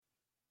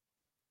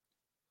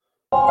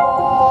I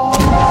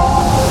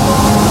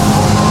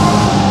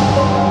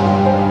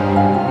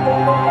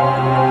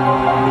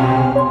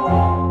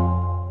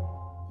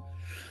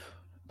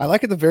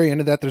like at the very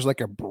end of that, there's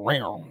like a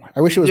brown.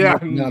 I wish it was more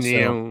pronounced.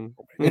 So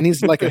it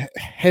needs like a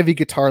heavy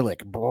guitar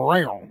lick.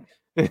 Brown.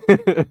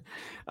 Yeah,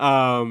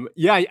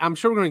 I'm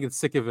sure we're gonna get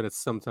sick of it at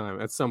some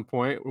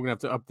point. We're gonna have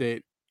to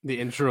update the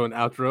intro and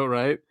outro,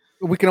 right?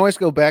 We can always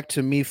go back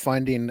to me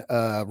finding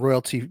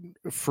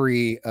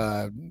royalty-free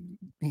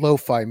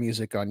lo-fi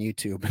music on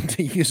YouTube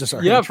to use as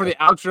our intro. For the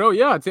outro.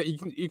 Yeah,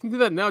 you can do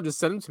that now. Just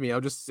send them to me.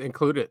 I'll just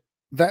include it.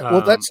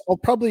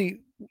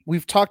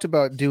 We've talked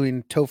about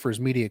doing Topher's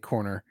Media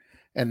Corner,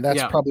 and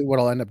that's probably what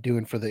I'll end up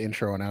doing for the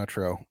intro and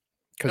outro.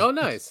 Oh,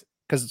 nice.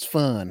 Because it's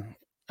fun.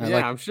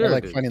 I'm sure. I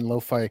like finding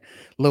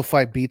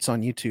lo-fi beats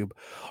on YouTube.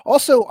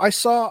 Also, I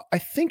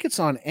think it's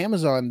on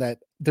Amazon that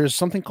there's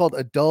something called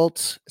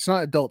it's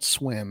not Adult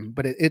Swim,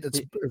 but it's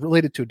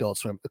related to Adult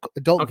Swim,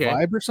 Adult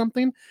Vibe or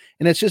something.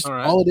 And it's just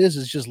all it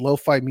is just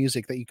lo-fi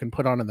music that you can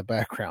put on in the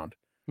background.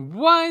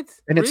 What?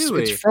 And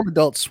it's from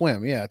Adult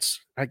Swim. Yeah,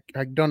 I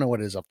don't know what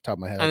it is off the top of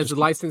my head. And it's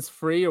license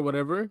free or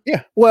whatever.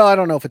 Yeah. Well, I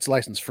don't know if it's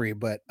license free,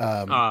 but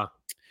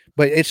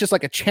it's just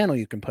like a channel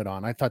you can put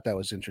on. I thought that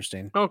was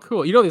interesting. Oh,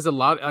 cool. There's a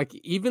lot, like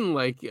even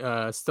like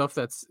stuff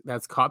that's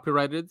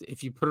copyrighted.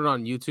 If you put it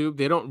on YouTube,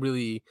 they don't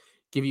really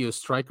give you a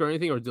strike or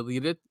anything or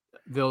delete it.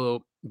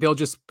 They'll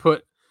just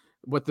put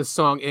what the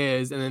song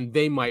is, and then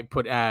they might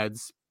put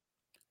ads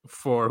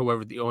for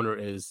whoever the owner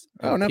is.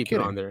 And keep it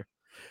on there.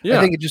 Yeah,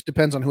 I think it just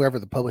depends on whoever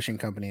the publishing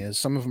company is.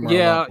 Some of them are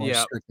a lot more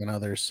strict than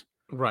others.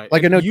 Right.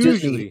 Like I know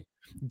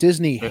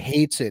Disney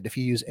hates it if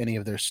you use any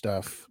of their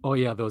stuff. Oh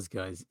yeah, those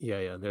guys.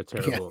 Yeah, they're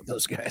terrible. Yeah,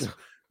 those guys.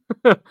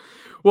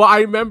 Well, I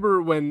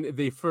remember when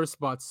they first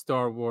bought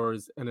Star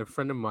Wars, and a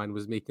friend of mine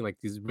was making like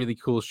these really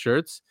cool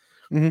shirts.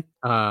 Mm-hmm.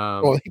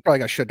 Well, he probably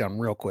got shut down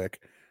real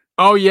quick.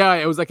 Oh yeah,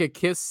 it was like a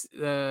Kiss. He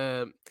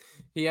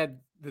had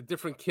the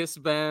different Kiss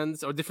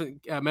bands or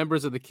different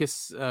members of the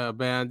Kiss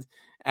band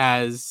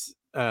as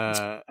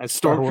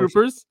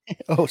stormtroopers.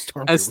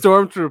 As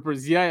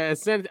stormtroopers. Yeah. I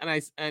said,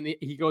 and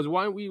he goes,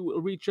 "Why don't we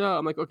reach out?"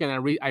 I'm like, "Okay."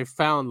 And I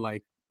found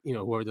like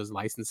whoever does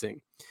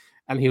licensing,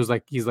 and he's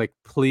like,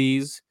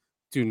 "Please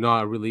do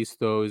not release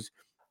those.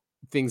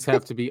 Things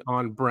have to be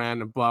on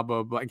brand and blah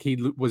blah blah." Like he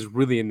was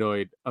really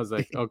annoyed. I was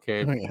like,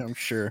 "Okay." Oh, yeah, I'm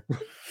sure.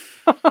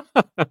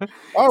 It's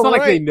not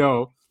like they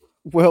know.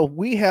 Well,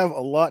 we have a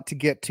lot to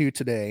get to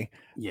today.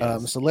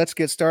 Yes. So let's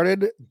get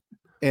started.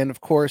 And of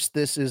course,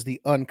 this is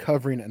the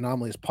Uncovering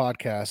Anomalies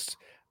podcast.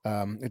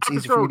 It's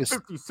easy for me to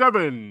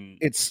 57.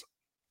 It's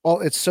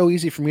so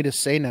easy for me to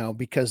say now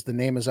because the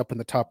name is up in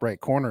the top right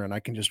corner and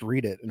I can just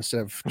read it instead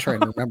of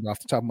trying to remember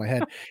off the top of my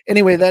head.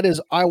 Anyway, that is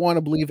I Want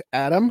to Believe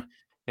Adam.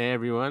 Hey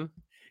everyone.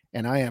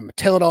 And I am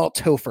Tell It All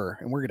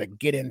Topher, and we're gonna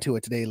get into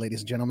it today,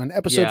 ladies and gentlemen.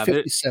 Episode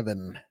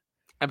 57.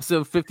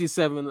 Episode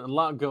 57, a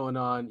lot going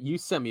on. You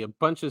sent me a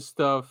bunch of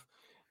stuff.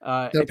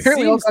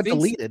 Apparently all got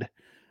deleted.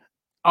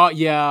 Oh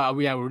yeah,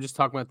 we were just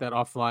talking about that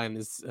offline.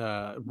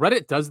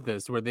 Reddit does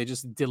this where they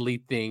just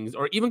delete things,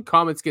 or even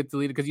comments get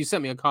deleted because you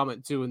sent me a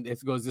comment too, and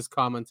it goes, "This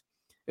comment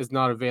is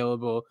not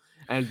available,"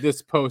 and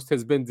this post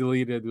has been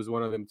deleted. Was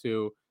one of them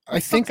too. I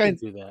think I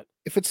do that.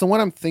 If it's the one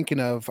I'm thinking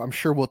of, I'm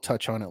sure we'll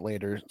touch on it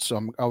later.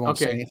 So I won't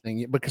say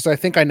anything because I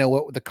think I know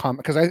what the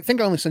comment. Because I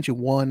think I only sent you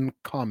one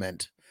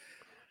comment.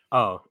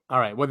 Oh, all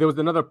right. Well, there was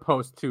another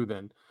post too.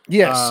 Then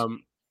yes,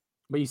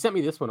 but you sent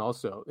me this one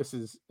also. This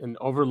is an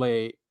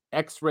overlay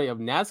X-ray of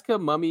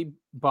Nazca mummy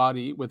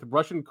body with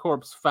Russian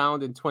corpse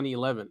found in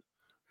 2011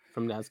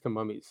 from Nazca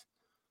mummies.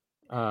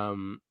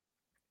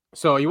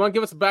 So you want to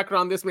give us a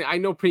background on this? I mean, I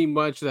know pretty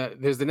much that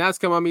there's the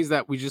Nazca mummies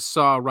that we just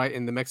saw right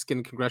in the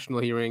Mexican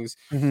congressional hearings,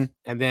 and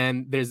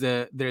then there's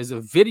a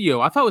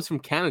video. I thought it was from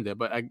Canada,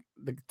 but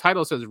the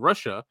title says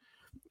Russia,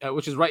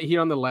 which is right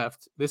here on the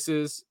left. This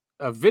is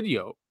a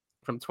video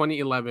from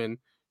 2011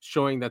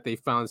 showing that they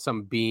found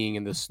some being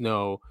in the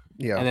snow.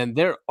 Yeah, and then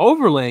they're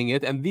overlaying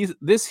it, and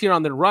this here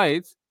on the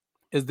right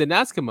is the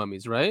Nazca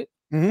mummies, right?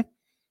 Mm-hmm.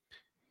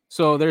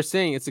 So they're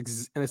saying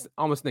it's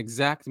almost an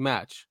exact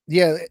match.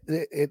 Yeah,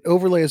 it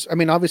overlays. I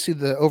mean, obviously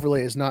the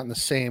overlay is not in the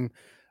same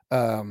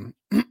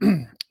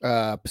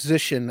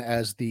position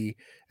as the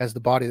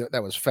body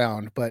that was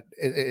found, but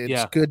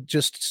it's good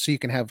just so you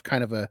can have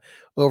kind of a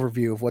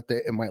overview of what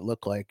it might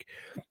look like.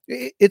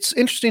 It's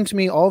interesting to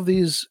me. All of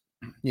these.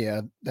 Yeah,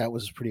 that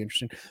was pretty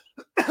interesting.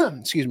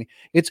 Excuse me.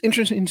 It's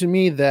interesting to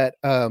me that,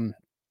 all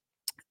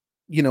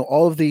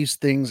of these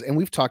things, and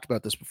we've talked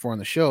about this before on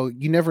the show,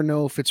 you never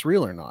know if it's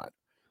real or not.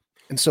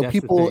 And so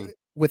people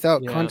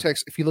without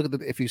context,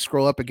 if you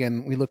scroll up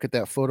again, we look at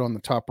that photo on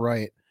the top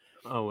right.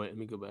 Oh, wait, let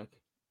me go back.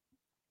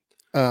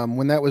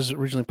 When that was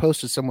originally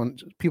posted,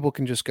 people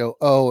can just go,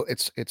 oh,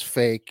 it's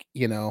fake,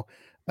 it's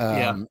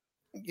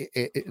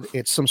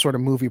some sort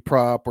of movie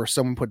prop or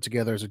someone put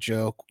together as a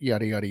joke,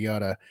 yada, yada,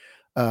 yada.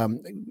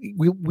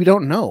 We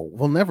don't know.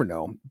 We'll never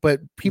know. But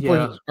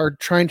people are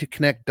trying to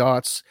connect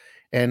dots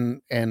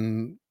and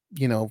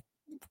not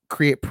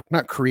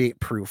create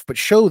proof, but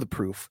show the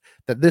proof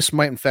that this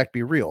might in fact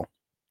be real.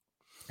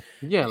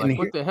 Yeah, And like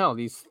what the hell?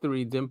 These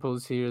 3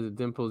 dimples here, the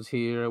dimples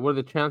here. What are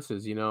the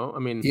chances? I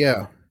mean,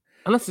 yeah.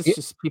 unless it's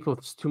just people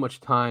with too much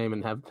time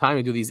and have time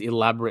to do these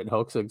elaborate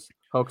hoaxes.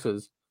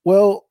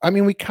 Well, I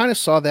mean, we kind of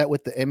saw that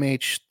with the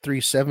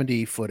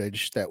MH370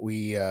 footage that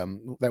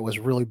was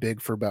really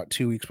big for about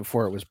 2 weeks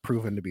before it was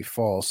proven to be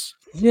false.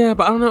 Yeah,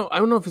 but I don't know. I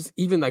don't know if it's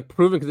even like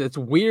proven because it's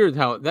weird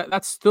how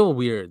that's still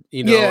weird.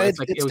 Yeah, It's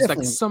like it it's was like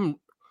definitely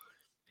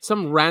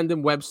some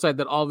random website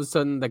that all of a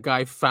sudden the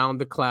guy found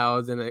the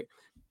clouds and it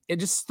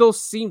just still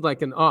seemed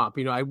like an op.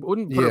 I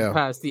wouldn't put it yeah.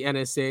 past the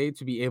NSA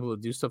to be able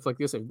to do stuff like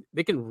this. If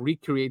they can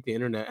recreate the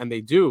internet, and they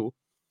do.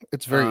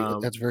 That's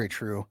Um, very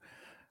true.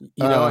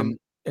 and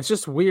it's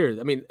just weird.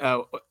 I mean,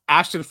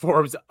 Ashton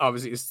Forbes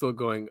obviously is still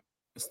going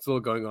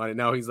on, and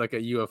now he's like a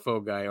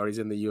UFO guy, or he's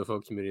in the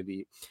UFO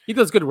community. He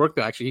does good work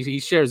though. Actually, he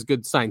shares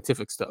good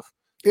scientific stuff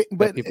that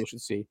But people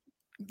should see.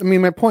 I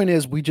mean, my point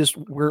is,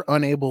 we're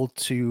unable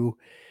to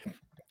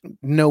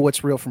know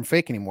what's real from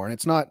fake anymore, and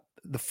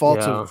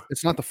Yeah,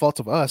 it's not the fault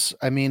of us.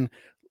 I mean,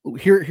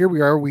 here we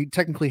are. We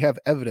technically have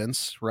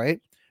evidence, right?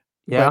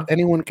 But yeah,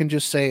 anyone can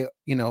just say,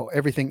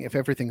 everything. If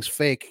everything's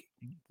fake,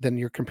 then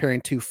you're comparing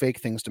two fake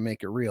things to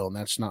make it real, and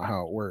that's not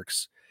how it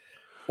works.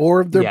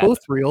 Or they're yeah. both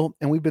real,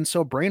 and we've been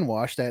so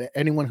brainwashed that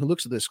anyone who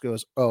looks at this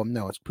goes, "Oh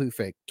no, it's completely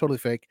fake, totally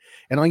fake."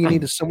 And all you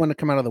need is someone to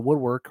come out of the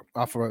woodwork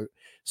off of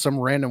some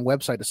random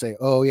website to say,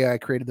 "Oh yeah, I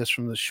created this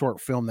from this short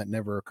film that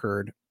never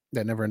occurred,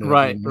 that never ended up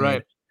Right, being made."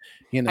 right.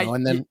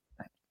 And then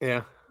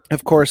Yeah,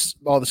 of course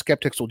all the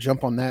skeptics will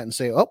jump on that and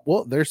say, "Oh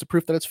well, there's the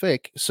proof that it's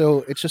fake."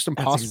 So that's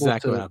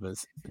exactly what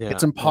happens. it's Yeah, yeah.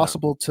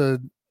 impossible to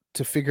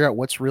figure out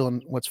what's real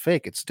and what's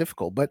fake. It's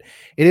difficult, but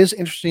it is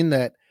interesting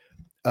that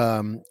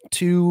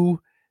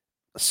two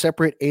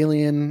separate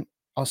alien,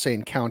 I'll say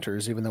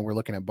encounters, even though we're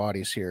looking at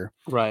bodies here,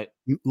 Right.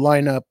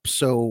 line up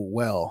so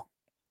well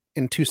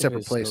in two It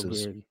separate is so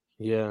places. weird.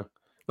 Yeah.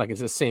 Like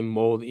it's the same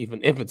mold,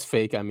 even if it's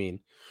fake. I mean,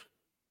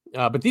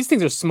 but these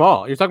things are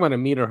small. You're talking about a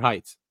meter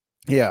height,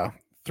 Yeah,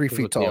 3 is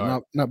feet what they tall,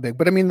 are. not big,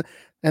 but I mean,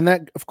 and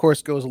that of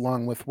course goes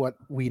along with what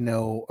we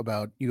know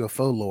about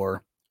UFO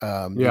lore.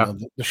 Yeah.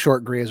 The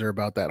short grays are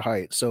about that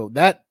height, so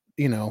that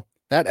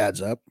that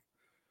adds up.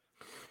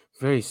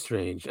 Very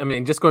strange. I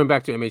mean, just going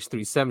back to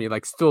MH370,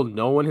 like still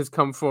no one has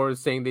come forward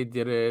saying they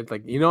did it.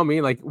 Like, you know what I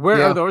mean? Like, where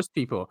are Yeah, those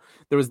people?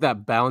 There was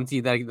that bounty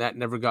that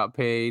never got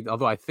paid.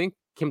 Although I think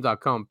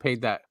Kim.com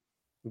paid that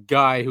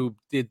guy who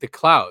did the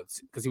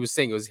clouds because he was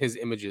saying it was his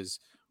images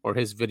or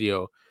his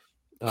video.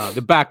 The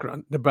mm,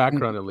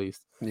 background at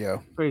least. yeah,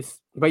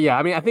 But yeah,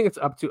 I mean, I think it's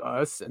up to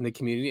us and the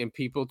community and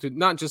people to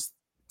not just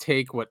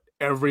take what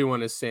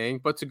everyone is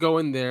saying, but to go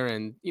in there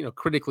and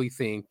critically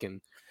think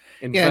and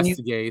yeah, and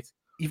investigate.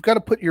 you've got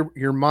to put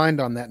your mind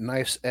on that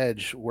nice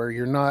edge where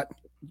you're not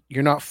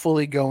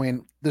fully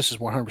going, this is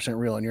 100%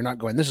 real, and you're not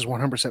going, this is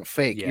 100%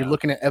 fake. You're Yeah,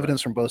 looking at yeah.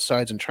 evidence from both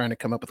sides and trying to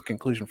come up with a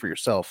conclusion for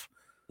yourself.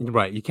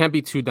 Right. You can't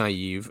be too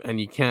naive, and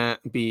you can't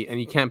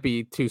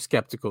be too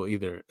skeptical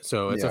either.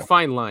 So it's a Yeah,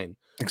 fine line.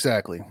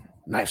 exactly.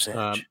 Nice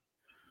Um, edge.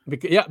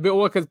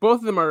 because both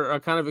of them are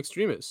kind of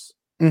extremists,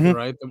 Hmm.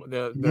 right? Hmm.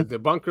 The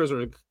bunkers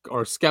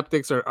or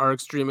skeptics are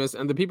extremists,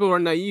 and the people who are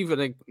naive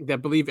and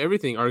that believe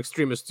everything are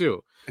extremists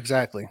too,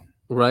 Exactly.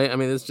 right? I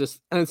mean,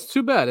 it's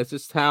too bad. It's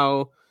just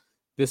how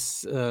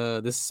this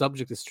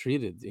subject is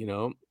treated.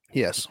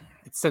 Yes.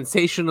 It's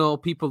sensational.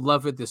 People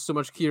love it. There's so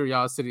much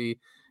curiosity.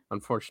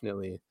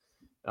 Unfortunately.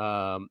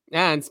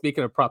 And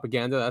speaking of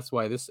propaganda, that's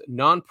why this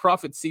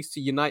nonprofit seeks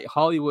to unite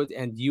Hollywood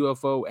and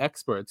UFO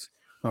experts.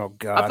 Oh I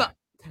God. thought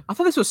I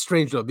thought this was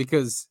strange though,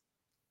 because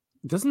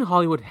doesn't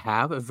Hollywood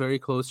have a very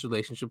close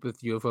relationship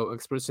with UFO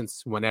experts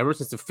since the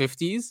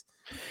 50s?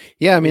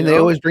 Yeah, I You mean they know?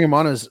 always bring them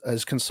on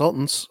as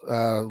consultants.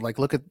 Like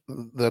look at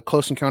the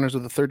Close Encounters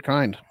of the Third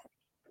Kind.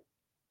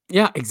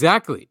 Yeah,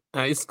 exactly.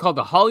 It's called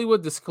the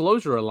Hollywood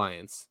Disclosure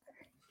Alliance.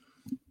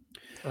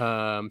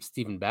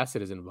 Stephen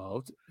Bassett is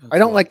involved. I That's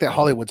don't one like that thing.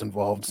 Hollywood's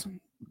involved. Yeah.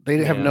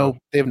 They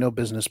have no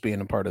business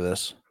being a part of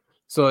this.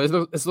 So it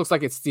looks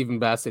like it's Stephen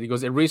Bassett. He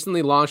goes, a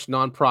recently launched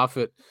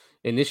nonprofit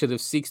initiative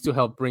seeks to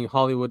help bring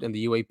Hollywood and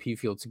the UAP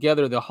field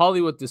together. The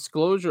Hollywood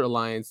Disclosure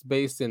Alliance,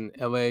 based in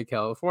LA,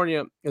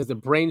 California, is the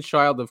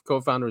brainchild of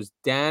co-founders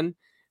Dan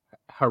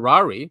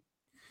Harari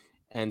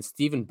and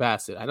Stephen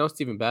Bassett. I know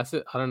Stephen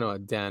Bassett. I don't know a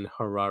Dan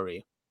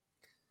Harari.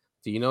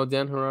 Do you know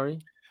Dan Harari?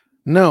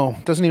 No,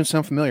 doesn't even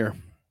sound familiar.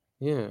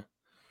 Yeah.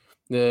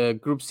 The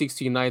group seeks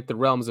to unite the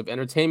realms of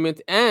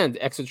entertainment and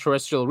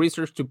extraterrestrial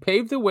research to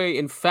pave the way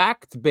in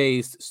fact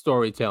based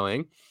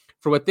storytelling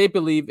for what they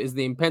believe is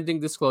the impending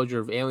disclosure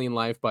of alien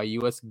life by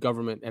U.S.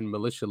 government and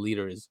militia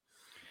leaders.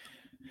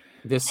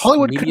 This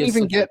Hollywood couldn't media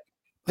even centric, get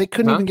they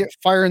couldn't huh? even get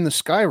Fire in the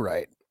Sky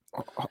right.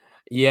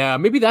 Yeah,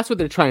 maybe that's what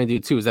they're trying to do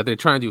too, is that they're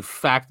trying to do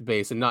fact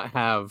based and not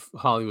have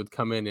Hollywood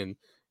come in and,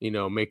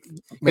 make, Make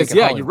because, it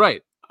yeah, you're Hollywood.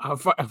 right.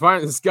 Fire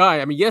in the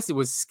Sky. I mean, yes, it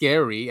was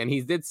scary, and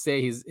he did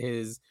say his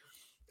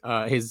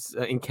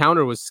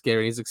encounter was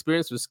scary, his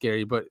experience was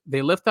scary, but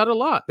they left out a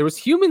lot. There was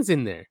humans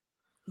in there,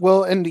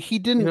 Well, and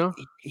you know.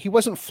 he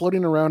wasn't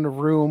floating around a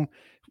room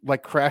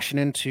like crashing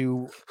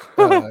into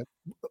uh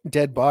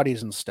dead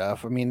bodies and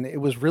stuff. I mean, it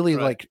was really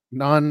right. like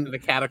non. The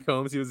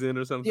catacombs he was in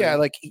or Yeah, something.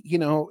 like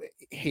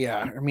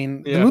yeah. I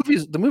mean, Yeah,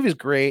 the movie's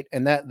great,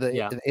 and yeah.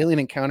 the alien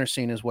encounter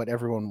scene is what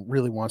everyone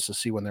really wants to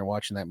see when they're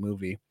watching that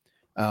movie.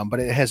 But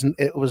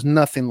it was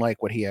nothing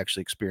like what he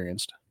actually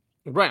experienced.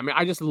 Right. I mean,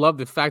 I just love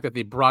the fact that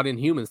they brought in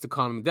humans to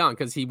calm him down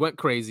because he went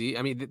crazy.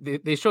 I mean,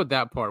 they showed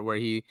that part where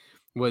he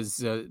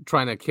was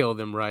trying to kill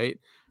them, right?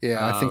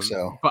 Yeah, I think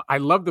so. But I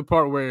love the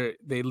part where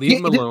they leave He,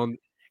 him he didn't alone.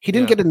 he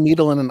didn't Yeah. get a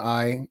needle in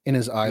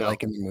his eye No,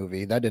 like in the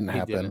movie. That didn't he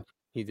happen. didn't.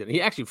 He didn't.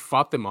 He actually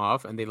fought them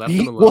off and they left him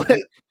He alone. what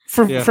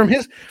from Yeah.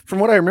 from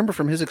what I remember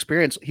from his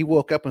experience, he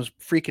woke up and was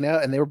freaking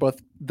out, and they were both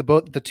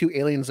the two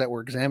aliens that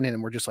were examining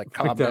him were just like, Freaked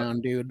calm out.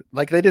 down, dude.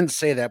 Like they didn't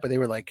say that, but they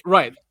were like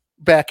Right.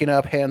 backing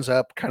up, hands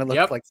up, kind of looked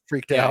Yep. like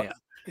freaked Yeah. out. Yeah.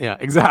 Yeah.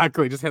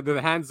 Exactly. Just had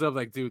the hands up,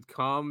 like, dude,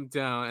 calm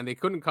down. And they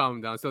couldn't calm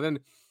him down. So then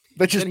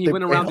he They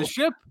went around the bailed.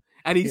 ship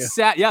and he Yeah.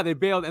 sat. Yeah, they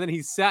bailed, and then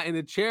he sat in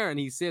the chair and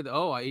he said,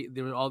 "Oh,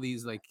 there were all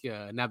these like He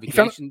found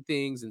navigation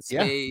things in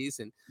yeah. space,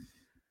 and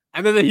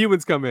then the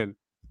humans come in."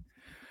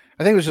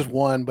 I think it was just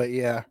one, but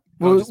yeah.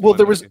 Oh, Well, just one.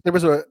 Okay.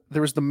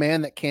 there was the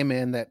man that came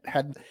in that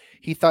had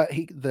he thought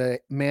the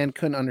man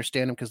couldn't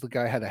understand him because the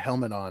guy had a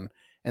helmet on,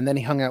 and then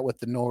he hung out with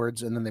the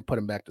Nords, and then they put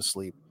him back to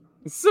sleep.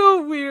 It's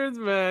so weird,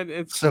 man.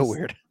 It's So just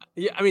weird.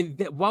 yeah. I mean,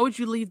 why would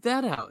you leave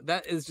that out?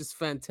 That is just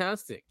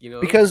fantastic. You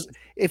know. Because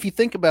if you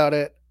think about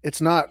it,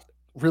 it's not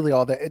really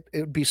all that. It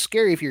would be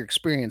scary if you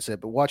experience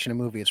it, but watching a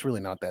movie, it's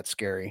really not that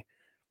scary.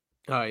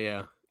 Oh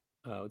yeah.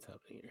 What's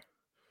happening here?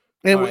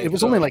 And All it right.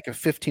 was only So like a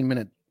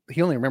 15-minute.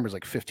 He only remembers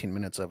like 15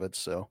 minutes of it.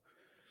 So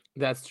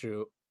that's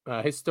true.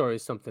 His story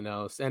is something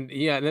else, and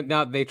yeah,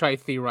 now they try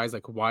to theorize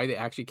like why they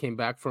actually came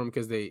back for him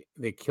because they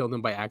killed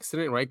him by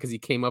accident, right? Because he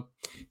came up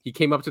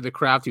to the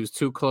craft, he was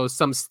too close,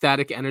 some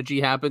static energy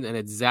happened, and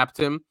it zapped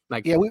him.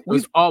 Like yeah, it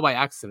was all by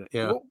accident.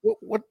 Yeah.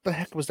 what the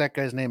heck was that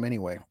guy's name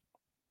anyway?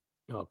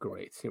 Oh,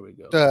 great! Here we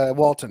go.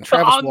 Walton,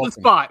 Travis On the Walton.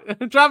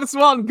 spot, Travis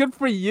Walton. Good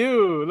for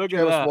you. Look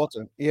Travis at that.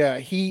 Walton. Yeah,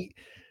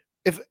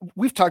 if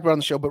we've talked about it on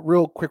the show, but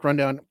real quick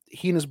rundown.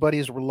 He and his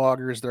buddies were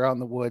loggers. They're out in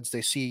the woods.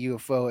 They see a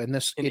UFO, and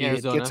this In idiot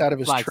Arizona, gets out of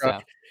his truck,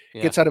 Flagstaff.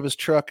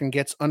 Yeah. and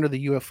gets under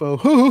the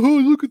UFO.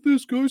 Look at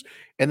this, guys!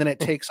 And then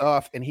it takes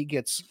off, and he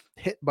gets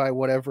hit by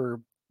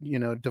whatever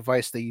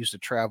device they use to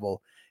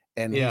travel,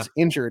 and Yeah. he's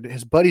injured.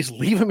 His buddies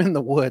leave him in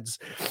the woods,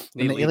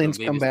 and the aliens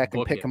come back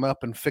and pick it. him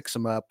up and fix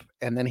him up,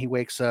 and then he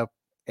wakes up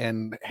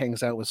and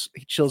hangs out with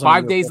he chills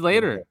 5 days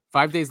later.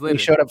 5 days later.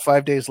 He showed up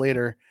 5 days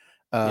later.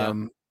 Yeah.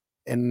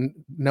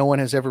 And no one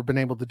has ever been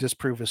able to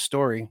disprove his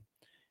story.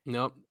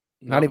 Nope.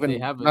 Not even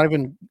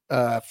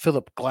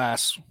Philip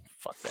Glass.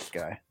 Fuck that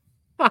guy.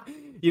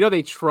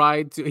 They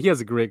tried to. He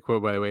has a great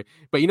quote, by the way.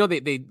 But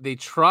they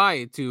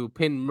tried to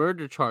pin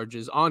murder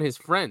charges on his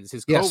friends,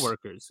 his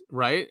coworkers,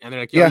 right? And they're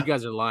like, "Yo, you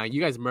guys are lying.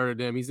 You guys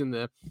murdered him. He's in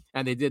the."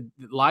 And they did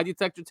lie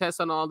detector tests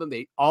on all of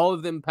them. All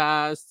of them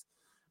passed.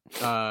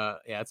 Yeah,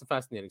 it's a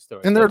fascinating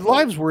story. And their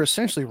lives were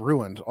essentially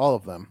ruined. All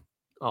of them.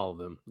 All of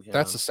them. Yeah.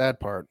 That's the sad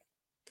part.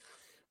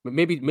 But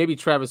maybe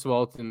Travis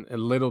Walton a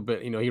little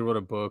bit. He wrote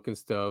a book and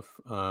stuff.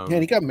 Yeah,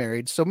 and he got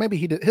married, so maybe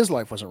his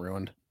life wasn't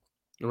ruined.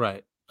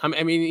 Right.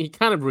 I mean, he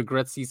kind of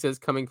regrets. He says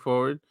coming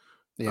forward.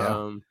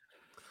 Yeah.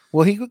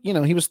 Well,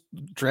 he was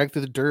dragged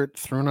through the dirt,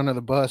 thrown under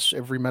the bus.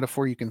 Every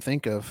metaphor you can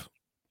think of.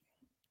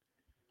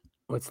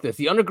 What's this?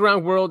 The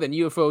underground world and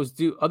UFOs.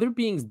 Do other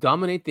beings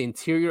dominate the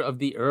interior of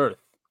the Earth?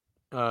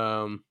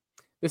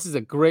 This is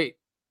a great.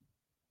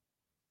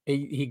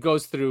 He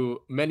goes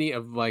through many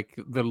of like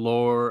the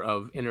lore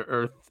of inner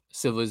Earth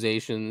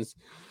civilizations.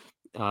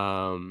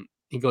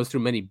 He goes through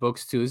many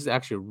books too. This is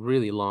actually a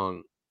really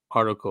long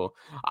article.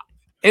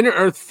 Inner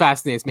Earth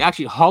fascinates me.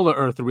 Actually, Hollow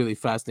Earth really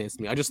fascinates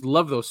me. I just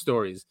love those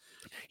stories.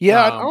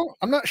 Yeah,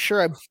 I'm not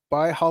sure I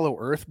buy Hollow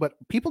Earth, but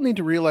people need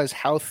to realize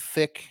how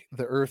thick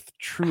the Earth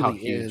truly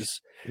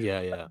is.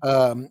 Yeah.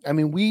 I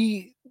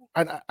mean,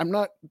 I'm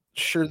not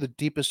sure the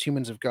deepest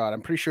humans have got.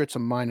 I'm pretty sure it's a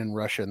mine in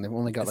Russia, and they've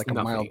only got like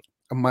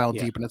a mile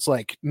deep, and it's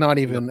like not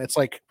even. It's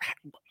like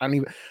I'm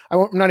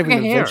not even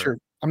going to venture.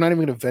 I'm not even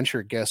going to venture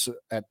a guess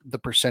at the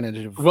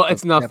percentage of. Well,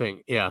 it's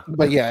nothing. Yeah,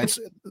 but yeah, it's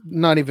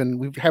not even.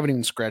 We haven't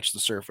even scratched the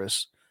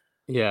surface.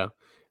 Yeah,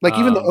 like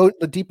even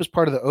the deepest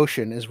part of the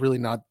ocean is really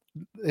not.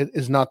 It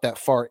is not that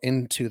far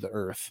into the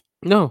Earth.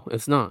 No,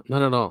 it's not.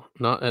 Not at all.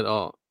 Not at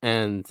all.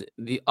 And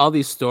all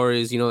these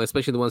stories,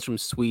 especially the ones from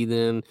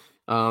Sweden,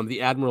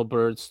 the Admiral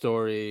Byrd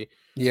story.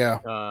 Yeah.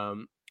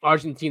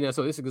 Argentina.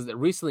 So this is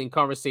recently in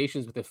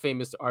conversations with the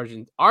famous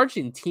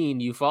Argentine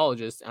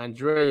ufologist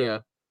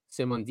Andrea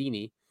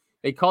Simondini,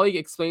 a colleague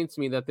explained to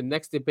me that the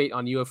next debate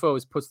on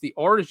UFOs puts the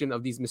origin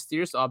of these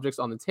mysterious objects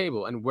on the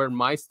table and where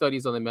my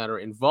studies on the matter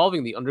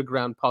involving the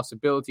underground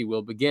possibility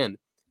will begin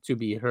to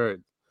be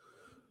heard.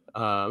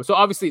 So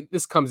obviously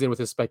this comes in with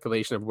a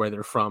speculation of where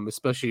they're from,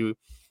 especially,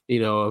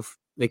 if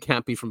they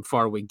can't be from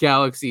faraway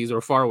galaxies or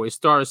faraway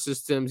star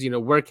systems,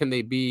 where can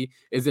they be?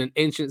 Is it an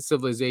ancient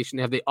civilization?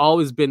 Have they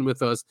always been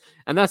with us?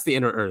 And that's the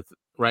inner Earth,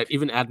 right?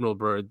 Even Admiral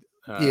Byrd.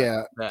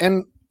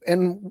 And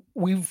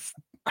we've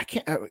I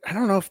can't. I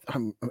don't know if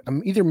I'm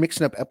either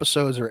mixing up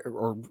episodes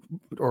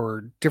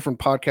or different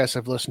podcasts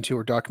I've listened to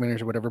or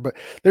documentaries or whatever. But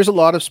there's a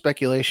lot of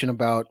speculation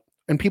about,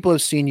 and people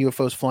have seen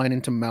UFOs flying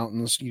into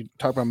mountains. You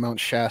talk about Mount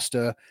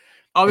Shasta.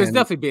 Oh, there's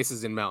definitely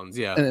bases in mountains,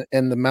 yeah.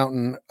 And the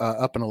mountain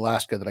up in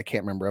Alaska that I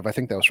can't remember of. I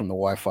think that was from the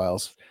Y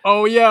Files.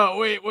 Oh yeah,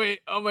 wait.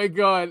 Oh my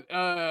god.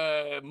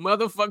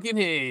 Motherfucking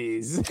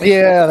Hayes.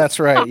 Yeah, that's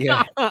right.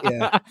 Yeah.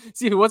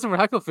 See, if it wasn't for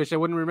Hecklefish, I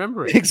wouldn't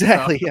remember it.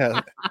 Exactly. So.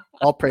 Yeah.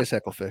 All praise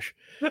Hecklefish.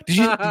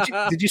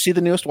 Did you see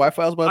the newest Y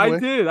Files, by the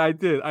way? I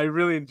did. I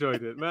really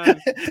enjoyed it, man.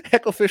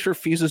 Hecklefish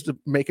refuses to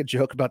make a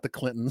joke about the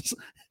Clintons.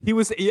 He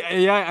was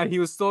he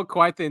was still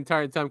quiet the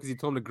entire time because he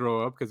told him to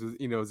grow up because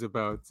it was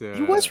about.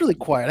 He was really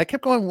quiet. I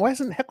kept going, why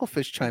isn't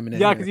Hecklefish chiming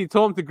in? Yeah, because he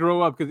told him to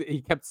grow up because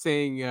he kept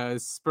saying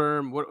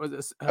sperm. What was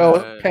this?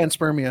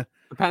 Panspermia.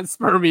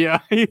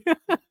 Panspermia.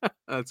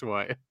 That's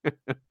why.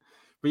 But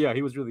yeah,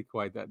 he was really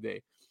quiet that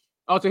day.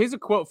 Also, here's a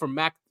quote from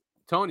Mac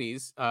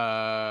Tony's,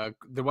 the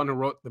one who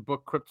wrote the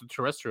book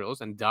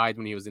Cryptoterrestrials and died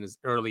when he was in his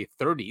early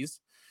 30s.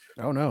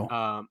 Oh,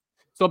 no.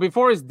 So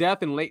before his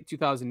death in late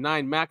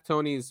 2009, Mac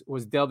Tony's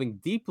was delving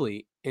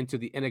deeply into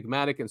the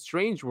enigmatic and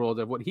strange world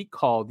of what he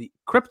called the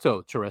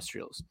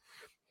cryptoterrestrials.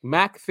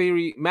 Mac's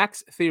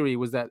theory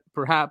was that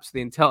perhaps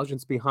the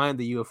intelligence behind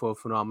the UFO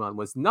phenomenon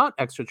was not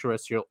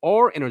extraterrestrial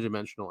or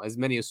interdimensional, as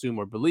many assume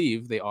or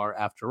believe they are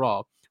after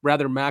all.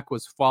 Rather, Mac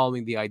was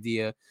following the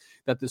idea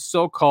that the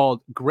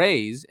so-called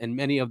Greys and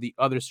many of the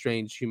other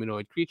strange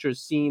humanoid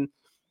creatures seen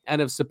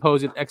and of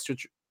supposed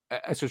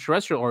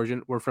extraterrestrial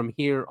origin were from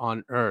here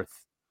on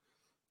Earth.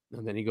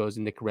 And then he goes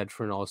Nick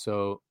Redfern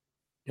also.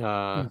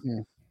 So,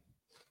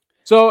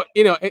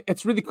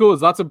 it's really cool.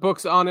 There's lots of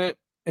books on it.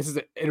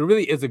 It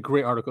really is a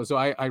great article. So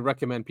I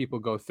recommend people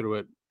go through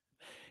it.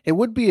 It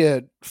would be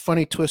a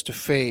funny twist of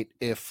fate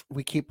if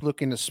we keep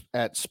looking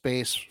at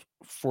space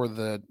for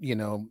the,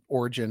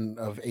 origin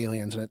of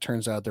aliens, and it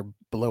turns out they're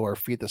below our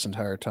feet this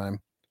entire time.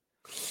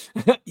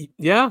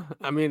 Yeah,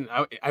 I mean,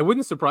 I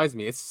wouldn't surprise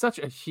me. It's such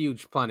a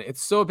huge planet.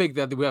 It's so big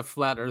that we have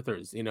flat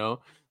earthers,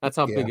 that's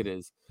how big it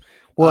is.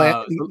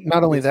 Well,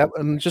 not only that,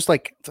 and just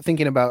like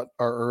thinking about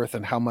our Earth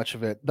and how much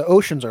of it, the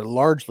oceans are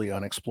largely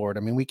unexplored.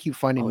 I mean, we keep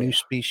finding new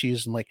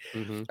species, and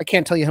I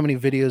can't tell you how many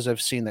videos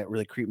I've seen that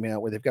really creep me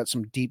out, where they've got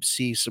some deep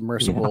sea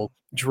submersible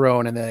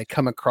drone, and then they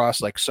come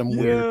across like some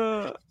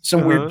weird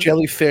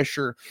jellyfish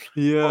or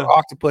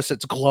octopus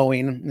that's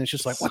glowing, and it's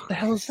just like, what the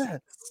hell is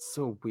that? It's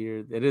so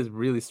weird. It is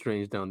really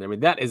strange down there. I mean,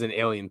 that is an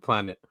alien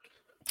planet.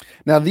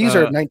 Now these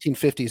are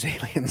 1950s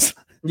aliens.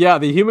 Yeah,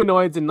 the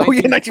humanoids in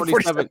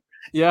 1947.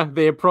 Yeah,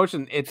 they approached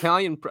an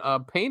Italian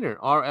painter,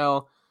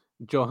 R.L.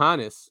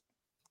 Johannes,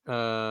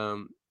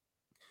 the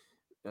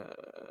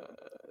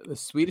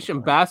Swedish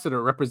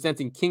ambassador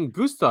representing King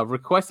Gustav,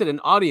 requested an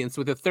audience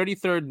with the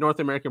 33rd North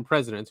American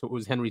president, who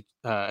was Henry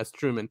S.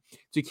 Truman,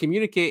 to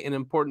communicate an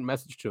important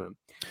message to him.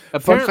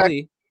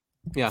 Apparently,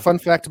 Fun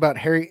fact about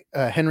Henry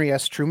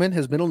S. Truman: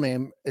 his middle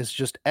name is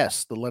just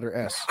S, the letter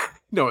S.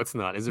 No, it's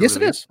not. Is it? Yes,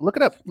 really? It is. Look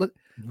it up. Look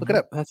it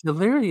up. That's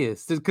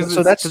hilarious. Because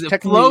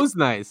it flows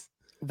nice.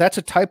 That's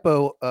a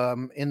typo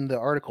in the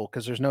article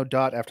because there's no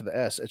dot after the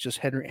S. It's just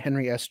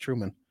Henry S.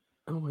 Truman.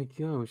 Oh my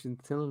god, we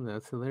should tell him that.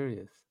 That's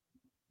hilarious.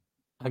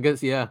 I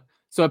guess, yeah.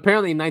 So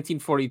apparently in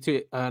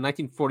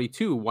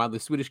 1942, while the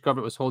Swedish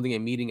government was holding a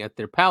meeting at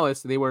their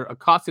palace, they were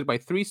accosted by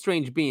three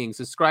strange beings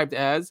described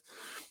as,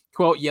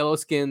 quote,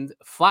 yellow-skinned,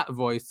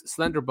 flat-voiced,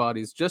 slender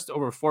bodies just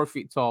over 4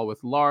 feet tall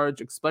with large,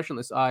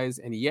 expressionless eyes,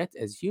 and yet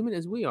as human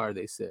as we are,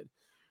 they said.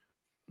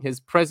 His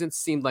presence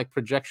seemed like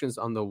projections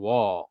on the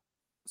wall,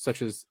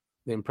 such as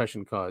the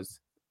impression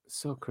caused.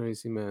 So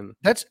crazy, man.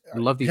 I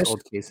love these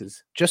old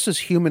cases. Just as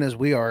human as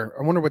we are.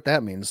 I wonder what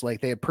that means. Like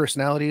they have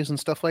personalities and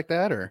stuff like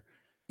that, or?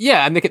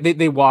 Yeah, and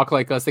they walk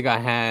like us. They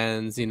got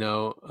hands,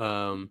 yeah,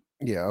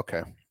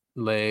 okay.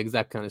 Legs,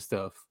 that kind of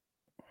stuff.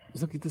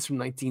 Look at this from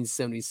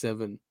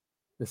 1977.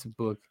 This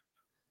book.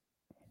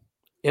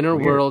 Inner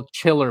World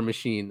Chiller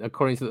Machine,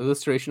 according to the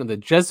illustration of the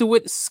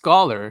Jesuit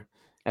scholar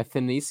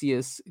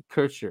Athanasius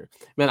Kircher.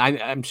 Man,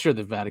 I'm sure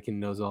the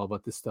Vatican knows all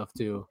about this stuff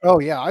too. Oh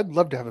yeah, I'd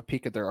love to have a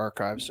peek at their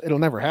archives. It'll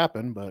never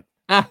happen, but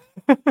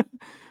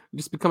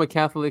just become a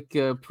Catholic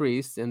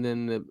priest, and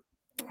then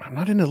I'm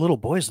not into little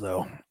boys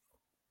though.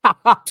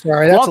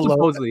 Sorry, that's a low.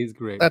 Supposedly he's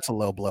great. That's a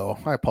low blow.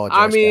 I apologize.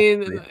 I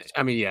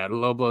mean, yeah, the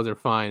low blows are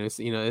fine. It's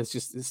it's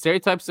just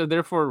stereotypes are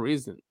there for a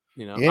reason.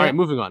 Yeah. All right,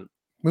 moving on.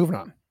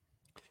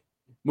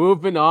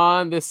 Moving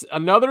on. This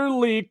another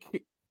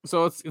leak.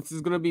 So it's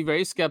going to be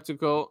very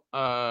skeptical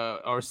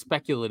or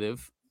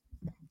speculative.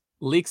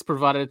 Leaks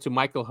provided to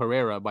Michael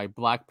Herrera by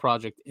Black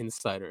Project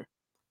Insider.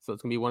 So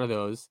it's going to be one of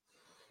those.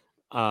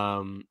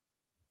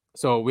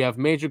 So we have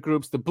major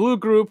groups. The Blue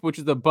Group, which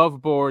is the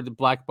above board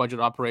black budget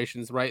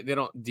operations, right? They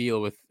don't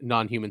deal with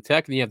non-human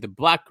tech. And you have the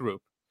Black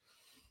Group,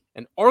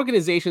 an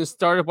organization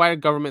started by the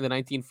government in the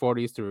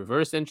 1940s to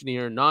reverse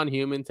engineer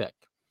non-human tech.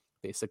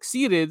 They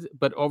succeeded,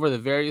 but over the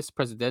various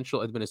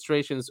presidential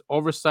administrations,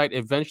 oversight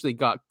eventually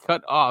got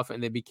cut off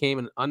and they became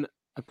an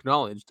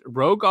unacknowledged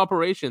rogue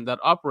operation that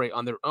operate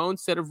on their own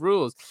set of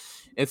rules.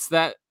 It's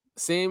that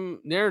same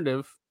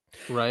narrative,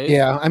 right?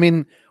 Yeah, I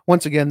mean,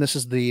 once again, this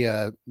is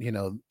the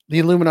the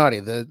Illuminati,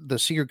 the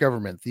secret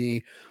government,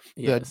 the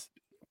Yes.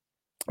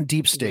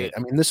 deep state. I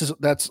mean,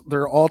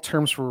 they're all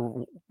terms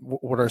for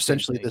what are The same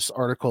essentially thing. this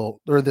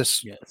article or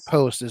this Yes.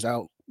 post is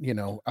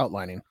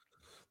outlining.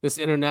 This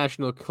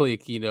international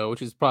clique,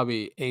 which is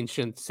probably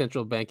ancient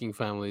central banking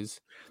families,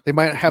 They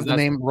might because have the that's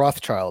name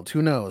Rothschild.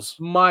 Who knows?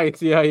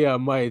 might, yeah,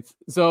 might.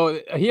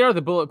 So here are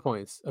the bullet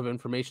points of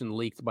information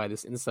leaked by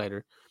this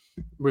insider.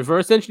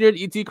 Reverse engineered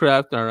ET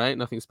craft, all right,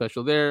 nothing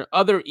special there.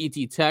 Other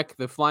ET tech,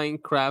 the flying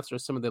crafts are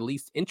some of the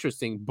least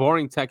interesting,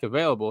 boring tech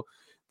available.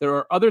 There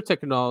are other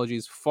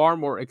technologies far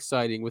more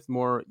exciting with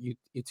more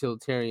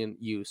utilitarian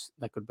use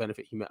that could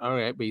benefit humanity. All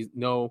right, but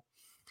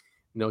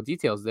no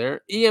details there.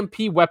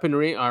 EMP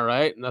weaponry, all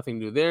right, nothing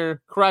new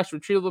there. Crash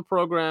retrieval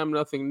program,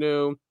 nothing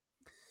new.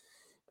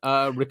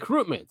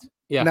 Recruitment,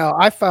 yeah. Now,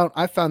 I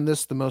found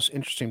this the most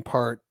interesting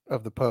part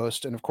of the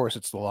post, and of course,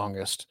 it's the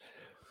longest.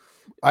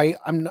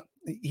 I'm not,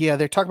 yeah,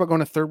 they talk about going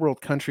to third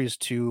world countries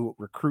to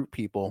recruit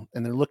people,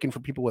 and they're looking for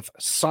people with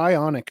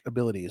psionic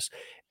abilities,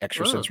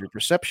 extrasensory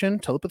perception,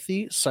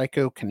 telepathy,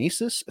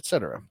 psychokinesis,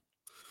 etc.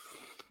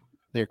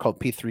 They're called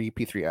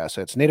P3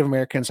 assets. Native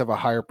Americans have a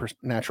higher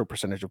natural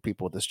percentage of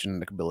people with this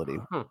genetic ability.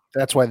 Huh.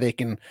 That's why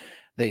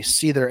they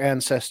see their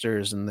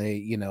ancestors, and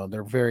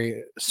they're very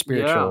Yeah.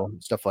 spiritual,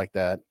 stuff like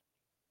that.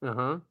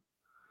 Uh-huh.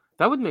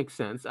 That would make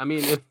sense. I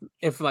mean,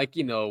 if like,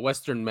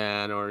 Western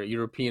man or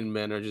European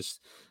men are just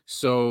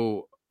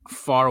so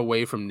far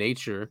away from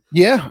nature,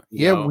 Yeah,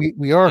 you yeah, know,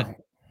 we a- are.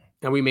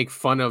 and we make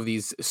fun of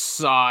these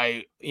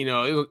come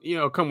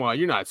on,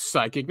 you're not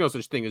psychic, no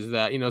such thing as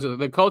that. So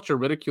the culture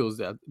ridicules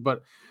that.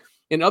 But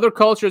in other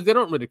cultures, they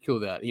don't ridicule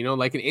that.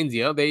 Like in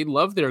India, they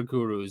love their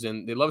gurus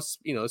and they love,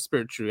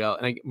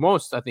 spirituality. And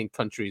most, I think,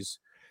 countries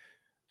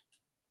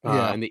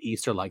Yeah. in the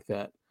East are like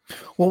that.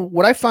 Well,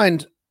 what I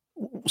find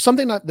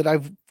something that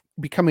I've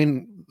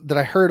becoming that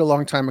I heard a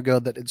long time ago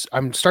that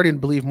I'm starting to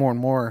believe more and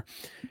more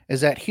is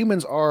that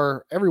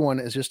everyone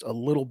is just a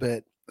little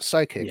bit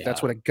psychic. That's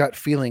Yeah, what a gut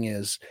feeling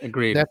is.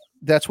 agreed.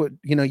 That's what,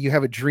 you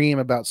have a dream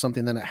about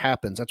something, then it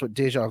happens. That's what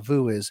deja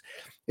vu is.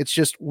 It's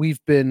just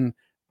we've been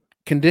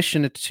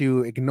conditioned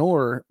to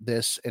ignore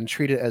this and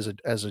treat it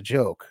as a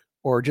joke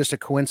or just a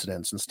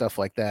coincidence and stuff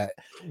like that.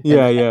 And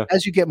Yeah, yeah.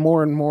 as you get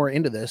more and more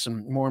into this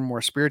and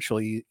more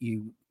spiritual,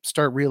 you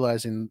start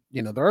realizing,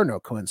 there are no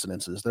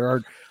coincidences. There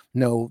are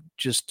no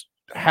just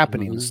Mhm.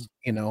 happenings.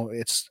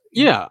 It's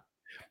Yeah.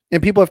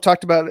 and people have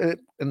talked about it,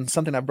 and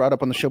something I brought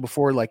up on the show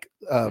before, like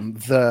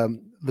the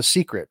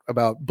secret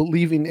about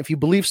believing. If you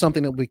believe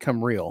something, it'll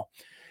become real.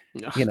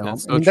 That's I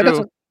so mean, true.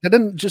 that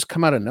doesn't just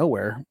come out of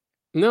nowhere.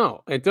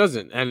 No, it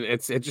doesn't, and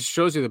it just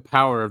shows you the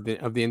power of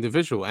the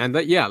individual, and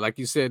that, yeah, like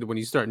you said, when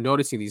you start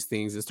noticing these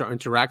things and start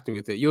interacting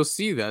with it, you'll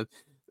see that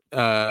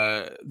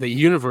the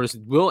universe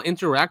will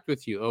interact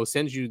with you. Oh,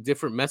 sends you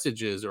different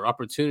messages or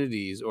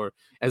opportunities, or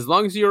as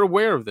long as you're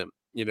aware of them,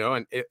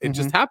 and it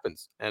just Hmm.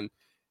 happens. And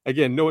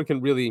again, no one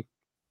can really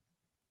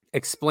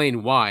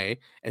explain why.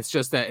 It's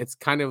just that it's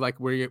kind of like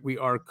we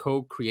are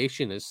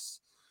co-creationists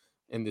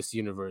in this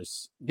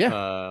universe,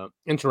 Yeah,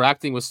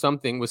 interacting with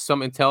something with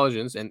some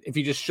intelligence, and if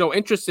you just show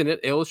interest in it,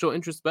 it'll show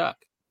interest back.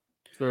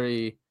 It's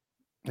very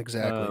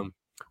exactly. um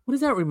what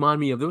does that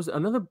remind me of? There was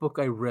another book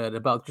I read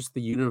about just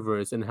the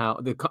universe and how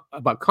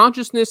about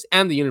consciousness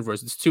and the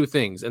universe. It's two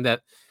things, and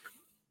that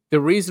the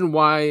reason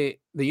why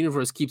the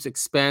universe keeps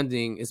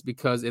expanding is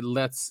because it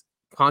lets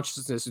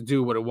consciousness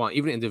do what it wants,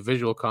 even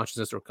individual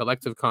consciousness or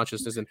collective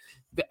consciousness,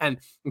 and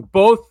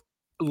both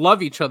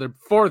love each other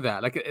for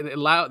that. Like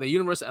the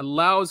universe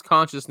allows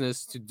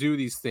consciousness to do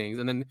these things,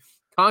 and then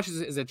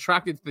consciousness is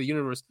attracted to the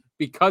universe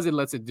because it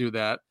lets it do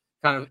that.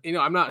 Kind of,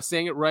 I'm not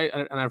saying it right,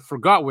 and I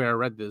forgot where I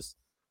read this,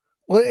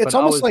 Well, but it's it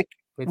almost always like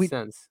made we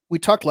sense. we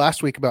talked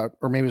last week about,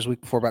 or maybe it was the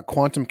week before, about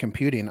quantum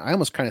computing. I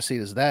almost kind of see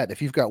it as that.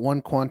 If you've got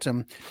one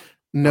quantum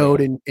Oh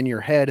node yeah, in your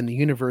head and the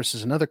universe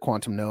is another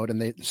quantum node,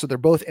 and they're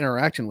both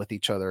interacting with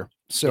each other.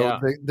 So yeah.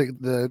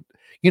 the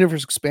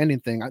universe expanding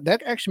thing,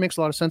 that actually makes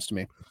a lot of sense to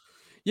me.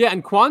 Yeah,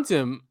 and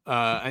quantum,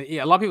 and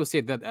yeah, a lot of people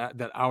say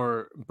that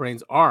our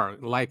brains are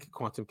like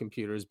quantum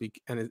computers,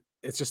 and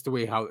it's just the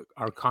way how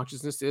our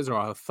consciousness is or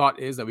our thought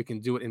is, that we can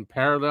do it in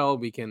parallel.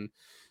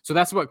 So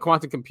that's what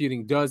quantum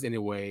computing does in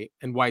a way,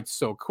 and why it's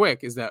so quick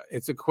is that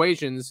its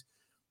equations,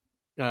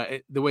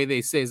 the way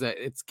they say is that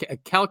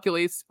it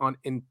calculates on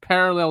in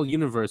parallel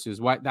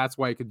universes. Why that's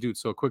why it could do it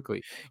so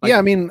quickly. Yeah, Like,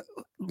 I mean,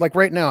 like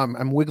right now,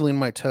 I'm wiggling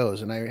my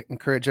toes, and I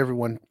encourage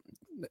everyone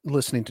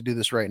listening to do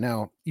this right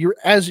now.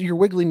 As you're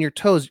wiggling your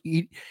toes,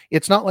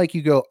 it's not like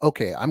you go,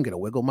 okay, I'm gonna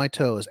wiggle my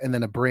toes, and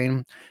then a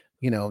brain,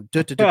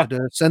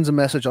 sends a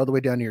message all the way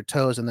down to your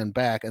toes and then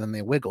back, and then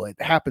they wiggle.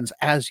 It happens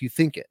as you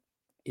think it.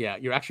 yeah,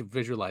 you're actually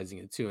visualizing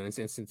it too, and it's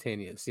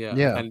instantaneous. Yeah,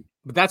 Yeah.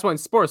 but that's why in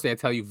sports they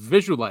tell you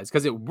visualize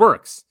because it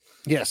works.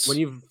 When Yes.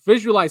 you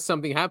visualize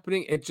something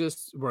happening, it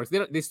just works.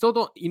 They still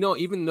don't,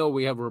 even though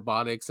we have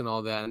robotics and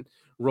all that, and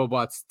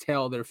robots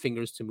tell their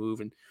fingers to move,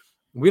 and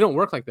we don't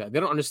work like that. They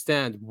don't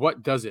understand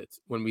what does it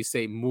when we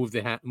say move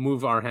the hand,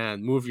 move our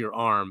hand, move your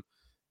arm.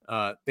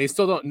 they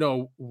still don't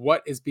know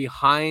what is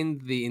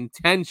behind the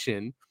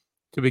intention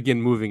to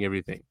begin moving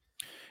everything.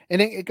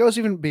 And it goes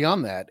even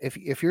beyond that.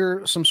 If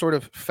you're some sort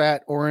of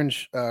fat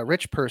orange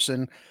rich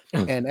person,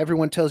 and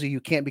everyone tells you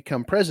can't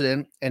become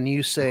president, and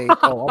you say,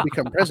 "Oh, I'll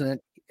become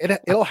president,"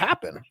 it'll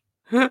happen.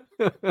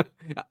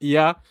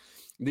 Yeah,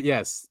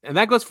 yes, and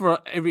that goes for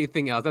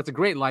everything else. That's a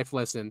great life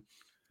lesson.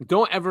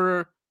 Don't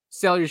ever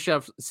sell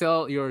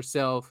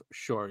yourself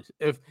short.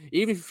 Even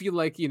if you feel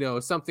like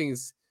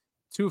something's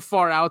too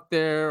far out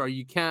there, or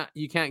you can't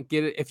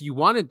get it. If you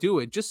want to do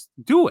it, just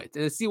do it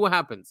and see what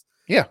happens.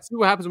 Yeah, see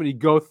what happens when you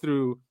go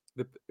through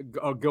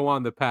go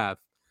on the path,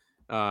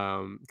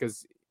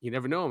 because you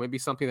never know. Maybe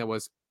something that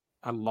was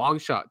a long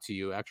shot to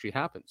you actually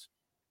happens.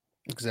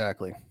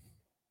 Exactly.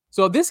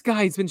 So this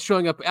guy's been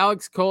showing up,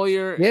 Alex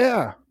Collier.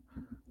 Yeah.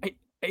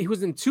 He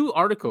was in 2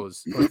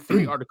 articles or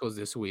 3 articles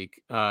this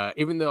week,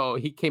 even though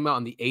he came out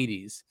in the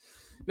 80s.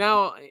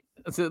 Now,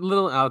 it's a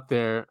little out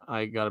there,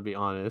 I got to be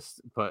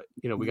honest, but,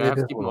 we got to have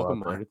to keep an open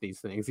mind with these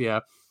things. Yeah.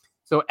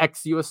 So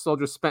ex-U.S.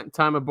 soldier spent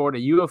time aboard a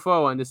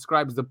UFO and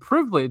describes the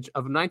privilege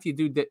of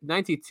 92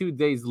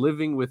 days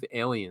living with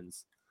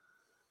aliens.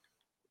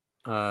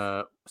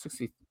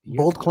 60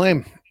 Bold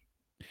claim.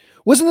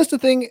 Wasn't this the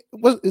thing?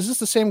 Is this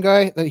the same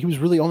guy that he was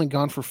really only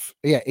gone for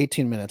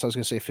 18 minutes? I was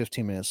going to say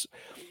 15 minutes.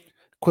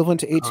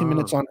 Equivalent to 18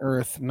 minutes on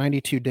Earth,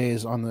 92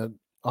 days in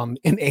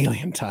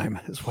alien time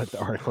is what the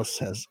article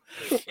says.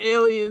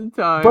 Alien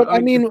time. But I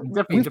mean,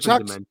 we've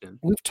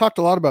talked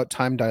a lot about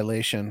time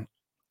dilation,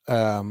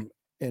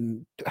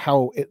 and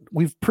how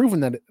we've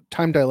proven that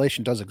time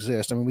dilation does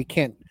exist. I mean, we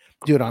can't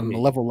do it on a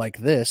level like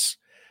this,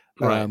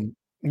 right?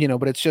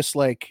 But it's just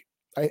like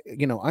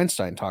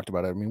Einstein talked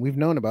about it. I mean, we've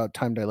known about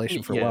time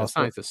dilation for a while.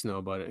 Scientists know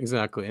about it,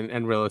 exactly,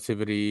 and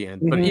relativity,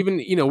 but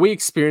even we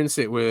experience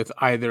it with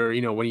either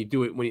when you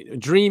do it when you're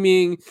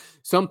dreaming.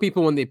 Some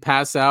people, when they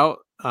pass out,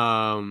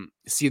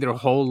 see their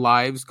whole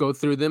lives go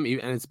through them,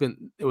 and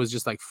it was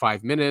just like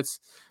 5 minutes.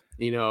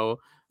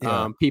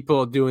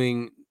 People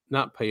doing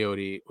not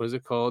peyote, what is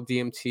it called?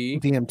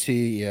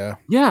 DMT,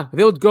 yeah,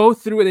 they would go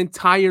through an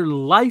entire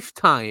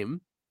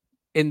lifetime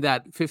in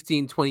that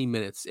 15-20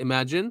 minutes.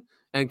 Imagine.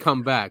 And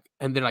come back,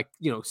 and they're like,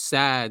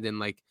 sad, and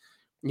like,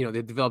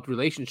 they developed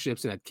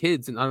relationships and had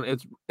kids, and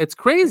it's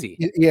crazy.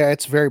 Yeah,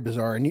 it's very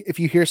bizarre. And if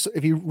you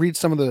read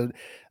some of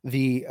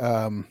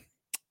the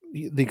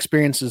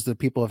experiences that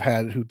people have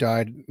had who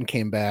died and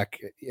came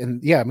back,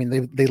 and I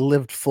mean they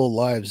lived full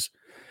lives.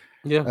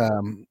 Yeah.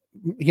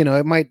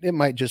 It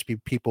might just be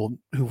people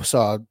who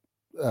saw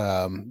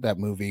that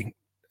movie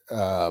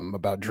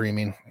about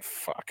dreaming.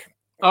 Fuck.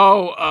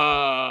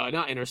 Oh,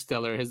 not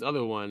Interstellar. His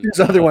other one. His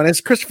other one is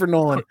Christopher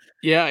Nolan.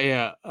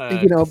 Yeah.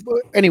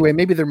 Anyway,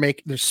 maybe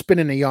they're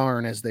spinning a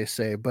yarn, as they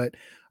say. But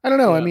I don't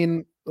know. Yeah. I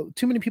mean,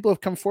 too many people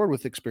have come forward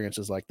with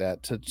experiences like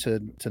that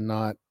to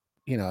not,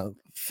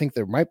 think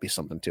there might be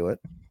something to it.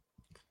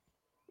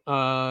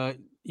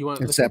 You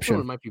want Inception?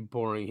 It might be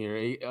boring here.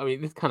 I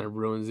mean, this kind of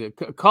ruins it.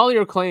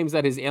 Collier claims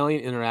that his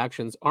alien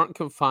interactions aren't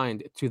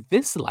confined to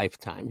this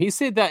lifetime. He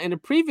said that in a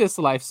previous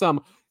life,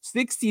 some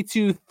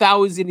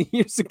 62,000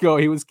 years ago,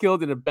 he was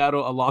killed in a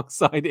battle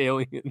alongside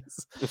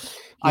aliens.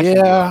 I should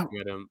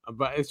get him,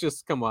 but it's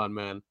just, come on,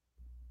 man,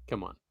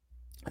 come on.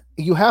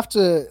 You have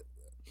to.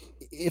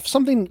 If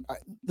something,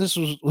 this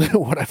was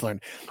what I've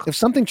learned. If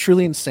something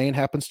truly insane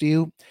happens to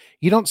you,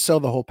 you don't sell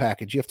the whole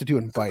package. You have to do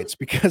invites,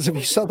 because if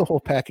you sell the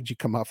whole package, you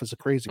come off as a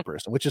crazy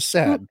person, which is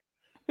sad.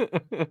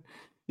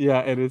 Yeah,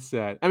 it is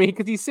sad. I mean,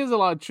 because he says a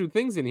lot of true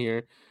things in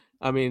here.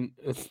 I mean,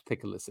 let's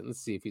take a listen.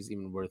 Let's see if he's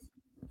even worth.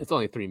 It's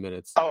only 3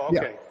 minutes. Oh,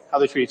 okay. Yeah. How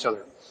they treat each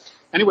other.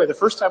 Anyway, the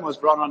first time I was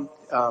brought on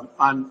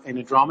an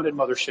Andromedan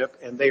mothership,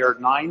 and they are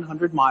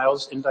 900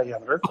 miles in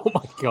diameter. Oh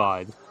my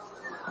God.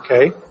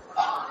 Okay.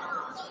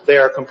 They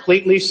are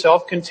completely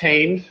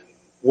self-contained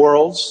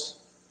worlds.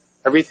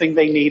 Everything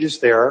they need is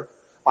there.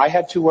 I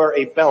had to wear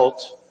a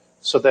belt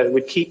so that it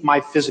would keep my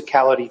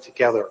physicality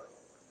together,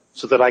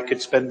 so that I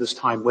could spend this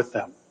time with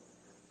them.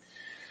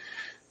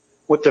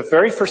 With the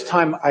very first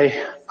time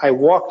I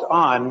walked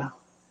on,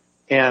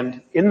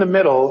 and in the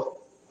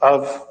middle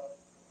of,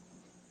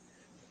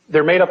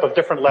 they're made up of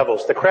different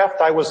levels. The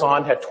craft I was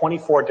on had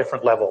 24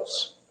 different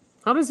levels.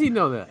 How does he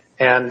know that?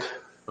 And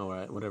all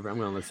right, whatever, I'm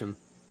going to listen.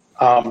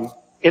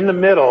 In the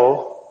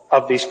middle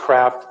of these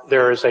craft,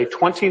 there is a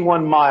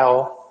 21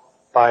 mile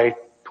by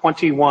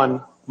 21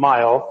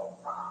 mile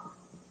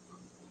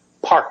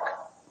park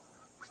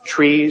with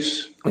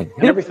trees and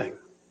everything.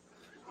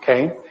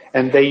 Okay?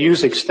 And they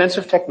use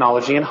extensive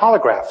technology and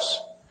holographs.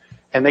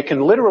 And they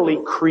can literally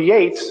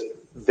create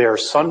their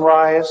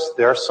sunrise,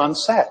 their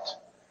sunset.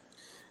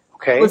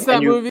 Okay? What's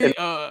that movie?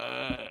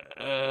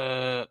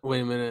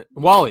 Wait a minute.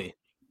 WALL-E.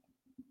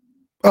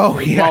 Oh,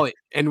 yeah. WALL-E.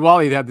 And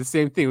WALL-E, they had the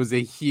same thing. It was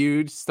a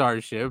huge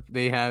starship.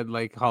 They had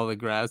like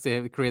holographs. They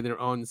had created their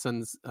own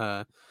sunrise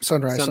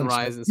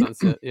and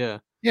sunset. Yeah.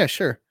 Yeah,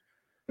 sure.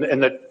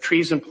 And the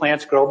trees and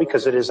plants grow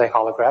because it is a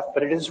holograph,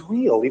 but it is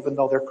real, even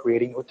though they're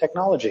creating it with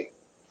technology.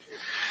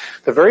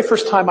 The very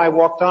first time I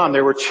walked on,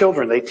 there were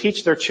children. They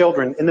teach their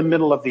children in the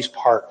middle of these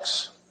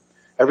parks.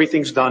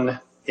 Everything's done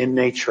in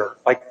nature,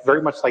 like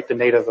very much like the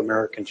Native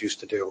Americans used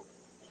to do,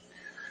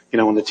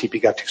 when the teepee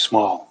got too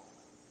small.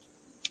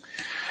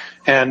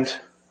 And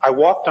I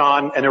walked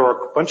on, and there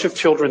were a bunch of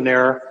children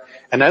there.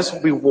 And as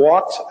we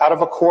walked out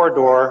of a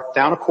corridor,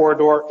 down a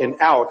corridor, and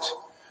out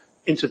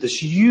into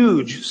this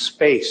huge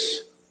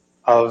space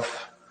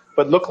of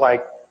what looked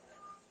like,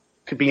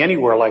 could be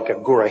anywhere, like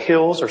Agora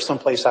Hills or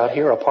someplace out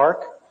here, a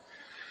park,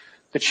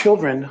 the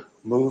children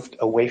moved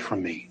away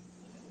from me.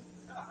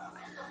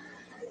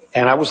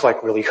 And I was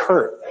like really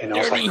hurt. I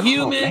was like,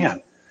 oh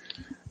man.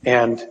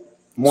 And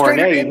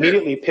Mornay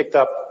immediately picked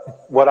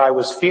up what I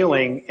was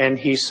feeling, and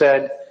he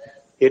said,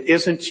 "It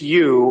isn't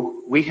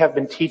you. We have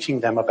been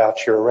teaching them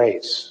about your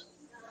race."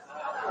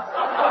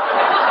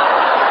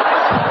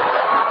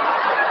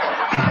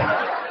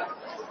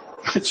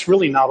 It's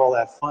really not all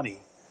that funny.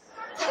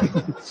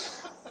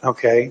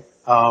 Okay.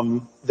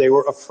 They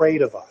were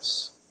afraid of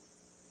us.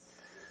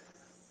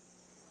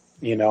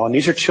 And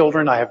these are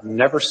children I have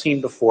never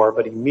seen before,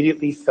 but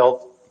immediately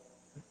felt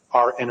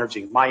our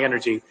energy, my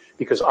energy,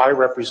 because I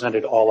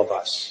represented all of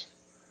us.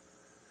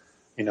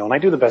 And I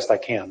do the best I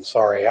can.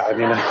 Sorry. I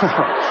mean,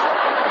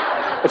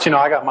 but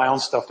I got my own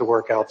stuff to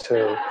work out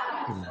too.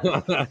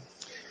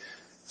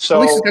 So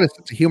at least he's got a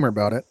sense of humor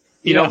about it.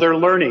 They're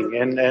learning,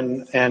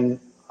 and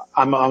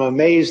I'm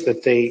amazed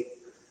that they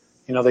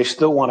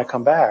still want to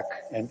come back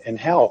and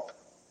help.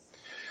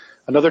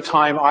 Another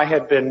time I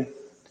had been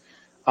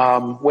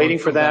waiting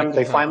for them.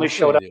 They finally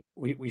showed up.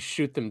 We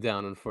shoot them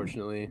down,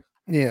 unfortunately.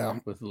 Yeah.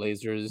 With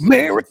lasers.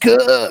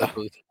 America!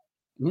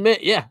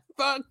 Yeah.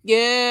 Fuck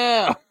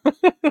yeah!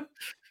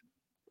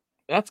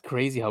 That's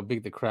crazy how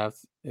big the craft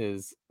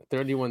is.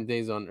 31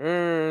 days on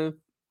Earth.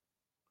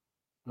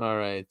 All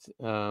right.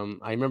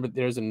 I remember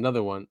there's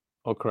another one.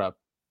 Oh, crap.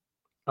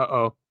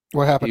 Uh-oh.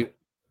 What happened?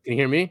 Can you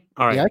hear me?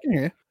 All right. Yeah, I can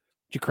hear you.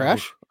 Did you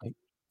crash?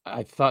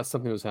 I thought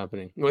something was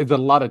happening. With a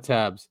lot of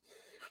tabs.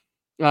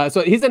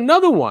 So he's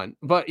another one,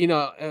 but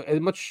a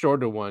much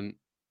shorter one.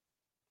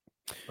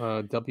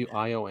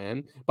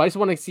 WION. But I just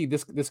want to see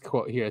this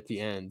quote here at the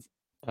end.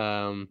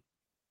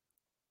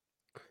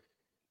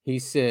 He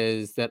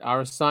says that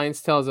our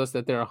science tells us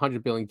that there are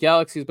 100 billion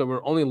galaxies, but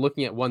we're only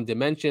looking at one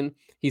dimension.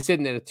 He said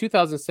in a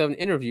 2007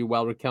 interview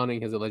while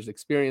recounting his alleged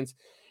experience,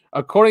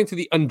 according to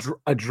the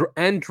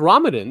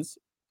Andromedans,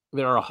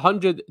 there are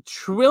 100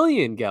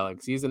 trillion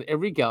galaxies, and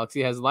every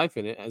galaxy has life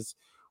in it. As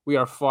we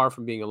are far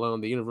from being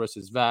alone, the universe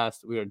is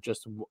vast. We are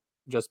just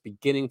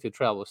beginning to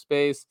travel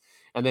space.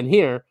 And then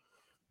here,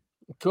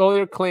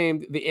 Collier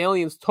claimed the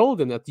aliens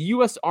told him that the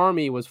U.S.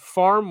 Army was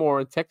far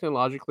more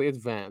technologically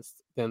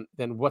advanced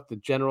than what the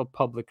general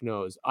public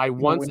knows. I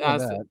once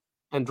asked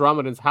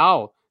Andromedans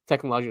how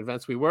technologically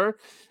advanced we were,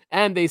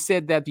 and they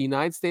said that the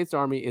United States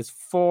Army is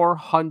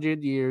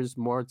 400 years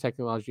more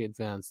technologically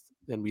advanced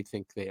than we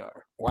think they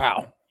are.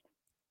 Wow.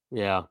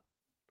 Yeah.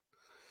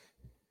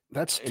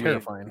 That's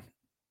terrifying.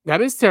 That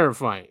is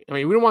terrifying. I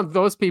mean, we don't want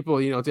those people,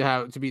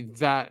 to be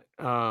that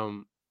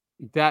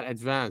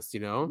advanced,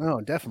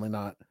 No, definitely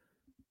not.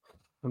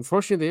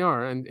 Unfortunately, they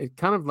are, and it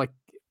kind of like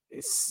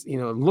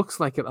looks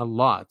like it a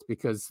lot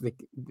because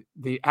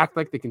they act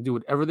like they can do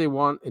whatever they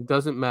want. It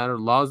doesn't matter.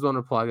 Laws don't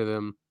apply to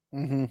them,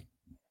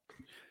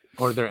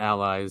 or their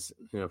allies,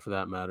 for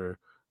that matter.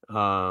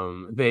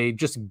 They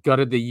just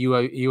gutted the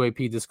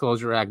UAP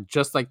Disclosure Act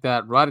just like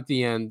that, right at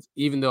the end,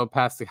 even though it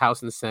passed the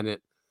House and the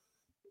Senate.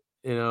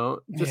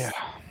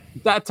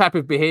 That type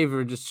of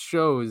behavior just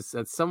shows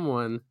that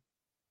someone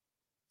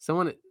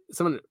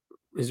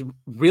is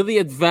really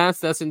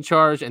advanced that's in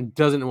charge and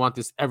doesn't want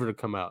this ever to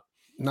come out.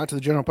 Not to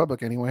the general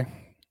public, anyway.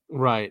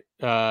 Right.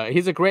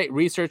 He's a great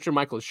researcher,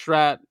 Michael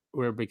Schratt.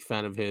 We're a big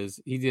fan of his.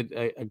 He did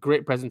a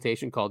great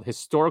presentation called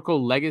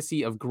Historical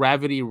Legacy of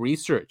Gravity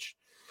Research.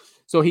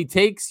 So he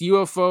takes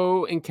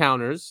UFO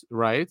encounters,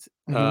 right,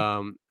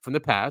 from the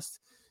past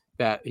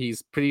that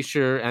he's pretty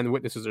sure, and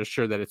witnesses are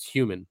sure that it's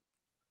human.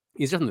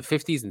 He's from the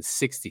 50s and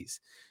 60s.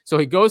 So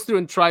he goes through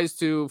and tries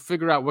to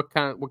figure out what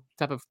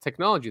type of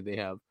technology they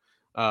have.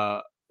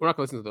 We're not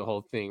going to listen to the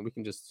whole thing. We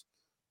can just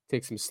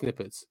take some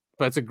snippets.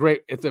 But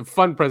it's a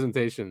fun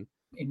presentation.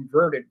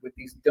 Inverted with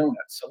these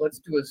donuts. So let's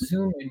do a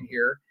zoom in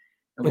here,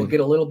 and we'll get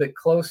a little bit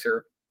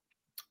closer.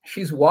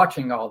 She's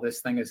watching all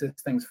this thing as these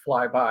things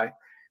fly by.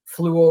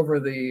 Flew over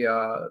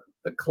the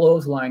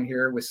clothesline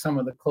here with some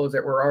of the clothes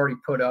that were already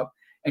put up,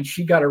 and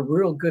she got a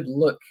real good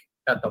look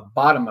at the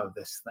bottom of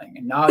this thing.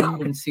 And now you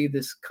can see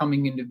this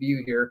coming into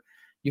view here.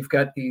 You've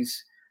got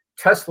these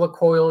Tesla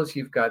coils,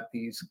 you've got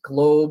these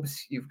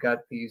globes, you've got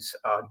these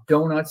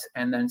donuts,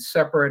 and then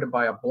separated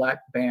by a black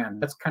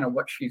band. That's kind of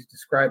what she's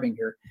describing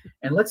here.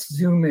 And let's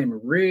zoom in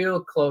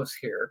real close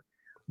here.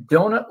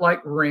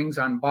 Donut-like rings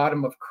on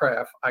bottom of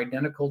craft,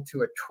 identical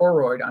to a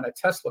toroid on a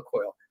Tesla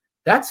coil.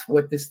 That's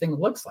what this thing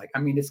looks like. I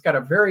mean, it's got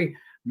a very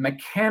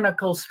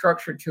mechanical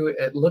structure to it.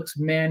 It looks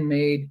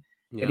man-made.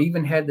 Yeah. It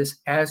even had this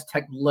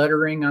Aztec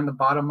lettering on the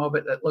bottom of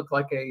it that looked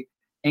like a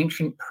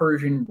ancient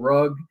Persian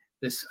rug,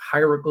 this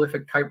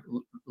hieroglyphic type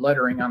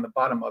lettering on the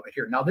bottom of it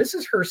here. Now, this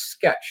is her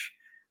sketch.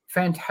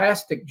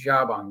 Fantastic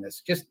job on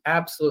this. Just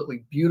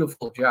absolutely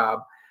beautiful job.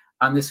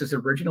 on this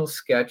original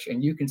sketch,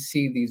 and you can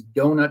see these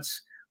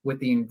donuts with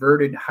the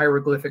inverted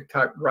hieroglyphic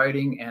type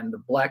writing and the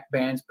black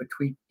bands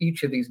between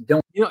each of these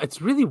donuts.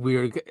 It's really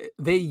weird.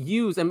 They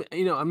use, I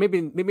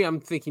mean, maybe I'm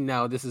thinking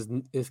now this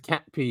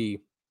can't be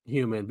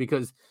human,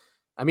 because,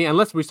 I mean,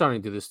 unless we're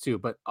starting to do this too,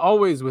 but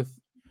always with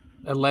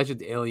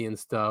alleged alien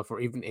stuff or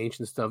even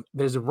ancient stuff,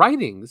 there's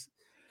writings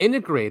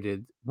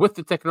integrated with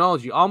the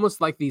technology,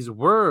 almost like these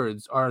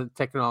words are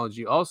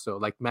technology also,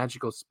 like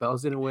magical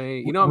spells in a way.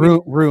 You know what I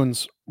mean?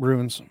 Runes.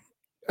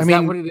 Is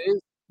that what it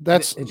is?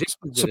 That's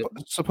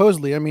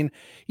supposedly. I mean,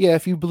 yeah,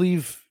 if you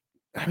believe,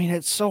 I mean,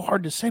 it's so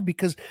hard to say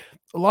because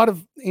a lot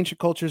of ancient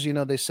cultures,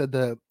 they said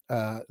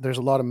that there's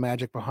a lot of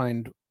magic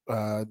behind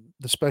the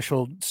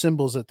special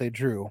symbols that they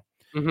drew.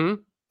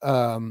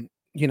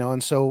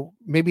 And so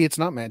maybe it's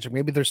not magic.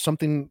 Maybe there's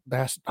something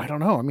I don't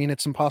know. I mean,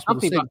 it's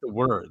impossible to say. About the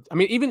word. I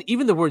mean,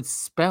 even the word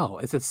spell,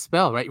 it's a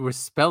spell, right? We're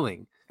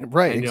spelling.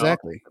 Right,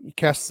 exactly.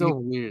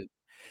 Weird.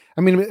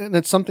 I mean, and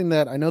it's something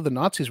that I know the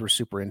Nazis were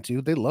super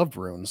into. They loved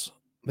runes.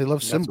 They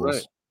love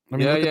symbols.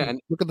 Right. I mean,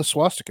 look at the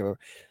swastika.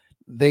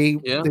 They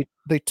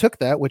took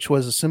that, which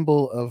was a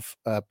symbol of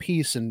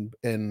peace, and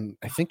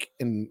I think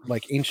in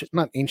like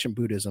not ancient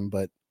Buddhism,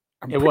 but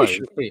I'm pretty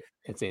sure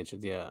it's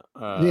ancient. Yeah.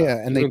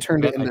 And they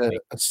turned it into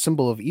a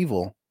symbol of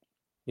evil.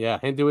 Yeah,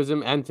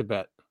 Hinduism and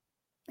Tibet.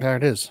 There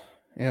it is.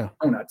 Yeah.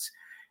 Donuts.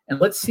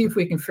 And let's see if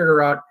we can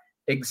figure out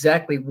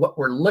exactly what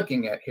we're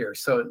looking at here.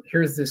 So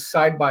here's this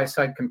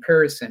side-by-side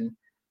comparison,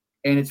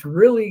 and it's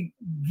really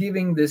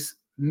giving this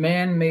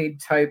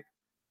man-made type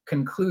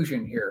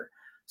conclusion here.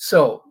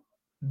 So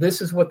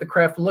this is what the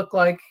craft looked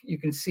like. You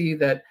can see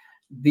that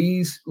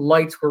these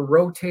lights were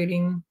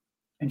rotating,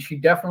 and she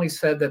definitely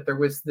said that there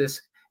was this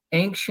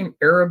ancient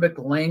Arabic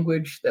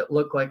language that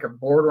looked like a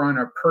border on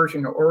a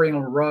Persian or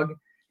Oriental rug,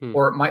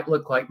 or it might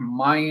look like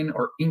Mayan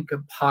or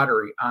Inca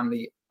pottery on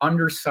the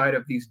underside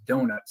of these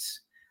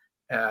donuts.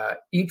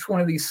 Each one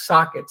of these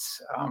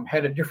sockets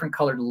had a different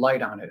colored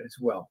light on it as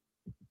well.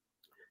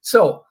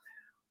 So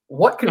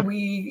what can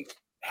we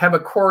have a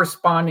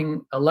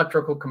corresponding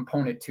electrical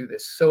component to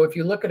this? So if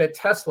you look at a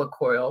Tesla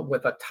coil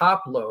with a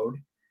top load,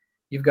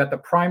 you've got the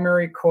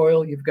primary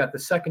coil, you've got the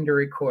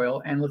secondary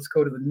coil, and let's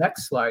go to the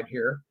next slide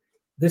here.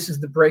 This is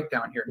the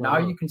breakdown here. Now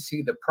you can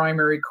see the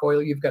primary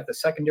coil, you've got the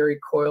secondary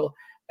coil,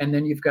 and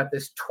then you've got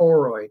this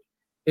toroid.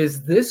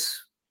 Is this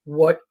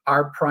what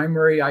our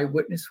primary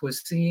eyewitness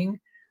was seeing?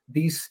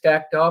 These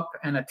stacked up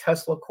and a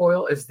Tesla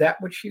coil? Is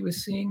that what she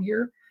was seeing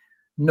here?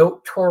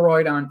 Note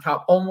toroid on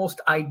top,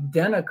 almost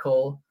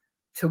identical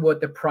to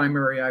what the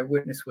primary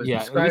eyewitness was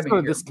describing. Let's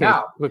go to this case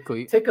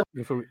quickly.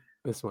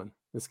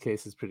 This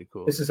case is pretty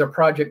cool. This is a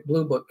Project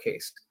Blue Book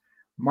case.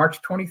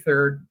 March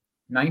 23rd,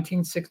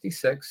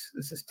 1966.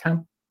 This is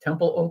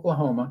Temple,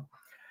 Oklahoma.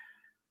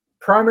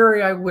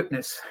 Primary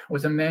eyewitness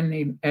was a man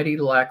named Eddie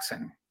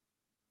Laxon.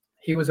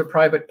 He was a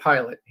private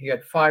pilot. He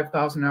had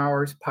 5,000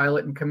 hours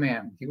pilot in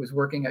command. He was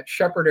working at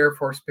Shepherd Air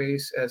Force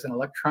Base as an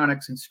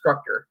electronics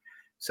instructor.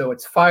 So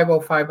it's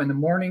 5:05 in the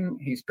morning.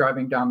 He's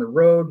driving down the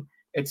road.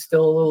 It's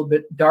still a little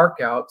bit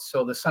dark out,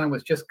 so the sun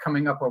was just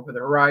coming up over the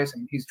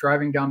horizon. He's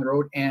driving down the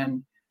road,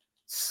 and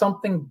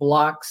something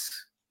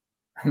blocks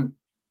the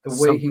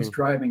way he's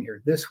driving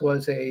here. This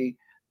was a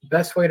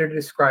best way to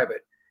describe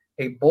it.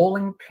 A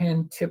bowling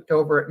pin tipped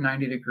over at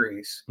 90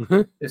 degrees.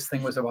 This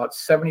thing was about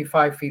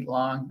 75 feet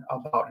long,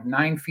 about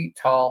 9 feet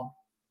tall.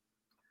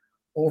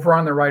 Over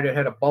on the right, it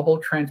had a bubble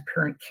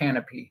transparent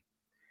canopy.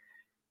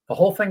 The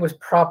whole thing was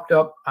propped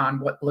up on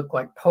what looked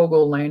like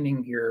pogo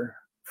landing gear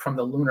from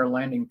the Lunar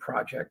Landing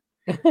Project.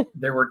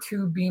 There were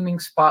two beaming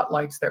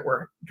spotlights that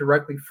were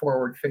directly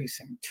forward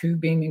facing, two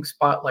beaming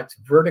spotlights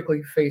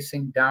vertically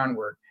facing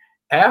downward.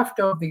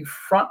 After the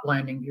front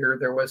landing gear,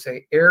 there was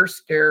an air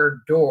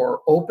stair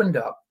door opened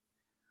up.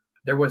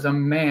 There was a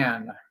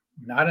man,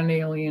 not an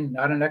alien,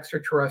 not an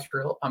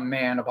extraterrestrial, a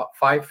man about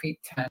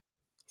 5'10".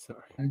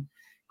 Sorry.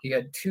 He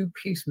had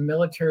two-piece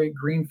military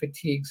green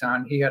fatigues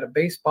on. He had a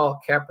baseball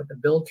cap with the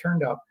bill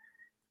turned up.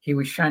 He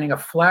was shining a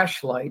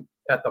flashlight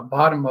at the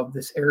bottom of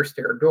this air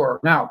stair door.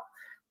 Now,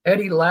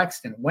 Eddie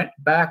Laxton went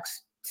back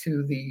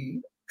to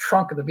the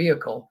trunk of the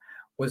vehicle,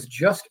 was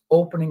just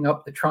opening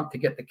up the trunk to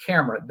get the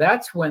camera.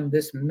 That's when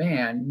this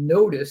man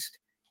noticed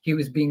he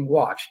was being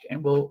watched.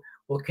 And we'll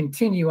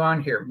continue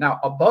on here.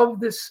 Now, above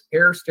this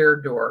air stair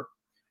door,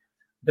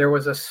 there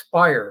was a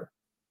spire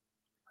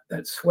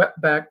that swept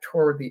back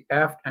toward the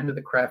aft end of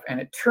the craft, and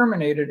it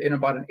terminated in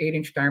about an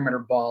 8-inch diameter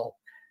ball.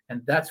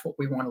 And that's what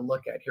we want to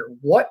look at here.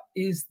 What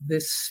is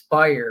this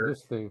spire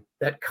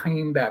that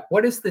came back?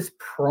 What is this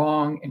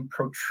prong and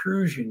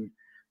protrusion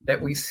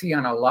that we see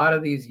on a lot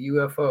of these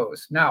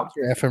UFOs? Now,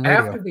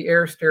 after the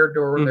air stair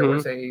door, there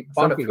was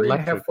about a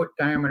 3.5 foot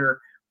diameter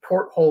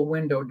porthole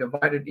window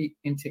divided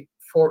into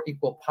 4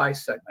 equal pie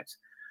segments.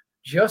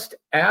 Just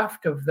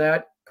aft of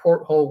that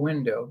porthole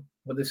window,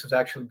 well, this would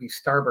actually be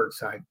starboard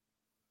side,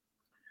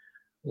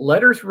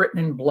 letters written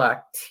in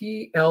black,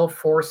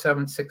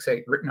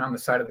 TL4768, written on the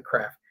side of the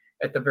craft.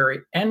 At the very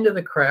end of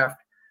the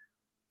craft,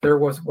 there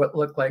was what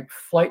looked like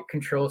flight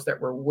controls that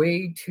were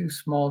way too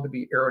small to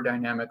be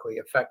aerodynamically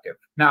effective.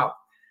 Now,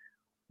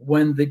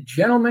 when the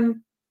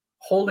gentleman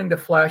holding the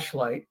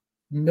flashlight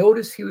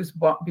noticed he was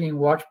being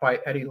watched by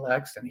Eddie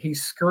Laxton, he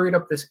scurried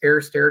up this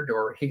air stair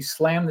door. He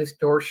slammed this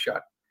door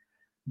shut.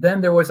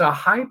 Then there was a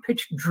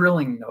high-pitched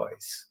drilling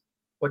noise,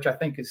 which I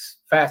think is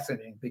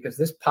fascinating because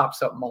this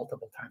pops up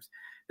multiple times.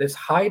 This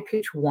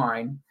high-pitched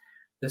whine,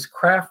 this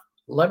craft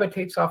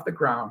levitates off the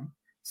ground,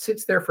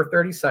 sits there for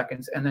 30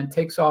 seconds, and then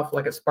takes off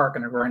like a spark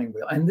on a grinding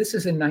wheel. And this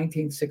is in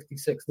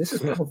 1966. This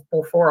is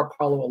before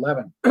Apollo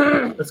 11.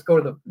 Let's go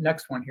to the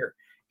next one here.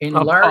 In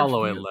large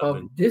view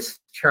of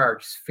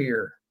discharge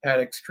sphere at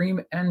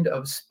extreme end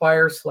of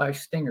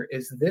spire/stinger.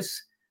 Is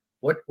this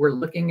what we're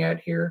looking at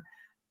here?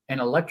 An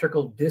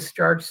electrical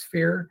discharge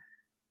sphere,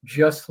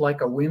 just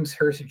like a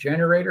Wimshurst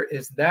generator?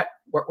 Is that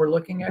what we're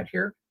looking at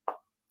here?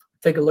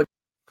 Take a look.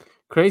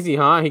 Crazy,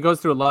 huh? He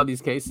goes through a lot of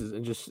these cases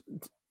and just,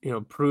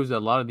 proves that a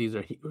lot of these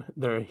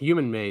they're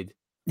human made.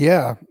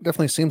 Yeah,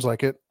 definitely seems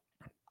like it.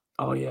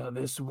 Oh yeah,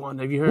 this one.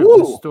 Have you heard of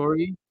this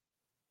story?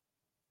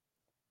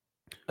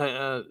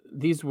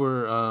 These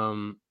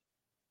were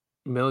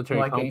military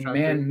like a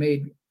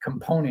man-made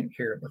component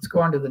here. Let's go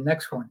on to the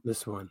next one.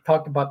 This one.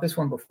 Talked about this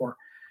one before.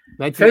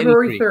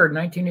 February 3rd,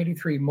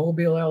 1983,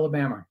 Mobile,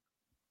 Alabama.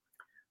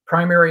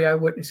 Primary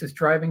eyewitness is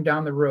driving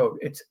down the road.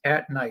 It's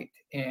at night,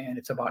 and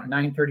it's about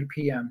 9:30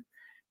 p.m.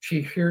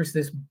 She hears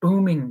this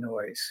booming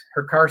noise.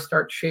 Her car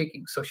starts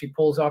shaking, so she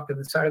pulls off to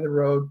the side of the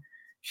road.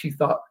 She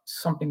thought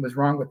something was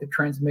wrong with the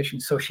transmission,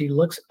 so she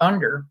looks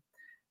under.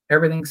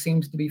 Everything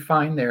seems to be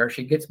fine there.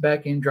 She gets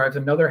back in, drives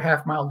another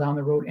half mile down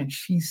the road, and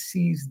she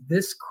sees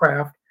this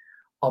craft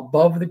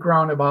above the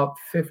ground about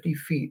 50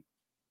 feet.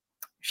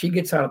 She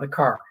gets out of the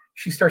car.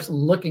 She starts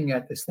looking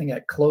at this thing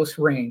at close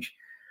range.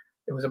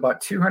 It was about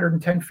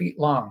 210 feet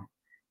long,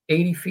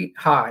 80 feet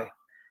high.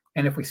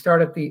 And if we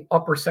start at the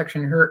upper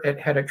section here, it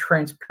had a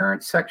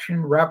transparent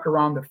section wrapped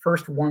around the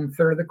first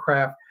 1/3 of the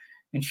craft.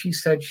 And she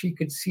said she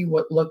could see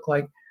what looked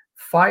like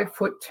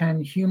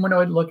 5'10"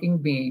 humanoid-looking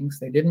beings.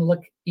 They didn't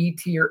look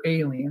ET or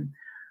alien.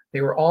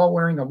 They were all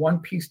wearing a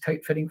one-piece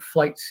tight-fitting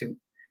flight suit.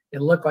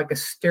 It looked like a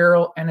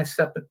sterile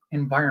antiseptic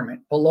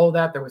environment. Below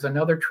that, there was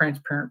another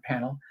transparent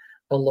panel.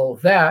 Below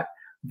that,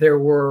 there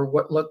were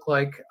what looked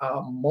like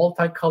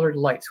multicolored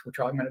lights, which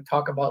I'm going to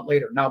talk about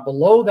later. Now,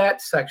 below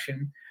that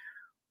section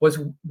was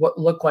what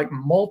looked like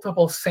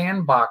multiple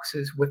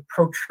sandboxes with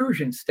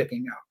protrusions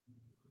sticking out.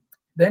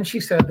 Then she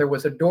said there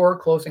was a door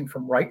closing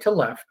from right to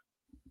left.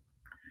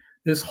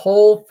 This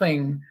whole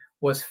thing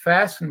was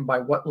fastened by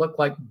what looked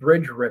like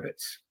bridge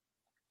rivets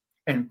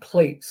and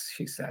plates,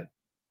 she said.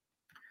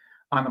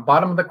 On the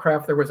bottom of the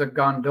craft, there was a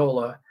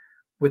gondola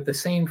with the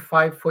same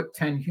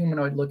 5'10"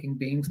 humanoid-looking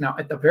beings. Now,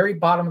 at the very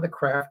bottom of the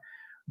craft,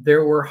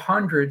 there were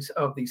hundreds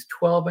of these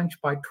 12-inch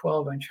by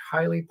 12-inch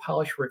highly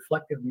polished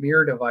reflective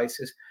mirror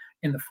devices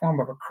in the form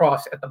of a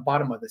cross at the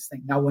bottom of this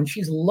thing. Now, when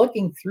she's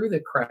looking through the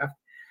craft,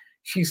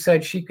 she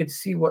said she could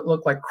see what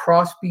looked like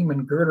crossbeam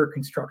and girder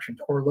constructions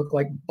or looked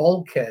like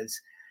bulkheads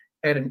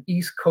at an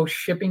East Coast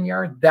shipping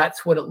yard.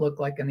 That's what it looked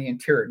like in the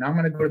interior. Now I'm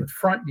going to go to the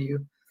front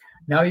view.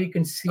 Now you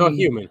can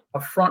see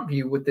a front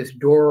view with this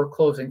door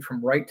closing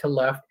from right to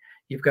left.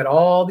 You've got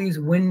all these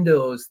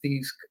windows,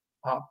 these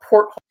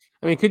portholes.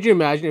 I mean, could you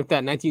imagine if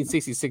that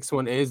 1966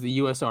 one is the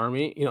U.S.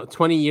 Army?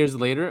 20 years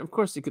later, of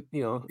course it could.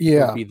 It would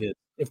be this.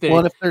 If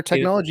their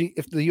technology,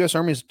 if the U.S.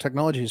 Army's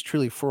technology is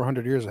truly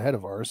 400 years ahead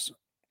of ours.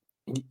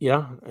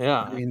 Yeah.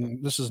 I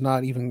mean, this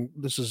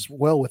is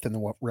well within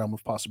the realm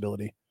of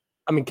possibility.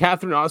 I mean,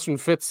 Catherine Austin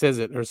Fitz says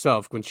it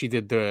herself when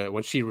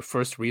she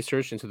first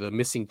researched into the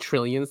missing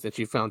trillions, that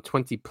she found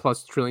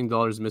 $20+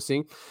 trillion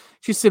missing.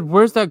 She said,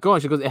 "Where's that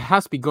going?" She goes, "It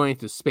has to be going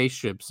to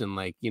spaceships and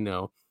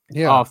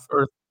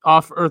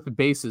off Earth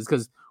bases,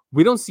 because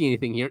we don't see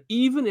anything here.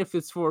 Even if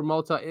it's for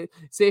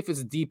say if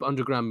it's deep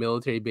underground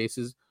military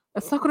bases,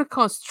 that's not going to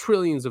cost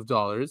trillions of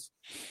dollars,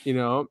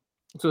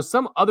 So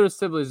some other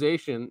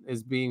civilization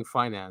is being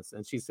financed."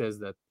 And she says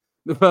that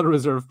the Federal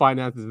Reserve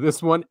finances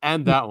this one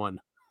and that one.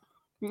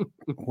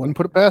 Wouldn't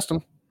put it past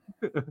them.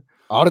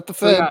 Audit the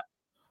Fed. So yeah,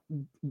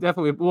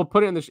 definitely. We'll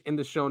put it in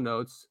the show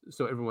notes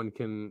so everyone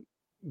can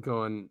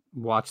go and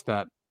watch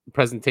that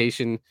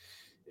presentation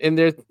in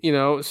their,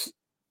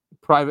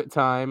 private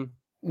time.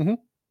 Mm-hmm.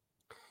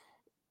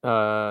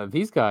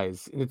 These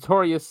guys,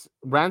 notorious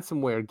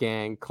ransomware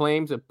gang,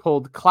 claims it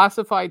pulled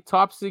classified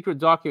top secret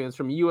documents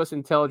from U.S.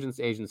 intelligence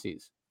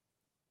agencies.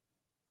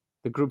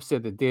 The group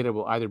said the data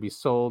will either be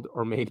sold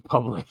or made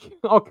public.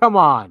 Oh, come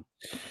on.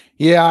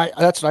 Yeah,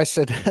 that's what I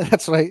said.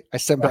 That's what I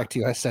sent back to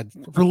you. I said,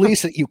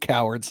 "Release it, you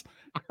cowards."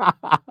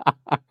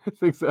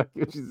 That's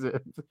exactly what she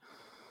said.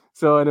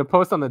 So in a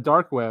post on the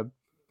dark web,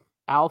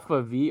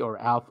 Alpha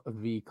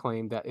V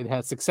claimed that it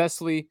has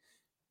successfully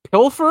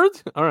pilfered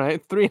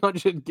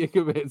 300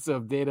 gigabits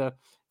of data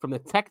from the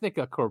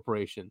Technica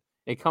Corporation,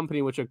 a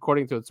company which,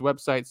 according to its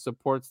website,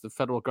 supports the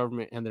federal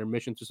government and their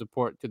mission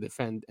to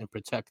defend and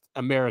protect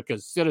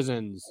America's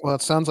citizens. Well,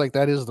 it sounds like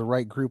that is the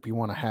right group you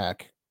want to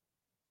hack.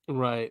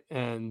 Right,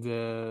 and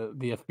the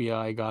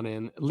FBI got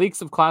in.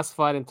 Leaks of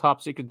classified and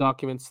top secret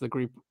documents the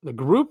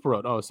group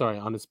wrote. Oh, sorry,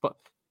 on this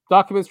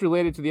documents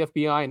related to the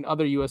FBI and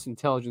other U.S.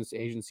 intelligence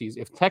agencies.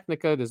 If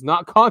Technica does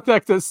not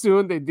contact us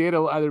soon, the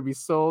data will either be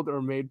sold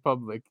or made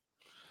public.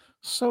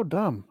 So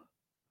dumb.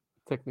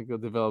 Technica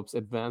develops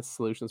advanced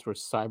solutions for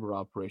cyber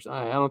operations.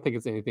 I don't think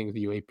it's anything with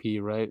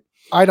UAP, right?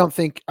 I don't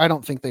think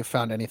they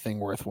found anything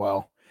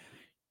worthwhile.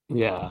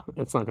 Yeah,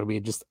 it's not going to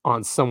be just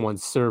on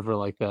someone's server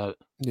like that.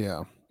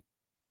 Yeah.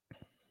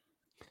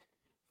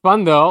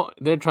 Fun though.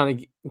 They're trying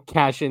to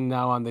cash in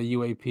now on the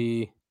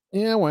UAP.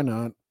 Yeah, why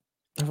not?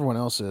 Everyone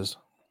else is.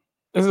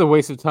 This is a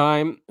waste of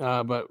time,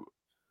 but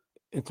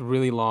it's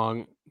really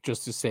long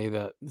just to say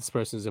that this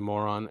person is a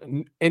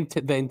moron.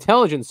 The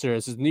intelligence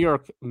service is New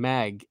York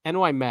Mag,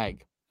 NY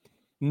Mag.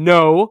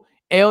 No,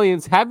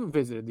 aliens haven't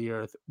visited the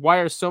Earth. Why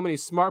are so many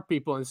smart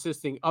people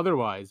insisting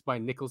otherwise? By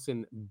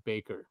Nicholson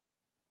Baker.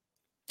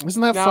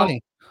 Isn't that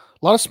funny?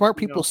 A lot of smart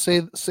people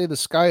say the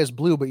sky is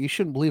blue, but you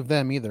shouldn't believe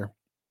them either.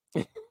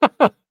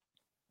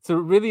 It's a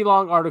really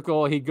long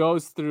article. He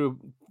goes through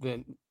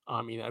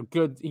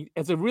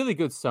it's a really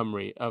good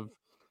summary of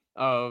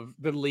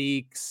the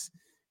leaks.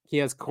 He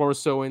has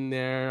Corso in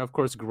there, of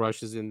course.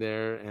 Grush is in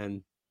there,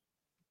 and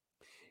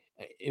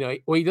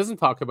what he doesn't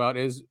talk about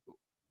is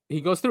he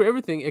goes through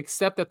everything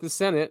except that the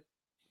Senate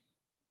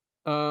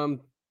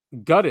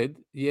gutted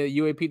the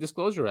UAP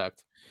Disclosure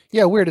Act.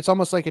 Yeah, weird. It's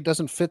almost like it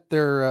doesn't fit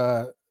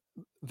the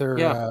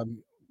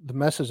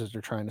messages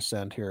they're trying to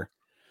send here.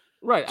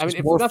 Right.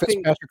 It's more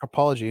Fitzpatrick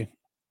apologism.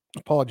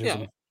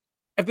 Yeah.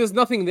 If there's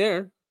nothing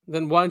there,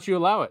 then why don't you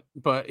allow it?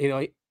 But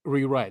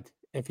rewrite.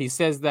 If he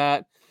says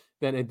that,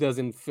 then it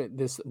doesn't fit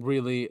this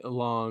really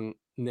long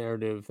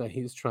narrative that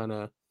he's trying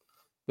to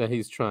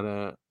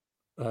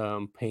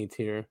paint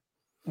here.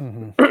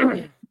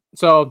 Mm-hmm.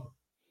 So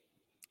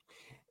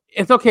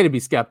it's okay to be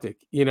skeptic,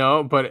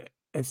 but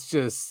it's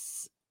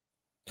just,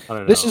 I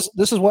don't know.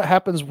 This is what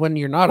happens when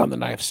you're not on the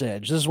knife's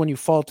edge. This is when you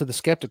fall to the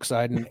skeptic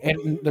side,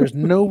 and there's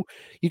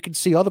you can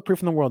see all the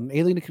proof in the world. An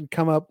alien can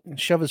come up and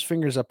shove his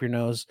fingers up your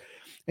nose,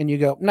 and you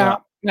go,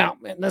 no,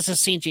 this is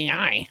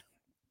CGI.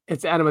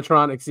 It's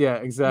animatronics. Yeah,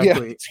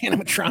 exactly. Yeah, it's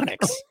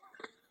animatronics.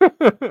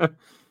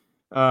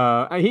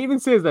 He even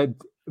says that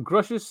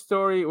Grush's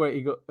story.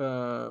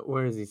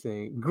 Where is he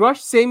saying? Grush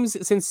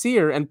seems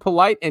sincere and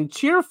polite and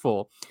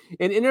cheerful.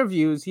 In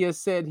interviews, he has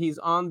said he's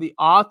on the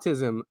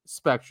autism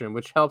spectrum,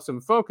 which helps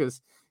him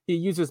focus. He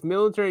uses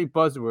military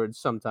buzzwords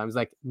sometimes,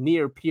 like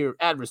near-peer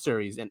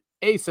adversaries and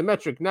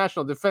asymmetric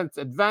national defense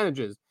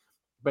advantages,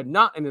 but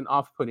not in an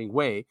off-putting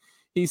way.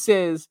 He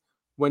says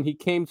when he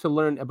came to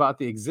learn about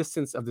the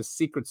existence of the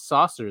secret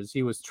saucers,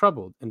 he was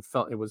troubled and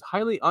felt it was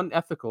highly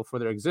unethical for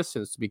their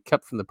existence to be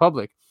kept from the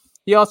public.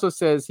 He also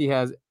says he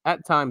has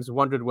at times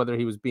wondered whether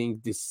he was being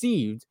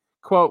deceived.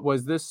 Quote,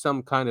 was this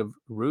some kind of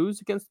ruse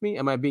against me?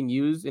 Am I being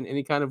used in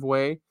any kind of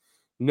way?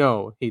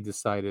 No, he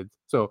decided.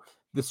 So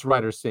this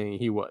writer's saying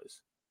he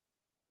was.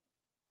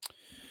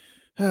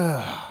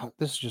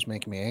 This is just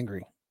making me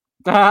angry.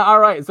 All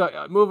right,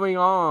 so moving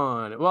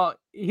on. Well,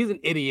 he's an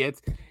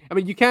idiot. I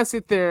mean, you can't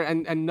sit there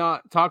and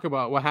not talk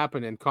about what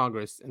happened in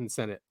Congress and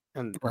Senate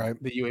and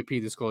the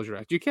UAP Disclosure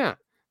Act. You can't.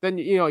 Then,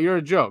 you're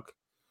a joke.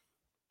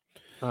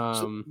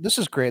 So this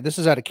is great. This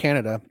is out of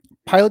Canada.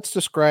 Pilots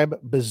describe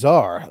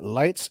bizarre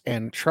lights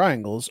and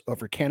triangles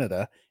over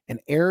Canada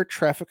and air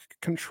traffic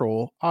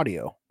control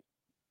audio.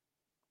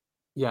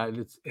 Yeah,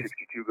 it's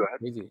 62, go ahead.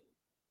 Crazy.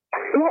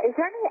 Yeah, is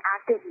there any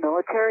active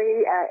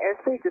military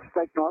airspace just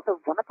like north of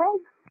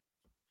Winnipeg?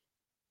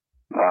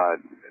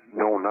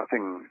 No,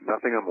 nothing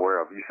I'm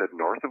aware of. You said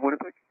north of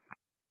Winnipeg?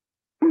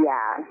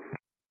 Yeah.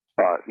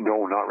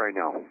 No, not right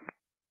now.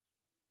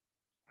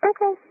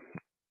 Okay.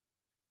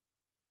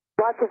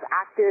 Lots of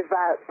active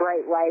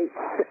bright lights,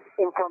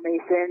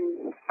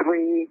 information,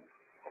 3,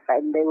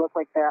 and they look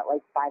like they're at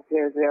like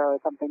 500 or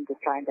something,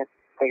 just trying to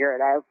figure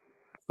it out.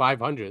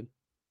 500.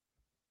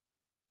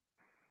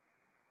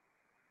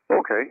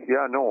 Okay.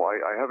 Yeah, no,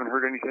 I haven't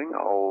heard anything.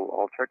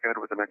 I'll check in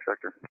with the next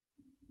sector.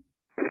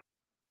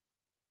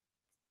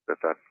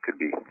 That could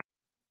be.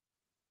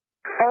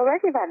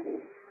 Alrighty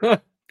then.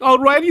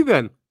 Alrighty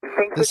then.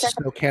 This is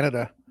no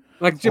Canada.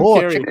 Like Jim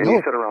Carrey.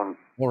 You said around.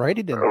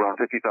 Alrighty then. Around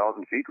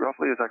 50,000 feet,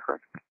 roughly. Is that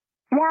correct?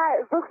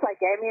 Yeah, it looks like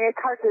it. I mean, it's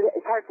hard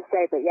to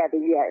say, but yeah,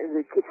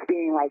 it keeps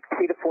being like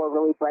 3 to 4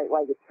 really bright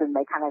lights, and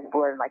they kind of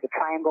were in like a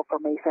triangle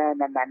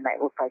formation, and then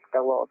it looks like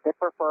they're a little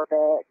dipper for a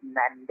bit, and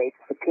then they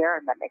disappear,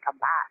 and then they come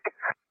back.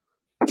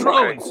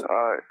 Drones.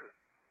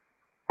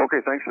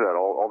 Okay, thanks for that.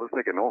 I'll just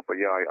make a note, but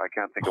yeah, I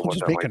can't think of what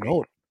that might be. Just make a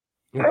note.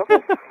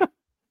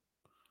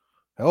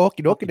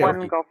 Okie dokie there.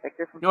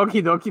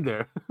 Okie dokie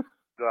there.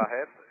 Go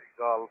ahead.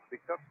 Golf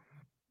Victor.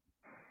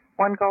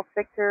 One Golf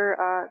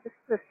Victor. This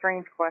is a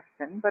strange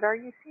question, but are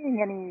you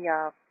seeing any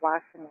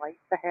flashing lights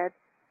ahead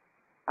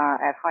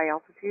at high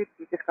altitude?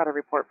 We just got a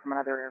report from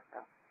another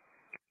aircraft.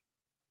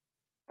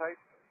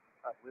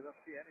 We don't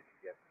see anything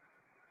yet.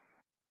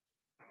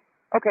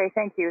 Okay,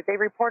 thank you. They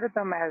reported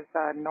them as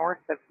north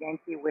of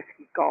Yankee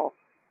Whiskey Golf.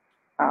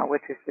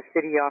 which is the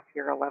city off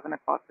your 11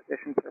 o'clock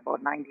position for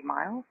about 90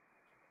 miles.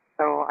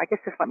 So I guess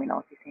just let me know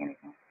if you see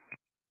anything.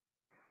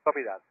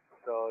 Copy that.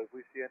 So if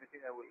we see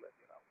anything, I will let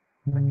you know.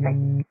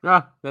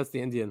 Okay. That's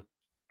the Indian.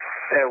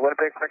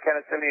 Winnipeg for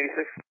Canada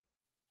 786.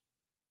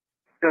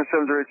 Yeah,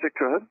 786,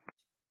 go ahead.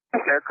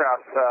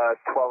 Aircraft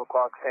 12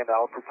 o'clock, same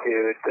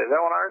altitude. Is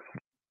that one ours?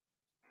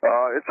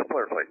 It's a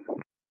flare flight.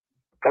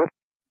 What?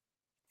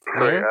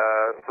 Sorry,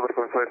 somebody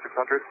from flight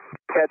 600?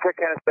 Yeah, check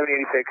Canada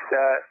 786.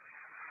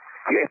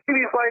 Do you see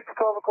these lights,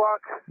 12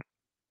 o'clock?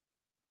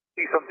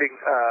 See something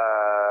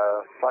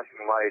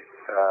flashing light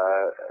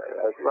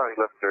around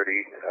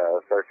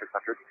 11:30, flight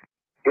 600.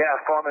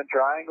 Yeah, forming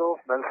triangles,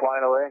 then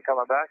flying away and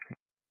coming back.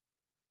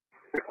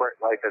 The bright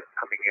light that's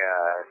coming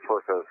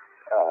towards us,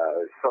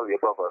 slightly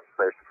above us,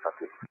 flight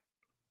 600.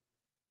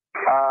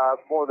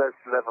 More or less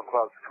 11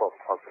 o'clock, 12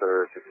 o'clock,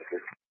 or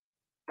 600.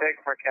 Thanks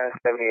for Canada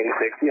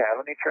 786. Do you have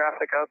any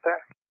traffic out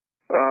there?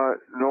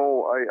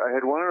 No, I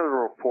had one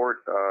other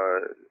report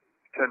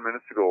 10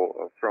 minutes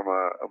ago from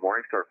a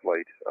Morningstar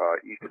flight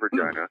east of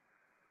Regina.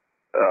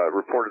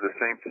 Reported the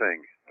same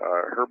thing.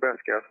 Her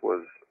best guess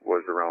was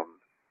around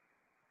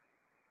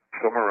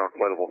somewhere around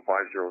flight level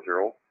 500,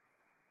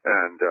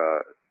 and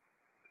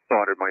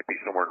thought it might be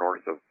somewhere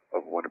north of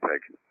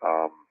Winnipeg.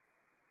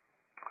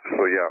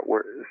 So yeah,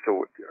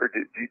 do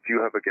you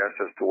have a guess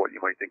as to what you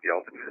might think the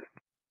altitude is?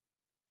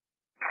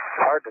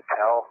 Hard to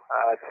tell,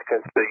 just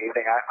because the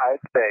evening,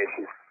 I'd say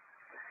she's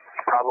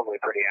probably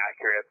pretty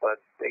accurate,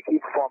 but they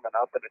keep forming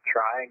up in a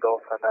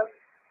triangle, and then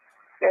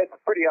it's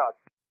pretty odd.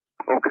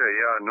 Okay,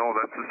 yeah, no,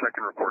 that's the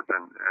second report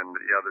then, and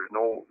yeah, there's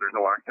no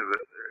active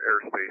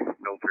airspace,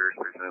 military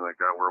airspace, anything like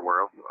that we're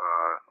aware of.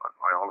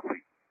 I honestly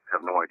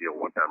have no idea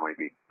what that might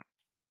be.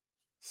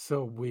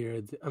 So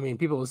weird. I mean,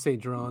 people will say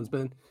drones,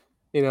 but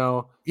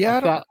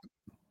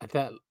at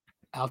that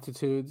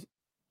altitude.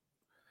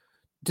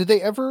 Did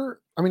they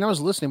ever? I mean, I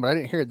was listening, but I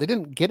didn't hear it. They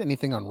didn't get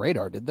anything on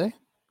radar, did they?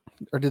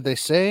 Or did they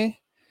say?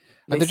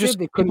 They said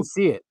they couldn't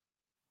see it.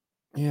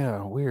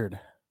 Yeah, weird.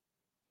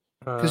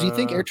 Because you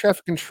think air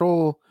traffic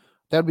control,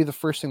 that would be the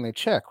first thing they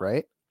check,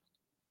 right?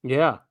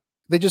 Yeah.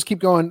 They just keep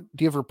going.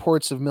 Do you have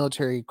reports of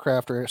military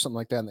craft or something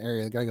like that in the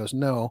area? The guy goes,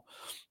 no.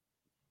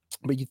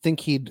 But you'd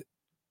think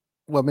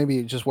well, maybe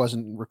it just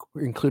wasn't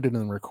included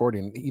in the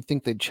recording. You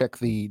think they'd check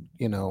the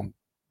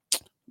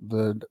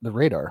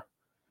radar.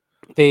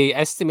 They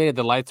estimated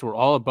the lights were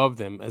all above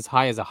them, as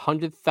high as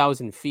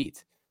 100,000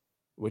 feet,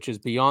 which is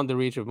beyond the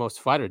reach of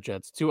most fighter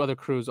jets. Two other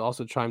crews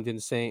also chimed in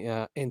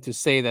to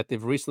say that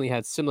they've recently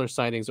had similar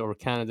sightings over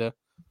Canada.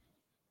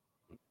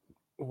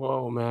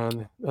 Whoa,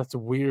 man, that's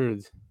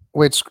weird.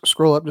 Wait,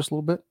 scroll up just a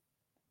little bit.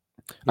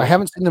 Yeah. I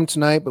haven't seen them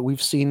tonight, but we've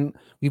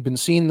been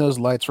seeing those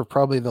lights for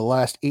probably the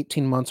last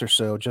 18 months or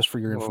so, just for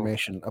your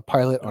information. A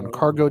pilot on a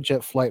cargo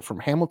jet flight from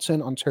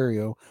Hamilton,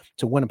 Ontario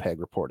to Winnipeg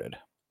reported.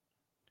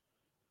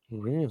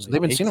 Really? So they've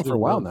been seeing them for a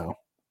while now.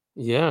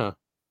 Yeah.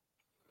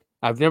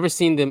 I've never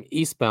seen them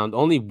eastbound,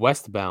 only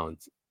westbound,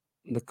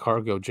 the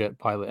cargo jet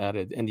pilot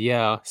added. And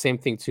yeah, same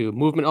thing too.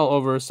 Movement all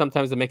over.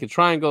 Sometimes they make a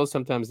triangle,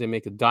 sometimes they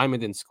make a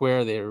diamond and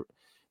square.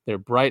 They're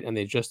bright and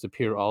they just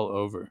appear all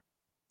over.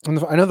 And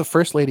I know the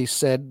first lady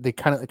said it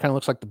kind of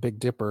looks like the Big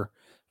Dipper.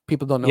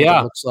 People don't know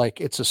what it looks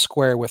like. It's a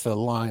square with a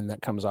line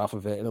that comes off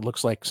of it. And it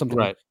looks like something,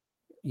 right?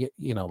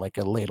 Like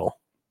a ladle.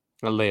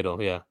 A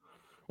ladle, yeah.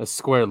 A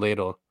square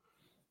ladle.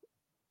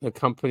 The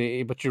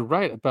company, but you're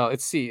right about.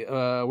 Let's see.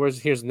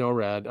 Here's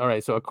NORAD. All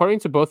right. So according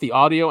to both the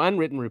audio and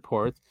written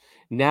report,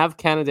 NAV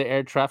Canada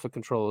Air Traffic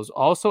Controllers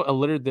also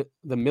alerted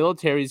the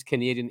military's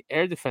Canadian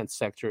Air Defense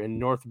Sector in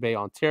North Bay,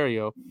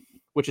 Ontario,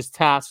 which is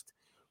tasked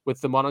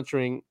with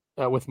monitoring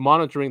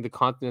the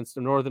continent's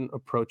northern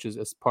approaches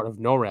as part of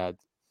NORAD.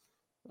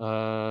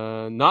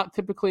 Not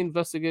typically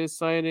investigated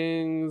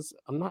sightings.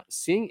 I'm not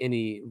seeing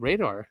any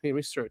radar. Hey,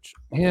 research.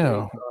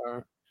 Yeah.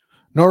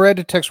 NORAD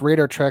detects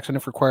radar tracks and,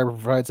 if required,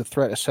 provides a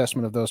threat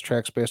assessment of those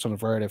tracks based on a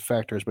variety of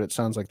factors, but it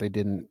sounds like they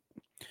didn't.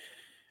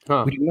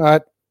 We do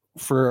not,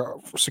 for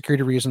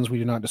security reasons, we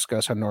do not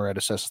discuss how NORAD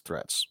assesses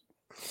threats.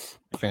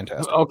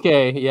 Fantastic.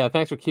 Okay, yeah,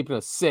 thanks for keeping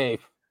us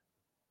safe.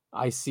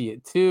 I see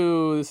it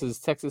too. This is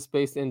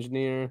Texas-based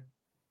engineer.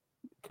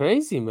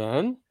 Crazy,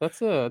 man.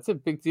 That's a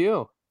big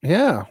deal.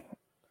 Yeah.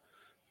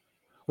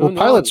 Well,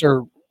 pilots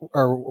are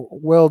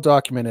well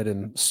documented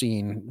in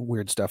seeing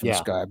weird stuff in the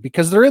sky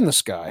because they're in the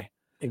sky.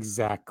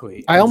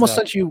 Exactly. I almost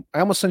sent you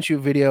a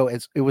video.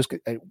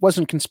 It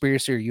wasn't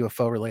conspiracy or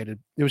UFO related.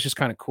 It was just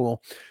kind of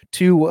cool.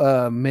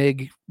 Two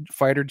MiG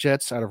fighter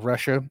jets out of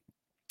Russia.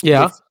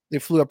 Yeah. They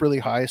flew up really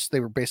high, so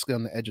they were basically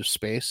on the edge of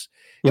space.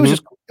 It was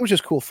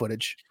just cool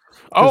footage.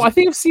 Oh, I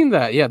think I've seen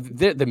that. Yeah,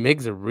 the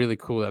MiGs are really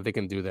cool that they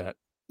can do that.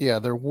 Yeah,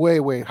 they're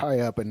way high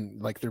up,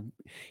 and like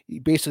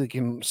you basically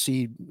can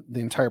see the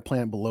entire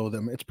planet below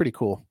them. It's pretty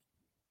cool.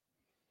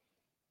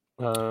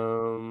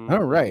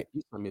 All right.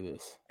 Let me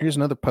this. Here's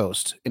another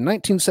post. In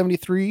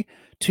 1973,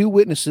 two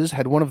witnesses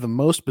had one of the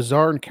most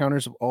bizarre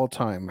encounters of all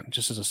time.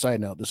 Just as a side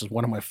note, this is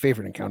one of my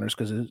favorite encounters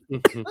because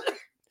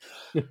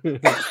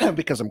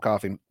I'm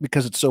coughing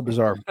because it's so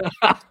bizarre.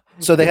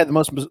 So they had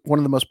one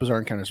of the most bizarre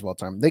encounters of all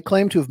time. They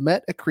claim to have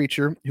met a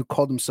creature who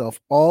called himself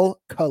All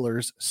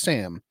Colors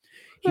Sam.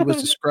 He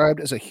was described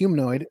as a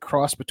humanoid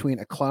cross between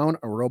a clown,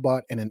 a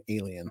robot, and an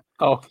alien.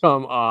 Oh,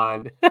 come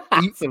on.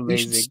 That's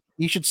amazing.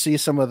 You should see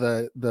some of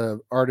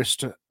the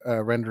artist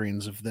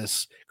renderings of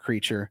this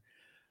creature.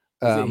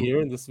 Is it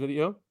here in this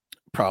video?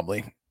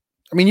 Probably.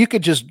 I mean, you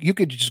could just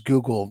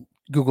Google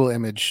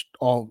image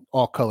all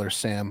Colors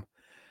Sam.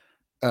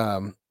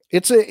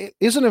 It's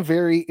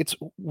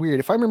weird.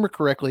 If I remember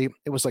correctly,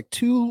 it was like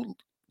two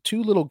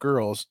little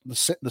girls,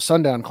 the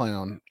sundown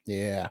clown.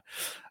 Yeah.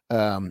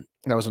 That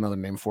was another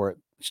name for it.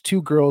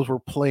 Two girls were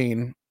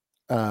playing.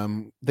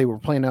 They were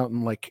playing out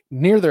in like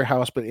near their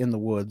house, but in the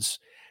woods,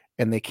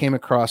 and they came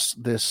across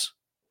this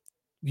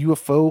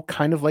UFO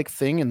kind of like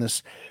thing, and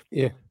this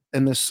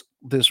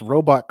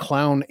robot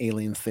clown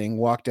alien thing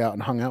walked out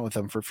and hung out with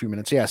them for a few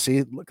minutes. Yeah,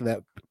 see, look at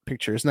that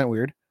picture. Isn't that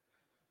weird?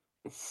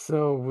 It's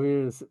so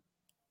weird.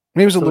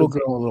 Maybe it was a little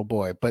girl and a little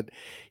boy, but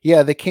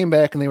yeah, they came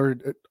back and they were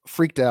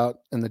freaked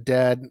out, and the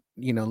dad,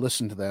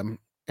 listened to them,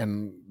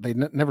 and they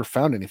never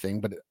found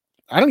anything. But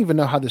I don't even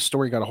know how this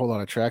story got a whole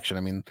lot of traction.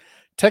 I mean,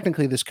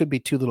 technically, this could be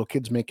two little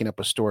kids making up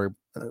a story,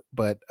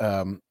 but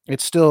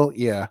it's still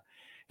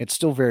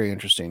very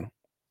interesting.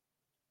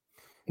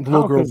 The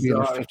little girl would be in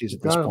her 50s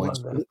at this point.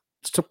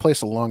 This took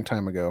place a long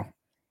time ago.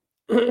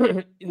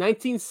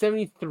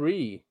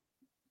 1973.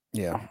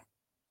 Yeah.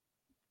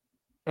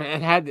 And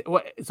it had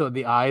what? So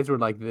the eyes were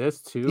like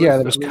this too. Yeah,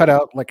 it was cut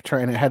out like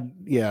trying. It had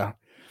the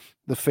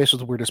face was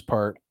the weirdest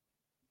part.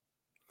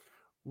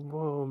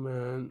 Whoa,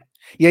 man!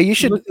 Yeah, you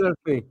should.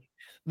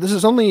 This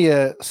is only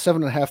a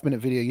 7.5 minute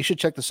video. You should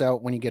check this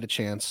out when you get a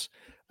chance,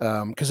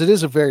 because it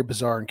is a very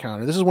bizarre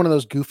encounter. This is one of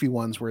those goofy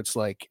ones where it's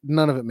like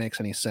none of it makes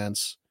any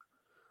sense.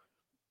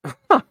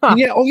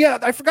 Yeah. Oh yeah,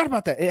 I forgot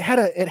about that. It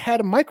had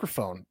a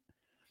microphone.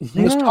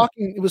 Yeah.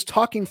 It was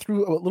talking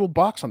through a little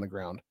box on the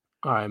ground.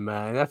 All right,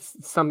 man. That's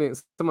something.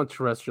 Someone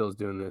terrestrial is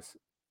doing this.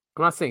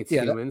 I'm not saying it's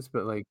humans,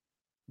 but like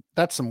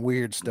that's some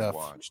weird stuff.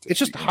 It's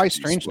just high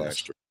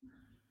strangeness.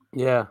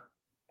 Yeah.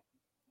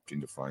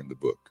 To find the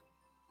book.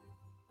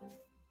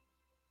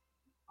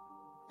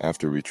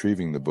 After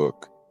retrieving the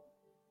book,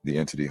 the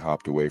entity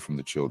hopped away from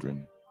the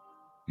children,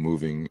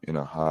 moving in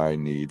a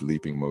high-kneed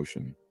leaping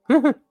motion,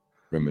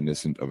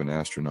 reminiscent of an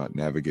astronaut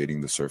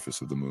navigating the surface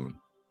of the moon.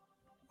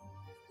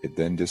 It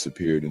then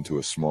disappeared into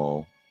a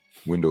small,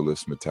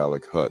 windowless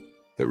metallic hut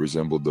that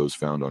resembled those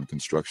found on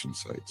construction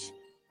sites.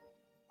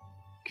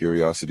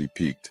 Curiosity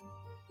piqued,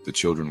 the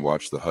children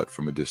watched the hut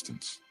from a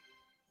distance.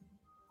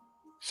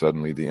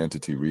 Suddenly, the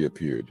entity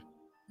reappeared,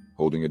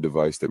 holding a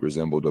device that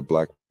resembled a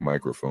black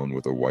microphone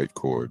with a white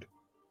cord.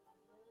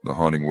 The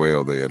haunting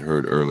wail they had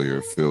heard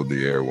earlier filled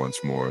the air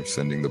once more,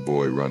 sending the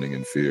boy running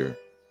in fear.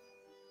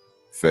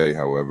 Faye,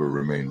 however,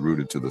 remained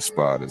rooted to the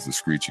spot as the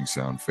screeching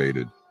sound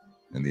faded,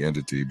 and the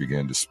entity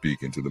began to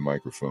speak into the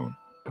microphone.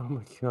 Oh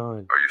my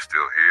God. "Are you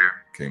still here?"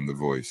 came the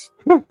voice,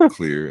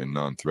 clear and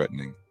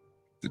non-threatening.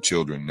 The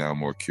children, now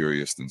more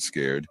curious than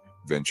scared,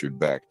 ventured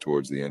back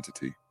towards the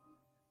entity.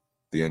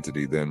 The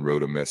entity then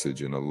wrote a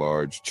message in a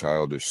large,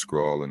 childish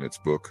scrawl in its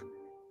book.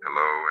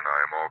 "Hello, and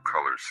I am All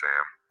Colors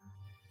Sam."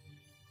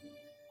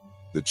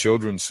 The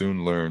children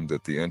soon learned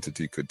that the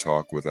entity could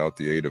talk without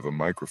the aid of a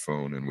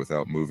microphone and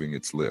without moving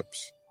its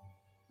lips.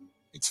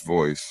 Its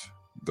voice,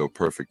 though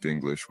perfect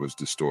English, was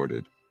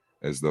distorted,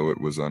 as though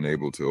it was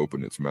unable to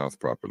open its mouth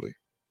properly.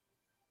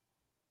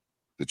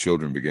 The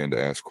children began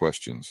to ask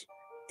questions,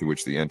 to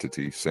which the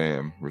entity,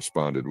 Sam,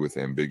 responded with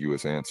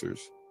ambiguous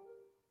answers.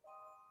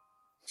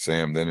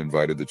 Sam then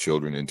invited the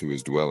children into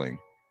his dwelling,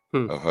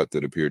 a hut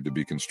that appeared to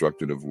be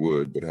constructed of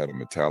wood but had a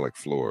metallic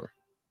floor.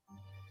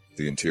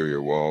 The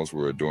interior walls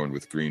were adorned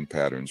with green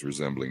patterns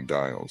resembling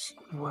dials.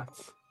 What?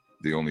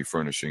 The only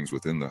furnishings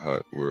within the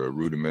hut were a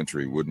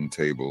rudimentary wooden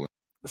table.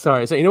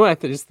 Sorry, so you know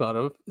what I just thought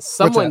of?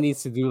 Someone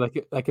needs to do like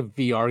a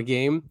VR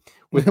game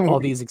with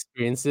all these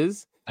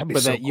experiences, but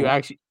so that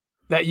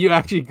you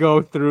actually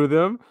go through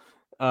them.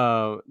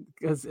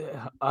 Because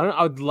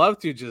I would love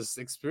to just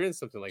experience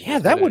something like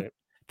that.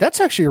 That's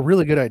actually a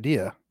really good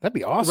idea. That'd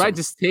be awesome. Right?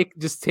 Just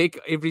take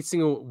every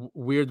single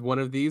weird one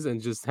of these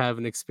and just have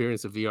an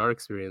experience, a VR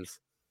experience.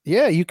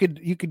 Yeah, you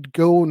could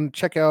go and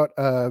check out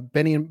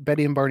Betty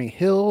and Barney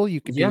Hill. You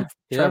could do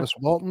Travis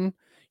Walton.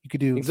 You could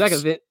do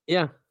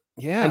Yeah.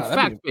 And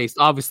fact-based,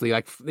 obviously,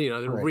 like the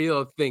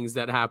real things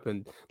that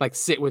happened. Like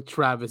sit with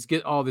Travis,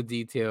 get all the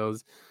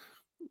details.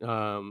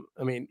 I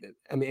mean,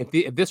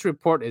 if this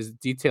report is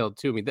detailed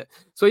too, think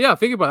about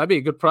it, that'd be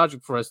a good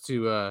project for us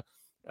to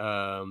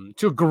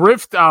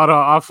grift out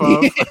off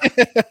of.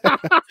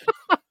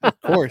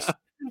 Of course.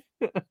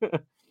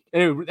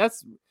 Anyway,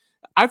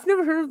 I've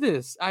never heard of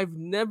this. I've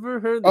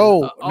never heard this.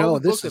 All no,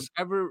 the books I've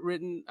ever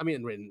read and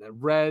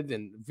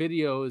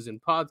videos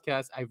and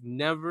podcasts. I've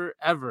never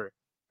ever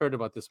heard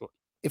about this one.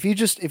 If you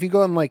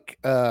go on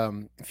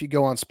if you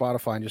go on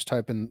Spotify and just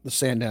type in the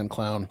Sandown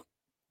Clown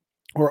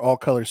or All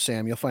Colors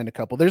Sam, you'll find a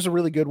couple. There's a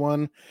really good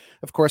one.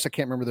 Of course, I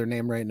can't remember their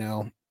name right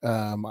now.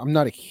 I'm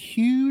not a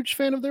huge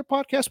fan of their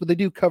podcast, but they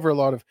do cover a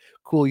lot of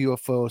cool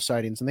UFO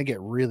sightings, and they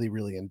get really,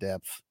 really in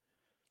depth.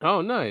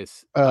 Oh,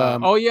 nice.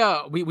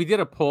 Yeah, we did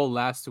a poll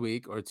last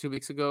week or 2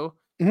 weeks ago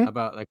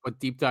about like what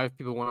deep dive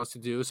people want us to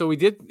do. So we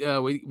did.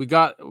 We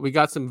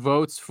got some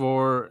votes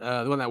for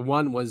the one that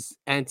won was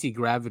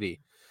anti-gravity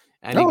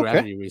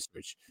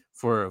research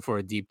for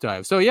a deep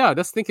dive. So yeah,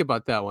 let's think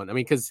about that one. I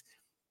mean,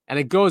 and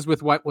it goes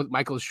with what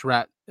Michael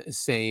Schratt is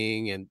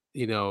saying, and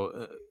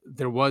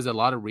there was a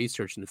lot of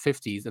research in the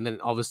 50s, and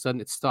then all of a sudden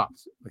it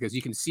stopped because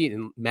you can see it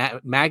in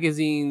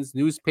magazines,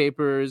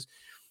 newspapers,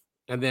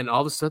 and then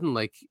all of a sudden,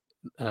 like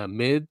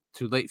mid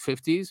to late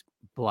 50s,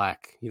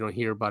 black. You don't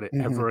hear about it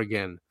ever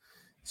again.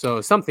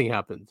 So something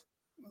happened.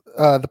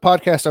 The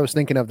podcast I was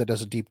thinking of that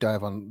does a deep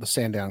dive on the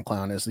Sandown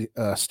Clown is the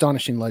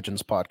Astonishing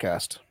Legends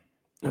podcast.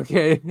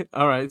 Okay,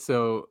 all right.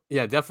 So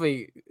yeah,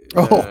 definitely.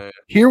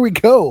 Here we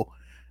go.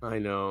 I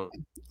know.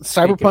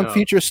 Cyberpunk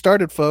future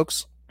started,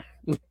 folks.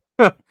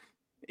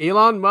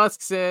 Elon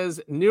Musk says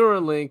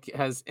Neuralink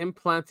has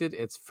implanted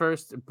its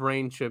first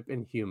brain chip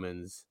in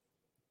humans.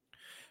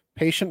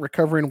 Patient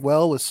recovering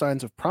well with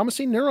signs of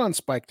promising neuron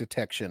spike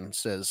detection,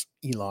 says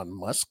Elon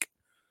Musk.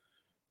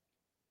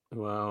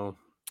 Wow.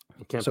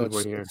 I can't believe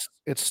we're here.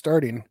 It's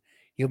starting.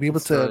 You'll be able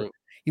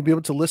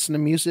to listen to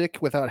music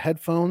without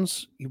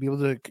headphones. You'll be able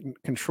to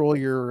control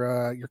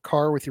your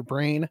car with your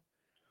brain.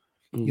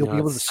 You'll be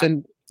able to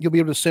send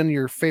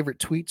your favorite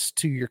tweets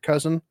to your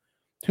cousin.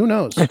 Who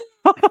knows?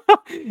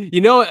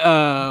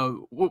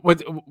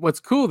 What's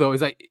cool though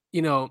is like,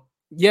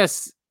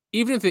 yes,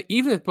 even if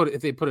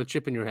they put a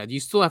chip in your head, you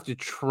still have to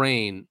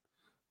train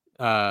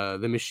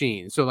the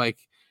machine. So like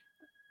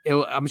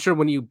I'm sure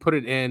when you put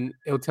it in,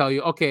 it'll tell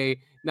you, okay,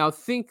 now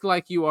think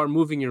like you are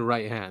moving your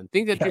right hand.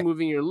 Think that you're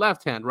moving your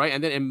left hand, right?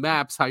 And then it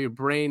maps how your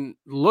brain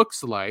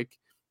looks like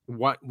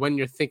when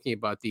you're thinking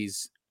about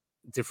these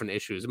different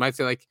issues. It might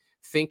say like,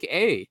 think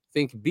A,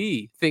 think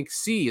B, think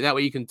C. That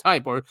way you can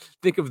type, or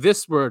think of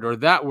this word or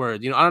that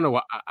word. I don't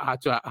know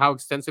how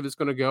extensive it's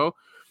going to go,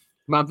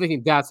 but I'm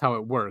thinking that's how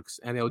it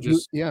works. And it'll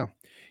just you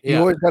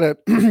always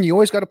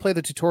gotta play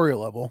the tutorial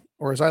level,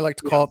 or as I like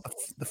to call it,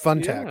 the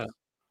fun tag.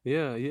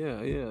 Yeah.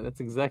 That's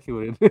exactly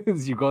what it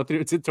is. You go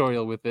through a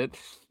tutorial with it.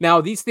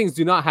 Now, these things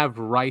do not have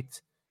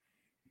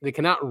they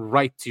cannot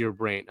write to your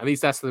brain. At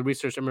least that's the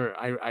research. I remember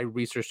I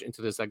researched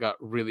into this. I got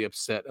really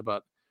upset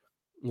about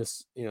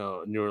this,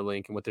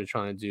 Neuralink and what they're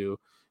trying to do.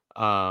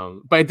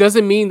 But it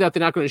doesn't mean that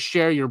they're not going to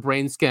share your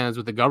brain scans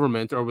with the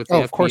government or with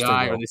the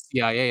FBI or the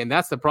CIA. And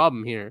that's the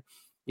problem here.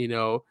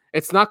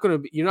 It's not going to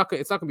be,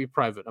 it's not going to be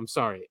private. I'm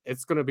sorry.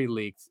 It's going to be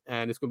leaked,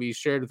 and it's going to be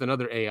shared with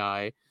another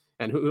AI,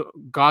 and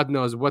God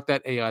knows what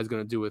that AI is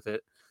going to do with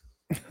it.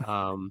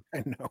 I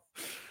know.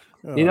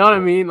 You know what I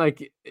mean?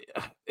 Like,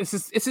 this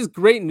is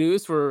great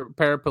news for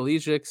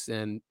paraplegics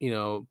and,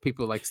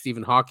 people like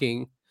Stephen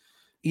Hawking.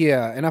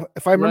 Yeah. And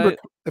if I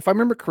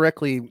remember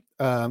correctly,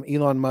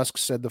 Elon Musk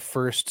said the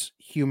first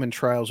human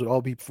trials would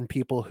all be from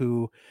people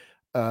who,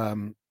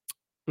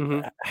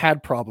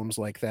 had problems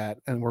like that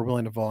and were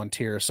willing to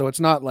volunteer. So it's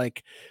not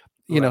like,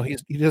 he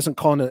doesn't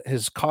call in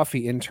his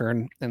coffee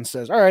intern and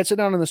says, all right, sit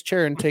down in this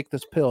chair and take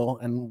this pill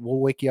and we'll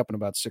wake you up in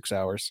about 6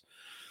 hours.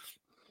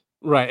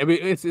 Right. I mean,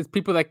 it's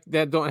people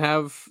that don't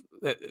have,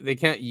 that they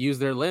can't use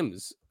their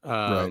limbs.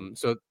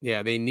 So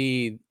yeah, they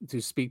need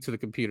to speak to the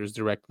computers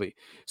directly.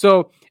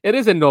 So it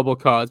is a noble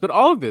cause, but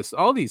all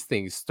these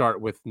things start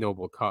with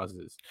noble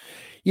causes.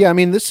 Yeah. I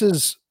mean, this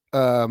is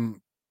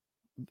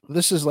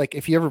like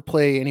if you ever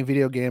play any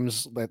video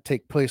games that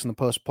take place in the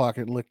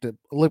post-apocalyptic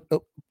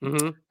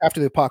after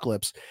the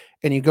apocalypse,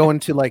 and you go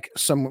into like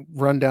some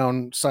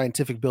rundown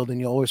scientific building,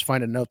 you'll always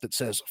find a note that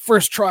says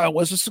first trial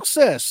was a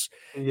success.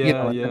 And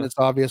it's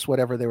obvious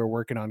whatever they were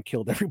working on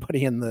killed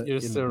everybody in the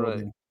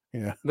building.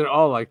 Yeah, they're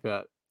all like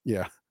that.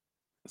 Yeah.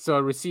 So I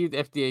received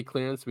FDA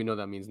clearance. We know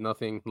that means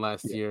nothing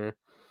last year.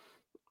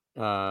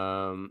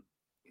 So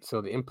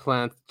the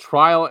implant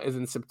trial is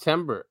in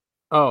September.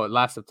 Oh,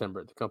 last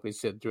September, the company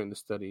said during the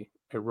study,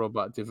 a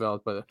robot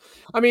developed by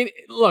I mean,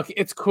 look,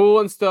 it's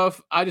cool and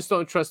stuff. I just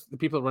don't trust the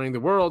people running the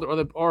world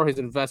or his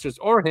investors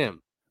or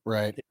him.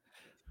 Right.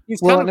 He's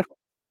kind of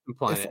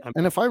implying it.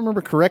 And if I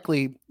remember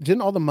correctly,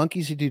 didn't all the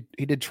monkeys he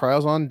did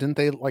trials on,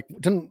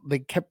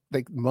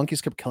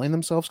 monkeys kept killing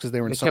themselves because they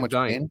were in so much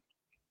pain?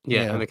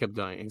 Yeah, and they kept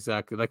dying.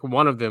 Exactly. Like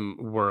one of them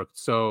worked.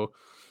 So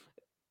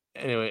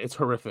anyway, it's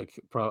horrific.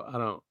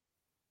 I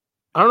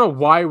don't know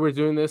why we're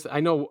doing this. I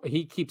know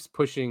he keeps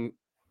pushing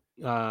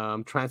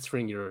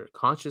transferring your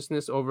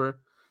consciousness over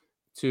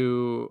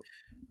to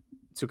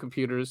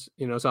computers,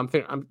 so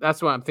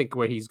that's why I'm thinking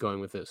where he's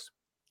going with this.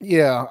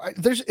 Yeah,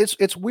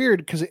 it's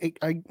weird because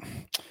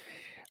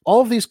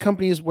all of these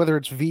companies, whether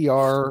it's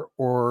VR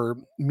or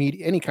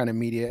media, any kind of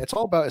media, it's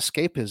all about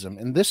escapism,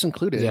 and this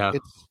included. Yeah.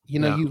 It's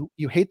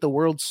you hate the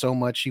world so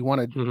much you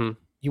want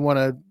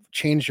to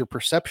change your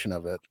perception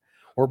of it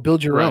or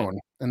build your own.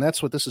 And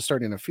that's what this is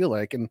starting to feel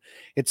like. And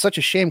it's such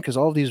a shame because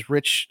all these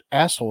rich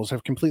assholes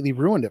have completely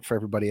ruined it for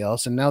everybody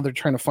else. And now they're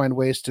trying to find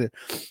ways to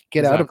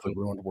get out of the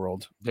ruined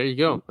world. There you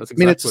go. That's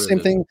exactly I mean, it's the same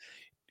thing.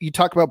 you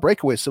talk about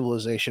breakaway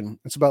civilization.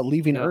 It's about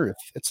leaving Earth.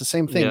 It's the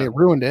same thing. They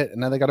ruined it, and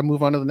now they got to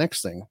move on to the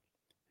next thing.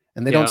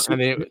 And they don't.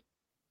 See,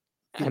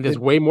 and there's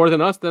way more than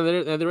us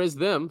than there is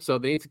them. So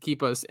they need to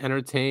keep us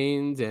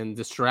entertained and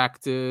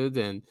distracted.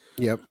 And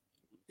yep.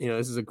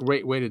 This is a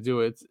great way to do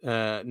it.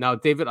 Now,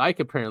 David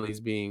Icke apparently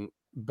is being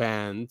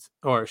banned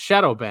or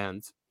shadow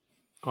banned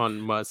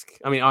on Musk.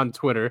 I mean, on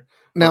Twitter.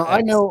 Now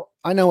I know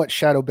what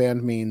shadow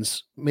banned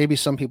means. Maybe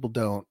some people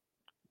don't.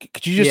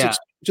 Could you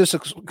just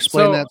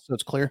explain that so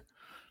it's clear?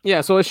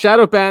 Yeah. So a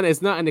shadow ban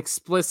is not an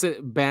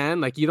explicit ban.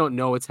 Like you don't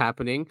know what's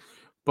happening,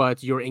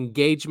 but your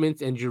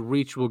engagement and your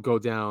reach will go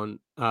down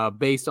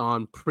based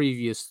on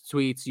previous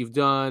tweets you've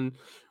done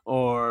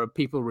or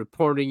people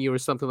reporting you or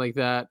something like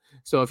that.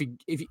 So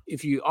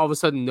if you all of a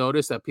sudden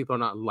notice that people are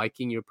not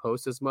liking your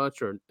post as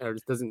much or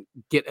it doesn't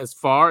get as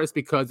far, it's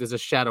because there's a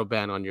shadow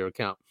ban on your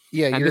account.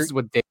 Yeah, and this is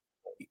what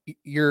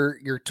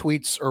your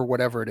tweets or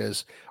whatever it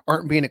is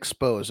aren't being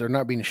exposed. They're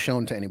not being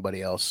shown to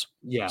anybody else.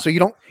 Yeah. So you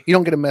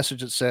don't get a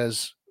message that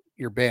says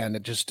you're banned.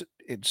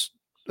 It's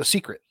a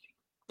secret.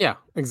 Yeah,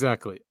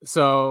 exactly.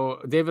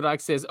 So David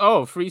Icke says,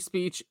 "Oh, free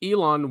speech.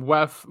 Elon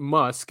Wef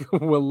Musk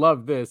will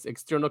love this.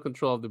 External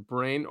control of the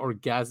brain,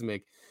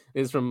 orgasmic."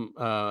 This is from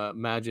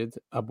Majid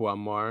Abu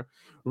Ammar.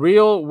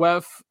 Real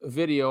Wef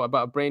video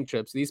about brain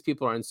trips. These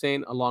people are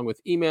insane. Along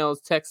with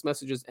emails, text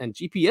messages, and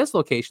GPS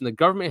location, the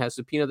government has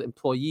subpoenaed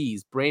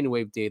employees'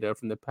 brainwave data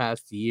from the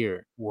past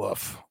year.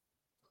 Woof.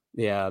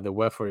 Yeah, the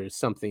Wefer is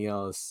something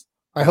else.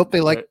 I hope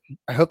they like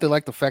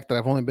the fact that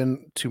I've only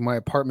been to my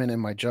apartment and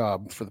my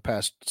job for the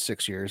past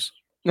 6 years.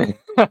 Yeah,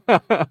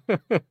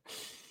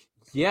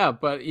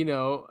 but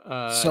so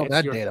it's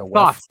that your data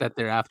thoughts that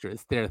they're after.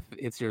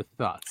 It's your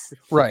thoughts,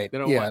 right?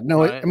 Yeah,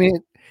 I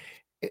mean,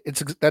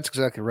 that's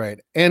exactly right.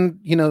 And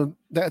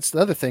that's the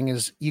other thing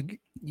is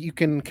you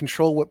can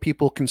control what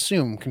people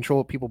consume,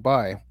 control what people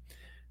buy,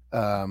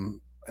 and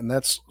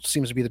that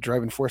seems to be the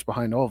driving force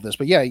behind all of this.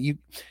 But yeah,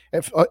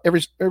 if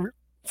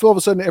all of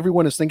a sudden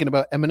everyone is thinking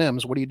about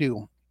M&Ms, what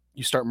do?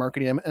 You start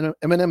marketing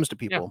M&Ms to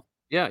people.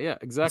 Yeah,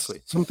 exactly.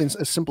 It's something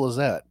as simple as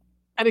that.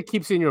 And it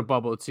keeps you in your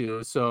bubble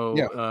too. So,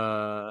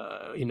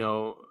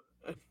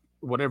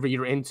 whatever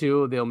you're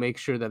into, they'll make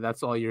sure that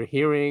that's all you're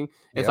hearing.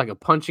 It's like a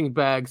punching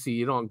bag, so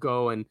you don't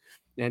go and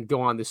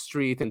go on the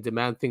street and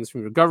demand things from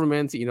your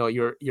government.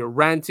 You're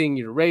ranting,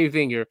 you're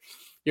raving, you're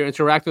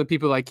interacting with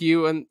people like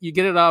you, and you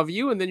get it out of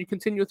you, and then you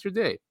continue with your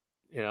day.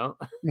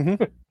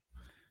 Mm-hmm.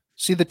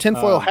 See the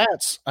tinfoil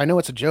hats. I know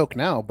it's a joke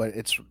now, but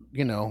it's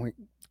it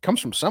comes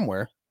from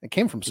somewhere. It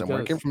came from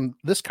somewhere. It came from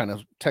this kind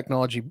of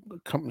technology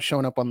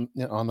showing up on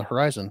the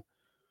horizon.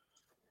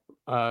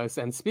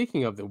 And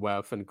speaking of the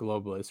WEF and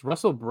globalists,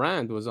 Russell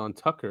Brand was on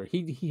Tucker.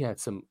 He had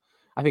some,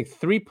 I think,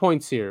 3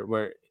 points here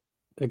where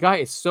the guy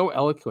is so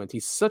eloquent.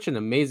 He's such an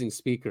amazing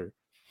speaker.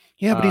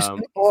 Yeah, but he's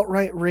an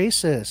alt-right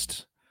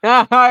racist.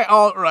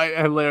 Alt-right,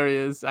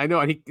 hilarious. I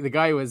know. And the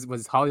guy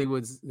was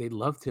Hollywood's. They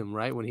loved him,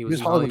 right? When he was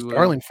Hollywood's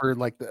darling for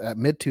like the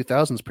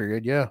mid-2000s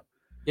period. Yeah.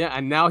 Yeah,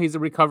 and now he's a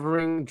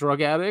recovering drug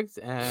addict,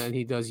 and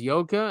he does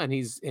yoga, and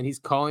he's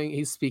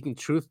speaking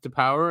truth to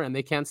power, and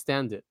they can't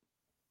stand it.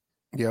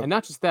 Yeah, and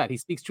not just that, he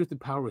speaks truth to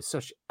power with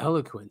such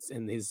eloquence,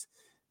 and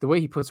the way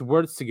he puts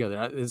words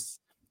together is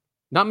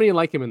not many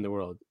like him in the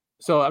world.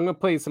 So I'm gonna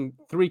play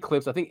 3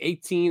 clips. I think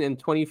 18 and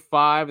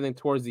 25, and then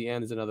towards the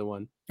end is another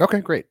one.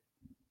 Okay, great.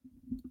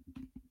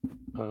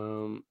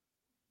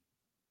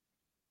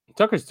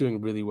 Tucker's doing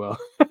really well.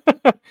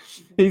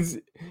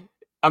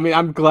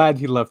 I'm glad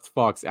he left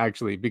Fox,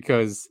 actually,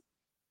 because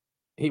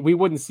we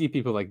wouldn't see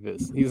people like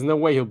this. There's no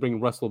way he'll bring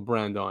Russell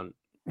Brand on.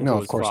 No,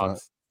 of course not.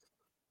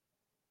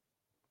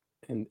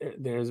 And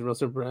there's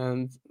Russell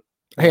Brand.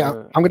 Hey,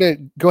 I'm going to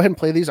go ahead and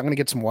play these. I'm going to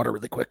get some water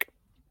really quick.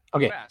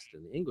 Okay.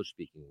 In the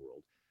English-speaking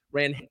world,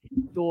 ran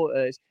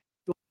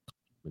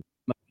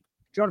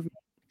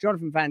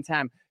Jonathan Van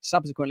Tam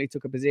subsequently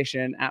took a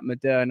position at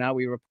Moderna.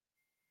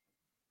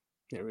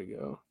 There we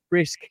go.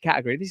 Risk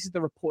category. This is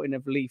the reporting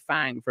of Li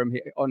Fang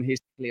on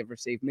his have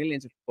received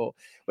millions of support.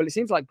 Well, it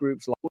seems like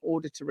groups like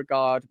order to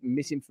regard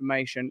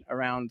misinformation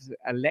around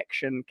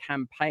election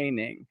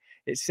campaigning.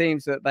 It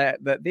seems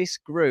that this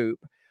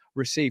group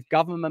received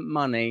government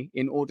money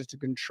in order to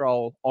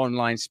control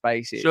online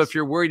spaces. So if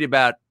you're worried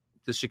about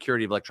the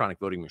security of electronic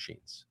voting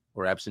machines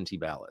or absentee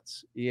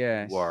ballots,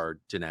 yes, who are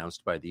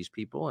denounced by these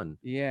people and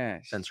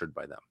censored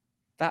by them.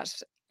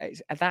 That's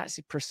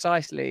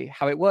precisely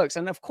how it works.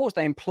 And of course,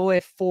 they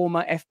employ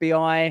former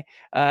FBI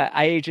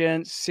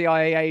agents,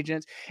 CIA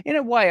agents. In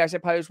a way, I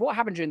suppose, what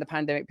happened during the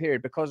pandemic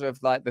period, because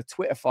of like the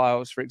Twitter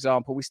files, for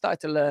example, we started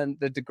to learn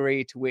the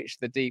degree to which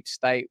the deep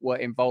state were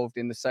involved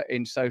in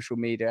social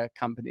media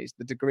companies,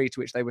 the degree to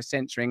which they were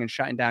censoring and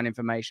shutting down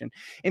information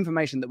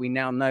that we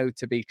now know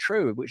to be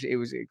true, which it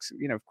was,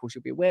 of course,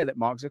 you'll be aware that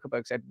Mark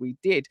Zuckerberg said we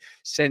did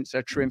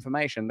censor true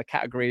information. The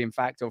category, in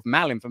fact, of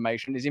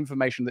malinformation is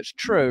information that's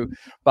true,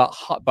 but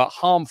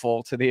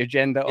harmful to the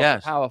agenda of the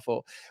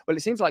powerful. Well, it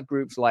seems like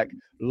groups like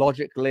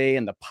Logically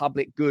and the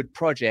Public Good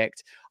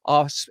Project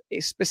are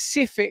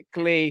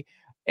specifically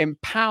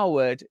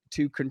empowered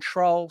to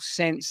control,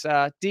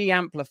 censor,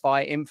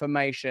 de-amplify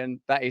information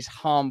that is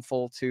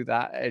harmful to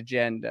that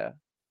agenda.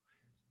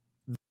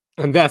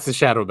 And that's the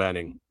shadow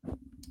banning.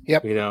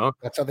 Yep. You know,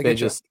 that's how they get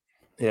just.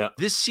 Yeah.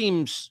 This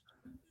seems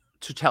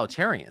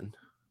totalitarian.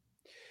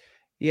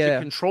 Yeah.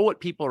 To control what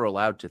people are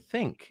allowed to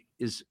think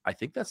I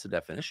think that's the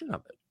definition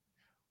of it.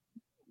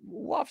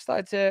 What I've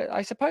started to,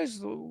 I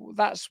suppose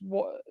that's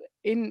what,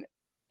 in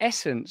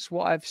essence,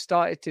 what I've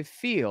started to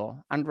feel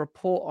and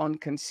report on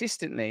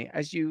consistently,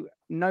 as you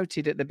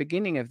noted at the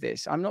beginning of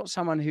this. I'm not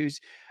someone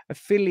who's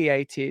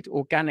affiliated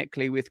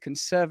organically with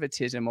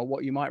conservatism or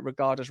what you might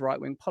regard as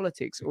right-wing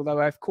politics, although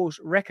I, of course,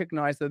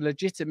 recognize the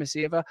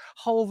legitimacy of a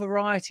whole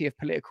variety of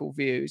political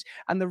views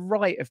and the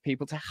right of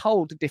people to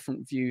hold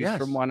different views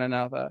from one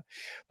another.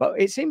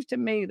 But it seems to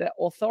me that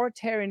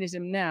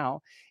authoritarianism now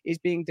is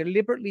being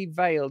deliberately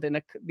veiled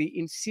in the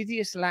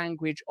insidious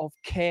language of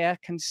care,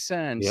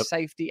 concern,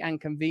 safety, and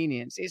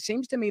convenience. It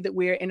seems to me that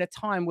we're in a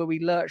time where we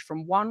lurch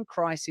from one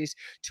crisis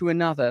to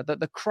another,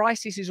 that the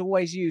crisis is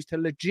always used to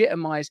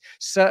legitimize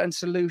certain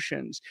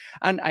solutions,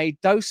 and a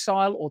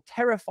docile or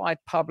terrified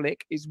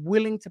public is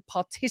willing to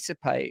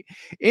participate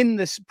in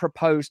this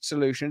proposed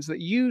solutions that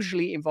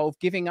usually involve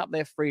giving up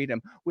their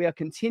freedom. We are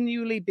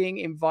continually being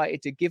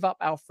invited to give up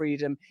our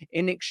freedom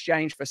in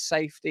exchange for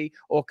safety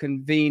or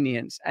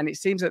convenience, and it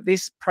seems that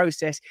this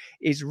process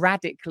is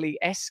radically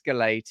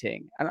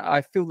escalating, and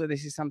I feel that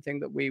this is something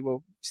that we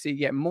will see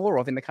yet more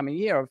of in the coming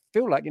year. I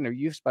feel like,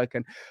 you've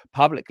spoken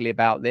publicly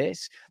about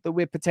this, that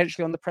we're potentially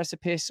on the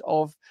precipice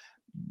of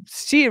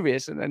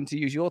serious, and to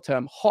use your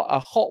term, a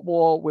hot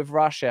war with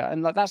Russia,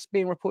 and like that's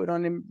being reported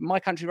on in my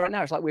country right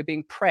now. It's like we're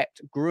being prepped,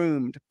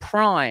 groomed,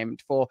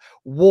 primed for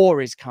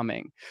war is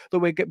coming, that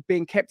we're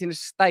being kept in a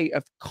state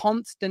of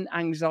constant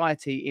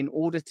anxiety in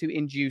order to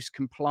induce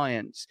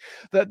compliance,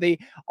 that the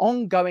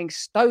ongoing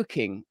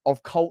stoking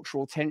of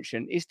cultural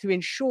tension is to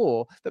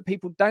ensure that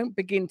people don't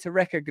begin to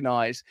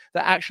recognize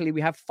that actually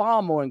we have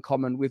far more in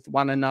common with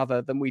one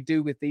another than we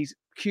do with these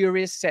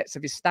curious sets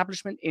of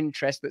establishment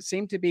interests that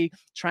seem to be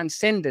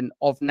transcendent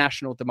of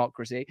national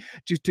democracy.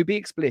 To be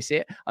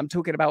explicit, I'm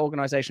talking about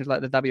organizations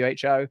like the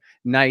WHO,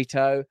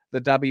 NATO,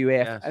 the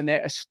WF, and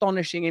their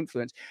astonishing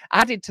influence.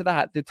 Added to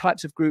that, the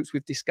types of groups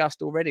we've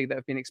discussed already that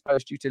have been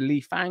exposed due to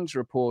Li Fang's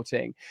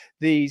reporting,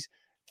 these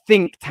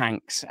think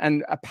tanks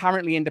and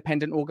apparently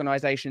independent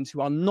organizations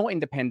who are not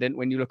independent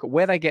when you look at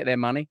where they get their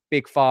money,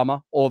 big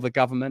pharma or the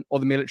government or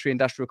the military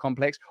industrial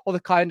complex, or the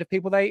kind of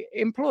people they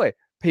employ.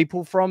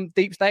 People from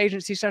deep state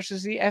agencies such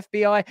as the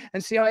FBI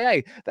and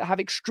CIA that have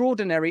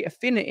extraordinary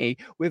affinity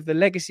with the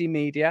legacy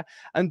media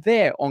and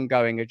their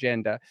ongoing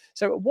agenda.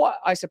 So what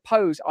I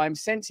suppose I'm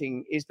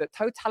sensing is that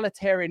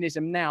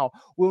totalitarianism now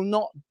will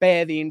not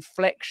bear the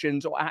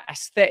inflections or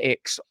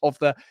aesthetics of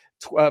the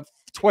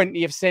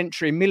 20th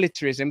century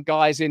militarism,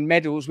 guys in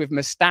medals with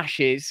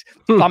mustaches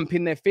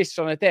thumping their fists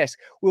on a desk.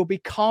 Will be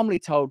calmly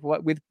told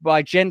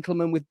by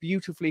gentlemen with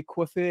beautifully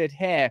coiffured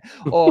hair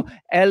or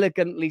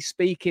elegantly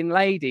speaking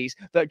ladies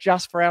that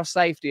just for our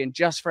safety and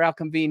just for our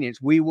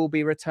convenience, we will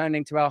be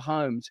returning to our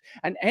homes.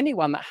 And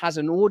anyone that has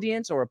an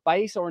audience or a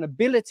base or an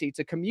ability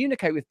to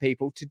communicate with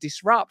people to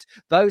disrupt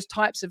those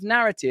types of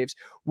narratives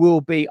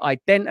will be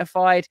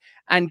identified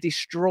and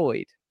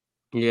destroyed.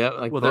 Yeah,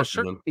 like well, there's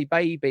certainly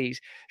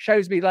babies.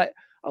 Shows me like,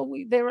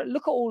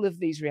 look at all of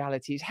these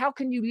realities. How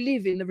can you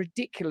live in the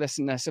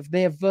ridiculousness of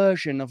their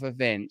version of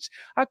events?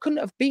 I couldn't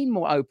have been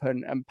more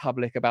open and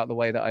public about the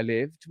way that I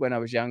lived when I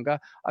was younger.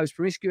 I was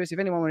promiscuous. If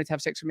anyone wanted to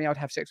have sex with me, I'd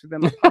have sex with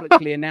them. I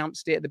publicly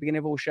announced it at the beginning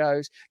of all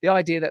shows. The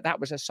idea that that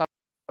was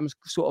some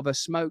sort of a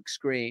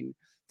smokescreen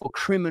for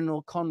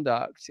criminal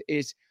conduct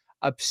is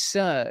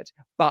absurd.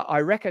 But I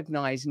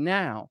recognize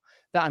now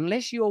that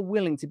unless you're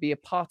willing to be a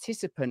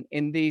participant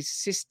in these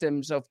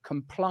systems of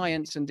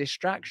compliance and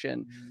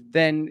distraction,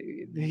 then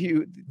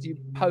you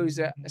pose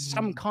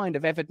some kind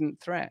of evident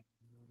threat.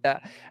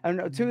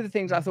 And two of the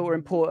things I thought were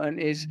important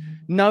is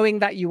knowing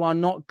that you are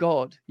not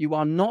God. You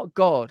are not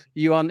God.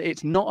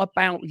 It's not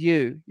about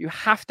you. You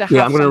have to have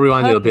I'm going to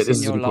rewind a little bit. This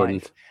is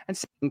important.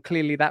 And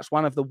clearly that's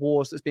one of the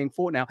wars that's being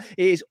fought now.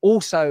 It is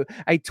also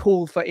a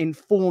tool for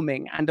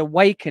informing and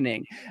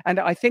awakening. And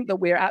I think that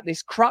we're at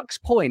this crux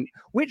point.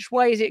 Which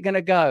way is it going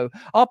to go?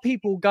 Are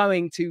people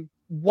going to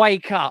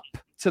wake up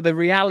to the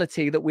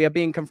reality that we are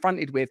being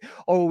confronted with,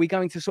 or are we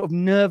going to sort of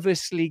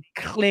nervously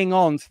cling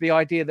on to the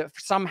idea that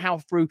somehow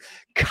through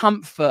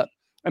comfort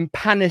and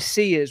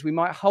panaceas we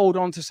might hold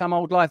on to some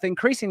old life?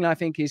 Increasingly, I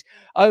think, is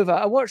over.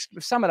 I watched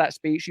some of that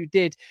speech you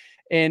did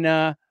in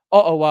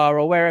Ottawa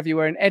or wherever you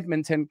were in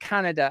Edmonton,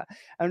 Canada,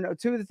 and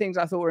two of the things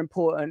I thought were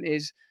important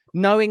is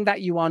knowing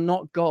that you are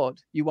not God.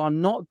 You are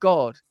not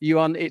God.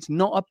 It's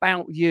not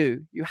about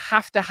you. You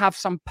have to have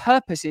some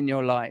purpose in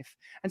your life.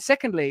 And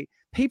secondly,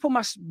 people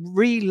must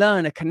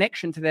relearn a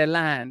connection to their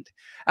land.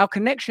 Our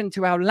connection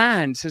to our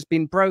lands has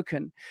been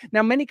broken.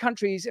 Now, many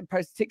countries,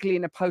 particularly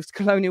in a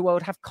post-colonial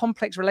world, have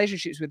complex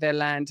relationships with their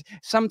land.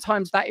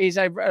 Sometimes that is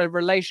a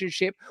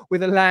relationship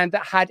with a land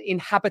that had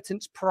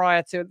inhabitants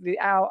prior to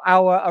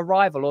our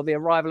arrival, or the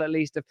arrival, at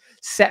least, of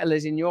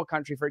settlers in your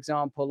country, for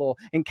example, or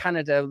in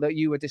Canada that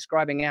you were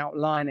describing,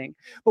 outlining.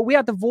 But we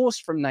are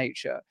divorced from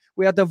nature.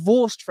 We are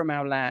divorced from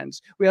our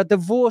lands. We are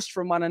divorced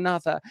from one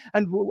another.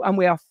 And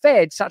we are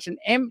fed such an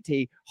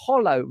empty,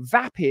 hollow,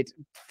 vapid,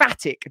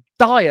 phatic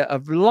diet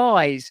of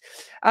lies.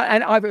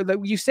 And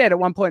you said at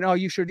one point, oh,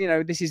 you should,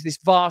 this is this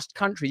vast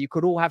country. You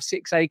could all have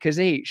 6 acres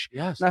each.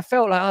 Yes. And I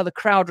felt like, the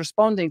crowd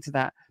responding to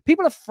that.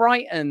 People are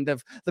frightened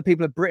of the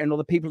people of Britain, or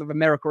the people of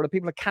America, or the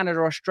people of Canada,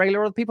 or Australia,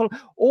 or the people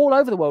all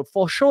over the world.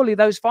 For surely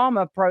those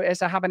farmer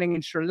protests are happening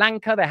in Sri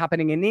Lanka. They're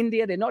happening in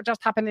India. They're not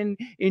just happening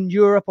in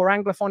Europe or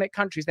Anglophonic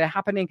countries. They're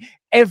happening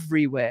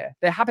everywhere.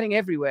 They're happening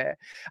everywhere.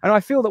 And I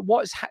feel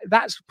that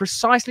that's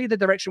precisely the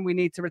direction we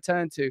need to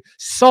return to.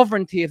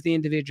 Sovereignty of the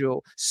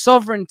individual,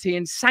 sovereignty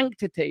and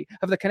sanctity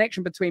of the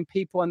connection between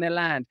people and their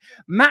land,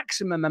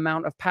 maximum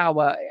amount of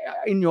power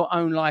in your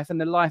own life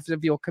and the lives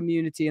of your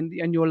community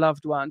and your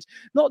loved ones.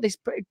 Not this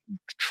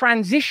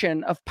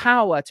transition of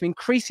power to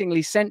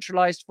increasingly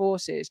centralized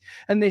forces,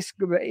 and this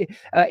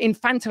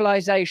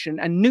infantilization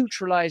and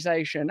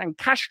neutralization and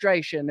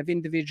castration of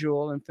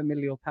individual and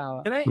familial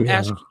power. Can I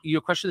ask you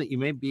a question that you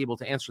may be able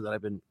to answer that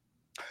I've been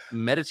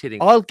meditating?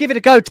 I'll give it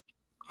a go.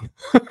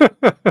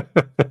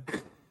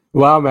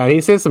 Wow, man, he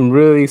said some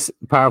really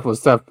powerful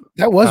stuff.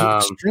 That was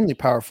extremely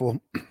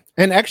powerful,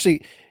 and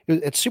actually,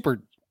 it's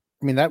super.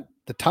 I mean,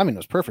 the timing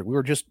was perfect. We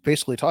were just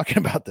basically talking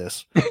about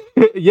this.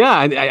 Yeah,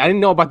 I didn't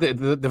know about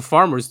the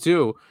farmers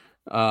too.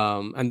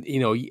 And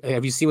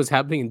have you seen what's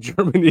happening in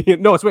Germany?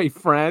 No, it's right,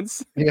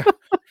 France. Yeah,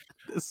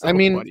 So I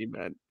mean, funny,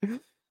 man.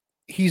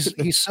 He's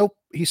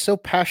so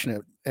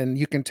passionate, and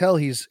you can tell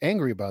he's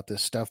angry about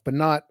this stuff, but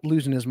not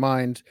losing his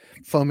mind,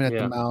 foaming at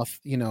the mouth.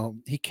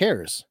 He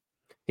cares.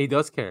 He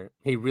does care.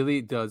 He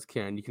really does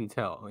care, and you can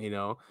tell. He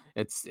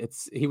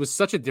was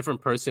such a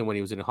different person when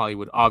he was in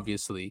Hollywood,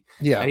 obviously.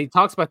 Yeah, and he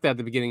talks about that at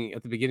the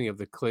beginning of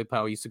the clip,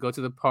 how he used to go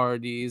to the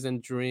parties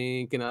and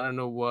drink, and I don't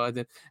know what,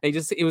 and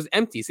it was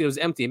empty. See, it was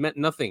empty. It meant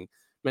nothing.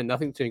 To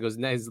him. He goes,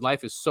 his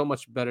life is so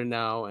much better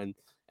now, and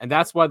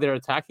that's why they're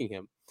attacking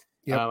him.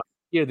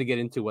 Here to get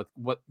into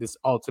what this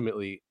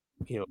ultimately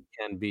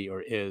can be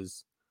or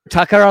is.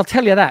 Tucker, I'll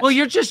tell you that. Well,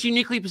 you're just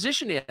uniquely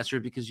positioned to answer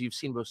it because you've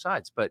seen both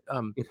sides. But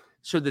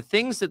so the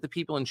things that the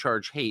people in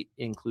charge hate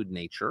include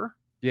nature.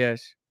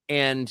 Yes.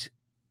 And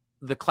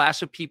the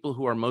class of people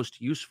who are most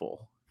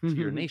useful to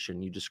your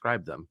nation, you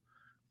describe them.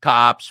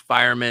 Cops,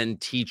 firemen,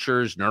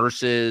 teachers,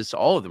 nurses,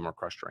 all of them are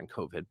crushed during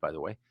COVID, by the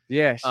way.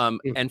 Yes.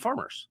 And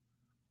farmers.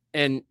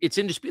 And it's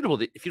indisputable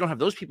that if you don't have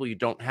those people, you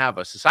don't have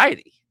a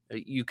society.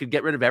 You could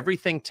get rid of every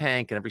think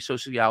tank and every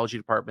sociology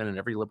department and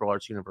every liberal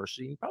arts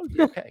university. You'd probably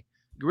be okay.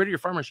 Get rid of your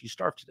farmers, you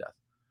starve to death.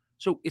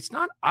 So it's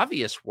not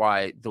obvious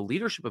why the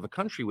leadership of a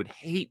country would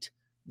hate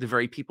the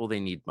very people they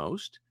need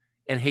most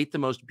and hate the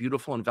most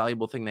beautiful and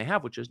valuable thing they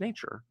have, which is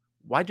nature.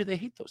 Why do they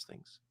hate those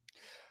things?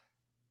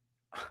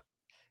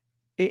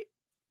 It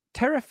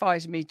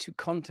terrifies me to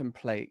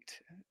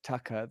contemplate,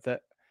 Tucker,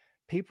 that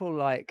people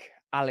like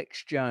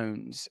Alex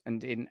Jones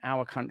and, in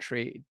our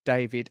country,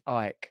 David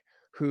Icke,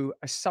 who,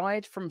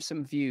 aside from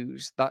some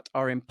views that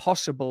are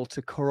impossible to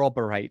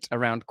corroborate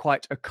around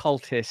quite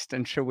occultist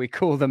and, shall we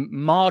call them,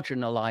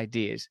 marginal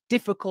ideas,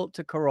 difficult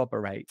to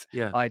corroborate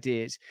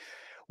ideas,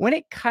 when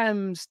it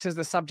comes to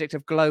the subject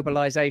of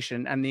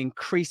globalization and the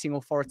increasing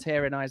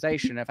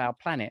authoritarianization of our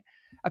planet,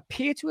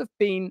 appear to have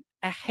been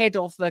ahead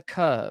of the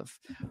curve.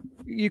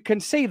 You can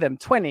see them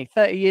 20,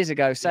 30 years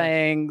ago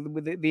saying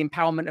with the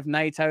empowerment of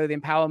NATO, the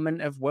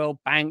empowerment of world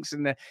banks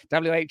and the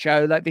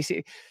WHO, like this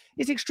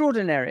is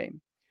extraordinary.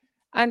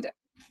 And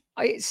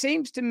it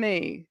seems to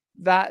me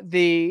that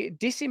the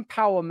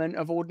disempowerment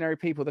of ordinary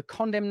people, the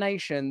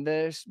condemnation,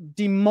 the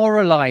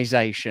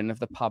demoralization of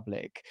the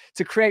public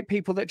to create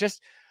people that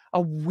just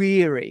are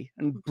weary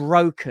and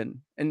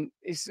broken and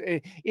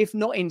if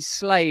not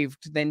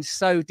enslaved, then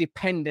so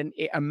dependent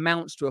it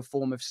amounts to a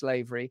form of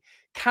slavery,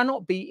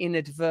 cannot be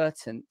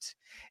inadvertent.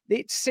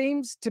 It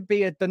seems to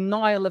be a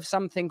denial of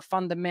something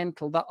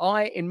fundamental that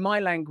in my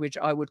language,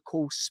 I would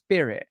call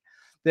spirit,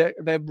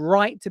 the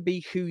right to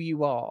be who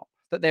you are.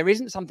 That there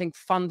isn't something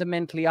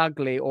fundamentally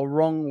ugly or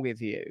wrong with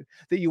you,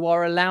 that you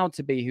are allowed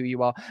to be who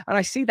you are. And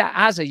I see that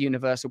as a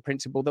universal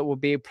principle that will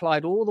be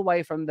applied all the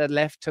way from the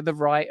left to the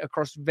right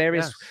across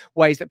various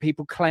ways that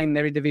people claim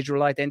their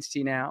individual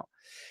identity now.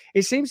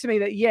 It seems to me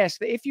that, yes,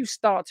 that if you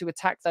start to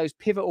attack those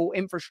pivotal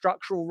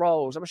infrastructural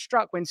roles, I was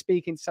struck when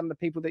speaking to some of the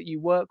people that you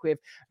work with,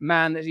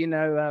 man,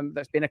 that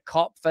that's been a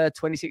cop for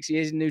 26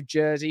 years in New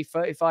Jersey,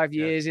 35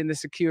 years in the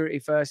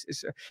security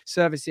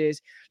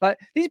services. Like,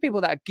 these are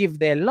people that give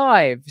their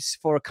lives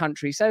for a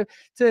country. So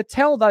to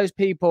tell those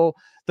people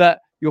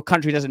that your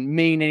country doesn't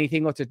mean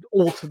anything, or to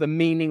alter the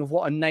meaning of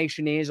what a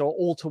nation is, or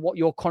alter what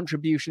your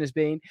contribution has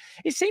been.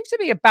 It seems to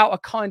be about a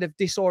kind of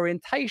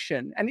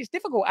disorientation. And it's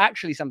difficult,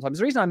 actually, sometimes.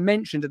 The reason I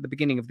mentioned at the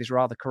beginning of this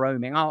rather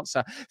corroming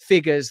answer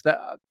figures that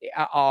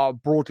are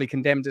broadly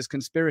condemned as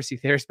conspiracy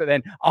theorists, but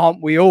then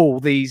aren't we all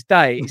these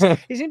days?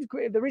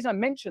 The reason I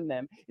mention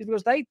them is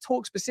because they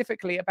talk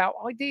specifically about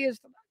ideas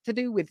to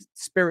do with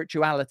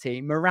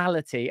spirituality,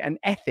 morality, and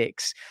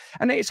ethics.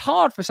 And it's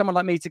hard for someone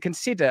like me to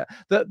consider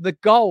that the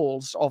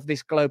goals of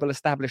this global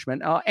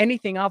establishment are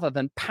anything other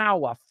than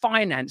power,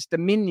 finance,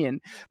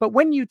 dominion. But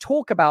when you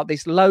talk about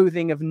this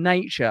loathing of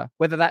nature,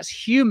 whether that's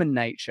human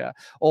nature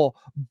or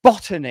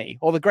botany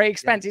or the great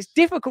expanse, it's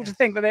difficult to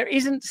think that there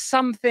isn't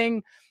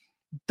something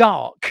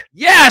dark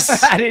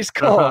at its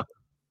core.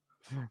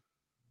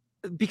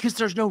 Because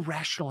there's no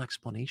rational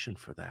explanation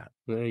for that.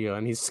 There you go.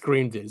 And he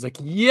screamed it. He's like,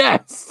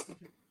 yes.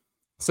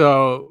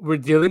 So we're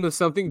dealing with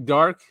something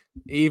dark,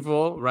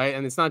 evil, right?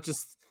 And it's not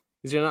just,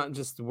 these are not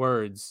just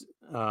words.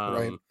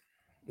 Right.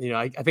 You know,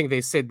 I think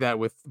they said that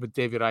with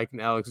David Icke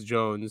and Alex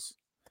Jones.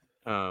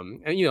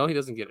 And, you know, he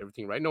doesn't get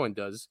everything right. No one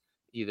does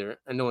either.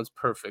 And no one's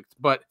perfect.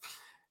 But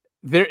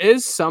there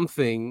is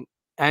something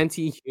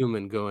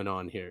anti-human going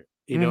on here,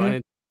 you know, and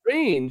it's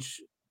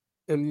strange.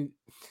 And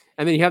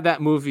then you have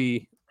that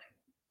movie,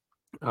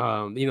 you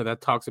know, that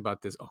talks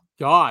about this. Oh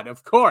God,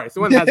 of course. The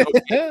one that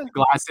has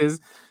glasses.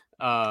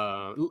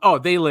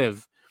 They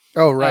Live.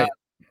 Oh, right.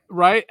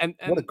 Right. And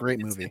what a great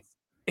movie.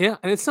 And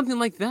it's something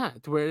like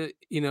that where,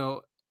 you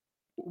know,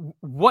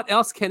 what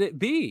else can it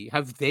be?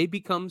 Have they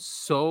become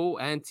so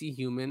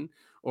anti-human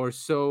or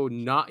so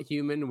not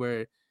human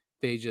where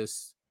they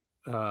just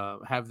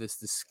have this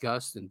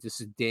disgust and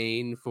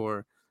disdain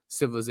for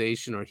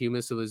civilization or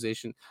human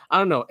civilization? I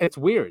don't know. It's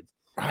weird.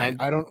 I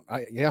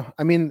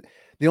mean,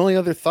 the only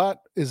other thought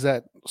is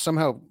that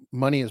somehow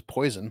money is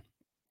poison.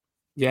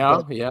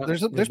 Yeah.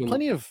 There's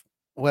plenty of,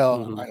 I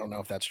don't know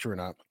if that's true or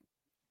not.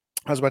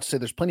 I was about to say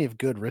there's plenty of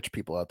good rich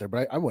people out there,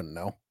 but I wouldn't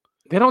know.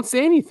 They don't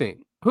say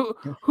anything.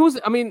 Who's?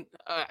 I mean,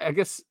 I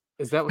guess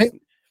is that what?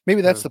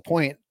 Maybe that's the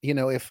point. You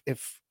know, if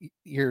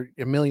you're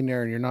a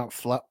millionaire and you're not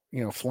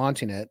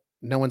flaunting it,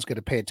 no one's going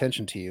to pay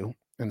attention to you,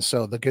 and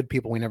so the good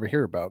people we never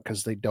hear about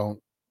because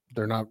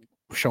they're not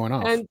showing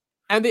off.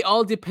 And they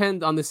all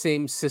depend on the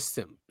same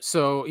system.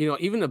 So, you know,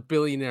 even a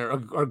billionaire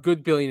or a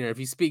good billionaire, if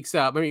he speaks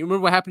up, I mean,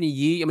 remember what happened to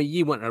Yi? I mean,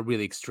 Yi went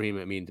really extreme,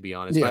 I mean, to be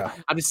honest. Yeah.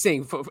 But I'm just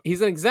saying,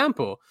 he's an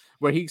example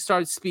where he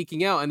started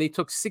speaking out and they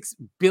took $6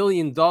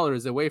 billion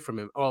away from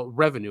him, or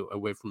revenue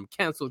away from him,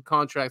 canceled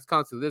contracts,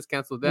 canceled this,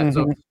 canceled that.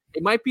 So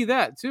it might be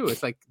that too.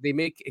 It's like they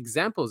make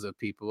examples of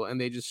people and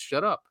they just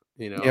shut up,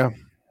 you know? Yeah.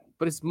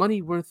 But is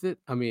money worth it?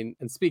 I mean,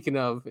 and speaking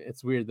of,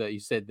 it's weird that you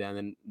said that,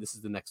 and this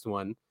is the next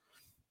one.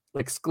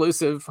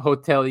 Exclusive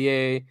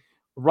hotelier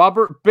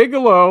Robert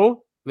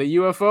Bigelow, the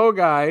UFO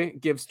guy,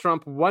 gives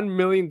Trump $1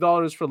 million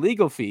for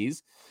legal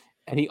fees,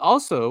 and he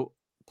also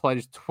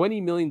pledged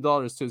 $20 million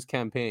to his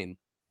campaign.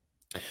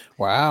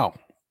 Wow.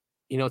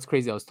 You know, it's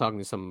crazy. I was talking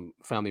to some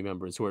family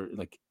members who are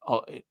like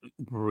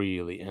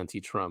really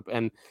anti-Trump,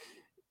 and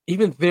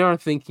even they are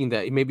thinking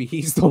that maybe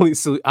he's the only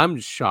solution. I'm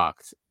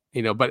shocked.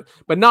 You know, but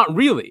not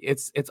really.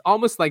 It's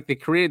almost like they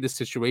created this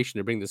situation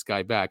to bring this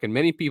guy back. And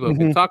many people have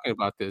been talking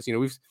about this. You know,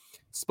 we've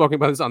spoken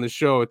about this on the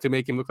show to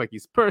make him look like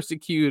he's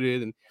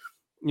persecuted, and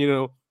you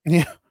know,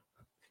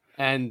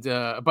 And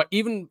but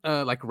even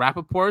like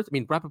Rappaport, I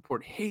mean,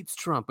 Rappaport hates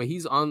Trump, but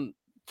he's on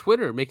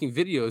Twitter making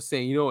videos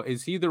saying, you know,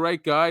 is he the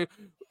right guy?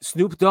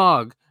 Snoop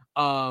Dogg,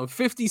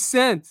 50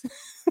 Cent.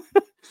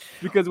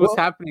 Because what's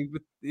happening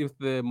with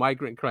the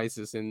migrant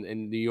crisis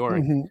in New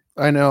York.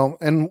 I know.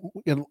 And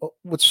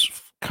what's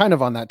kind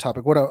of on that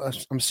topic, what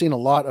I'm seeing a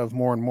lot of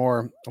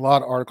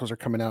articles are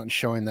coming out and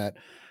showing that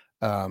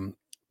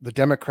the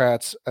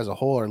Democrats as a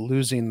whole are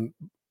losing,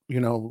 you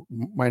know,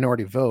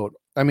 minority vote.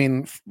 I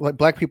mean, like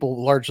Black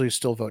people largely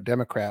still vote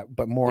Democrat,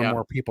 but more and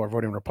more people are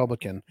voting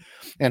Republican,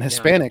 and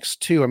Hispanics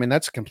too. I mean,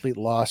 that's a complete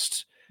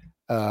lost.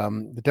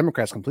 The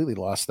Democrats completely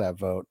lost that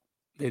vote.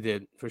 They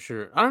did, for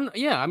sure. I don't know.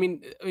 Yeah, I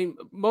mean,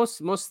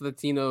 most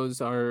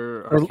Latinos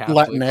are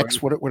Catholic,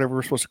 Latinx, right? Whatever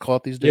we're supposed to call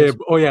it these days.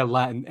 Yeah. Oh yeah,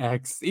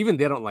 Latinx. Even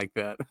they don't like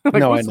that. Like,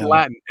 no, I know.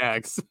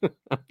 Latinx.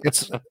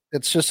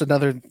 it's just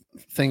another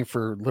thing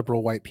for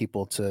liberal white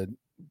people to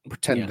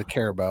pretend to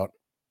care about.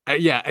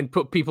 And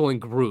put people in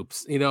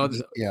groups. You know.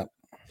 Yeah.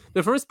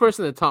 The first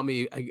person that taught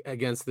me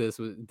against this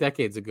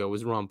decades ago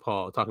was Ron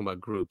Paul, talking about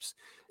groups.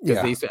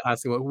 Because they used to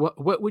ask him,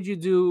 what would you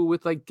do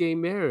with like gay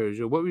marriage?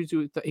 Or what would you do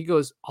with that? He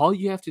goes, all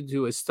you have to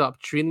do is stop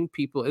treating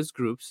people as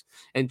groups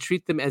and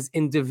treat them as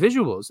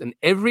individuals. And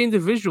every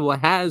individual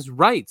has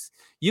rights.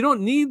 You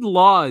don't need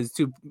laws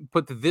to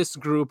put this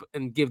group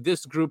and give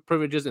this group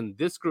privileges and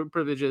this group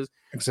privileges.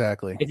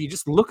 Exactly. If you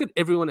just look at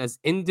everyone as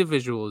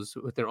individuals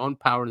with their own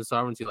power and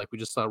sovereignty, like we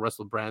just saw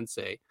Russell Brand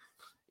say,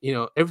 you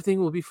know, everything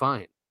will be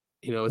fine.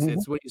 You know,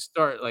 it's when you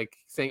start like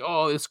saying,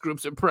 oh, this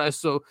group's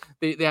oppressed, so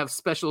they have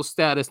special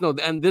status. No,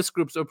 and this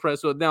group's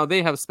oppressed, so now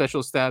they have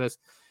special status.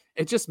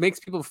 It just makes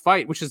people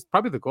fight, which is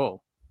probably the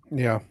goal.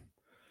 Yeah.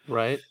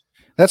 Right.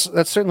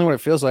 That's certainly what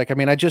it feels like. I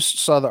mean, I just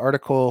saw the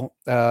article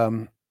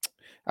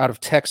out of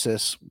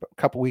Texas a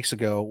couple weeks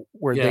ago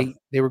where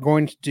they were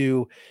going to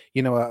do,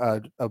 you know, I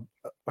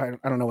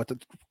don't know what the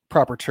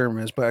proper term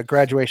is, but a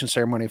graduation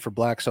ceremony for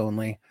blacks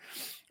only.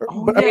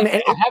 Oh, but yeah, I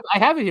mean, I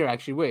have it here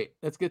actually. Wait,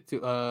 let's get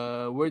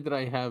to where did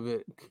I have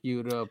it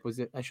queued up? Was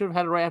it? I should have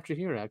had it right after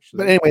here actually.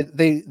 But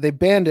anyway, they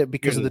banned it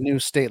because of the new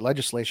state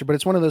legislature. But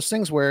it's one of those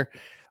things where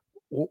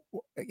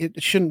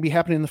it shouldn't be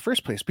happening in the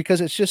first place because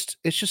it's just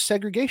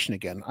segregation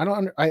again. I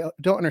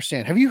don't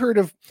understand. Have you heard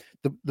of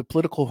the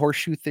political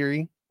horseshoe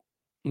theory?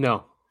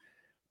 No.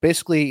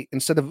 Basically,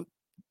 instead of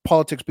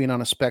politics being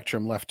on a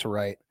spectrum left to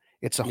right,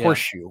 it's a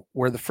horseshoe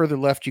where the further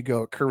left you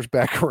go, it curves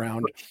back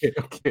around,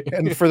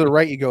 and the further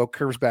right you go, it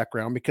curves back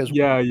around. Because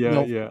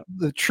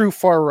the true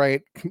far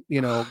right, you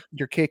know,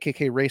 your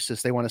KKK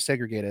racists, they want to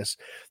segregate us.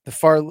 The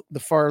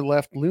far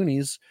left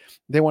loonies,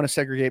 they want to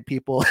segregate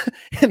people,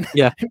 and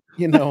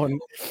you know,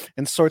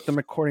 and sort them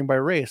according by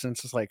race. And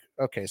it's just like,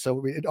 okay,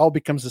 so it all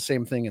becomes the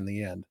same thing in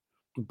the end.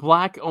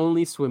 Black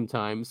only swim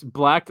times,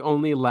 black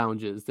only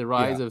lounges, the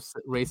rise of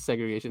race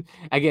segregation.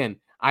 Again,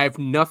 I have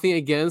nothing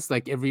against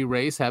like every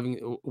race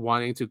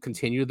wanting to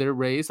continue their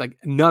race, like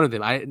none of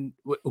them.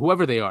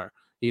 Whoever they are,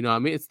 you know, I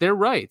mean, it's their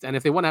right, and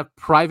if they want to have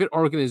private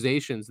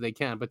organizations, they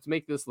can. But to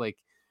make this like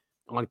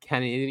on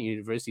Canadian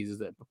universities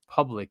is a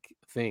public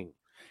thing.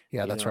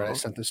 Yeah, that's right. I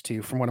sent this to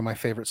you from one of my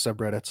favorite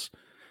subreddits.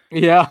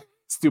 Yeah,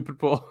 stupid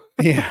poll.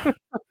 Yeah.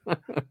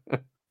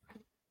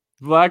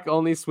 Black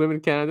only swim in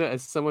Canada.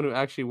 As someone who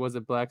actually was a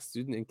black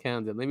student in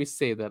Canada, let me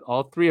say that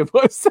all three of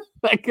us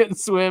that can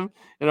swim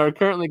and are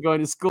currently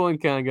going to school in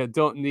Canada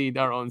don't need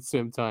our own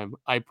swim time.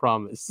 I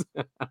promise.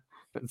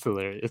 That's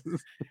hilarious.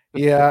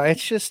 Yeah,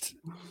 it's just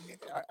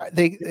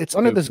it's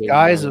under this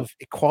guise of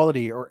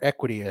equality or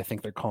equity. I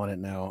think they're calling it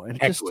now, and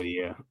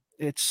equity.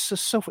 It's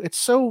just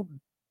so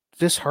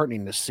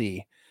disheartening to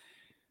see.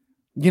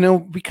 You know,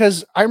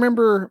 because I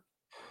remember,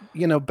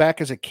 you know,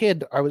 back as a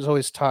kid, I was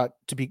always taught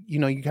to be, you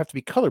know, you have to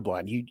be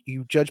colorblind.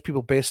 You judge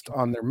people based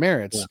on their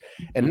merits.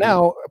 And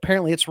now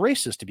apparently it's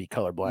racist to be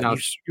colorblind. Now,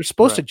 you're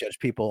supposed to judge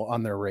people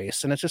on their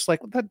race. And it's just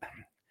like,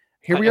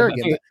 here we are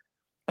again.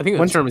 I think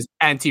the term is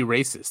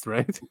anti-racist,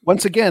 right?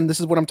 Once again, this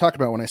is what I'm talking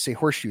about when I say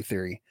horseshoe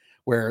theory,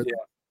 where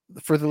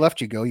the further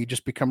left you go, you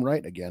just become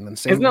right again. And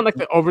isn't that like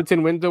the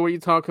Overton window where you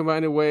talk about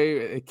in a way?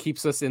 It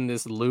keeps us in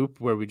this loop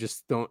where we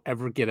just don't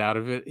ever get out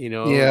of it, you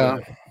know? Yeah.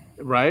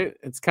 Right?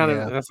 It's kind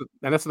of that's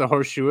what the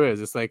horseshoe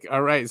is. It's like,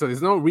 all right, so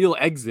there's no real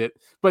exit,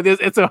 but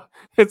it's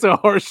a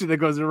horseshoe that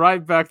goes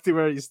right back to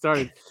where you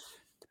started.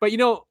 But you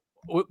know,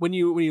 when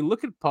you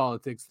look at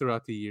politics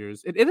throughout the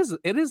years, it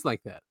is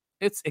like that.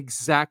 It's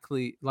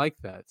exactly like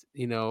that,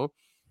 you know,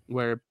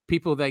 where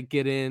people that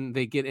get in,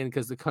 they get in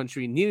because the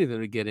country needed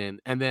them to get in,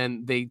 and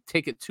then they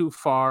take it too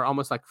far,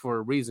 almost like for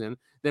a reason.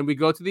 Then we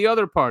go to the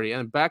other party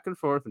and back and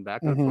forth and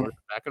back and forth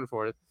and back and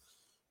forth.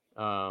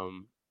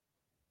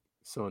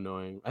 So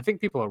annoying. I think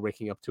people are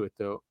waking up to it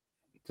though,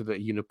 to the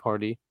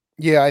uniparty.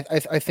 Yeah,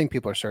 I think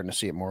people are starting to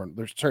see it more.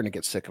 They're starting to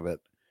get sick of it.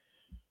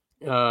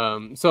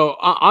 So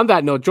on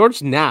that note,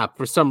 George Knapp,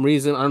 for some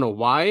reason, I don't know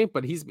why,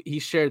 but he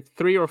shared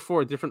 3 or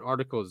 4 different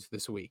articles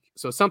this week.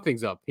 So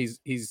something's up.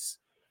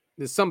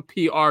 There's some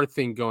PR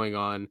thing going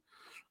on.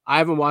 I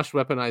haven't watched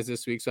Weaponized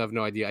this week, so I have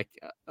no idea.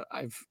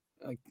 I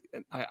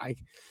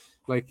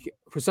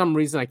for some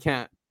reason I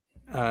can't.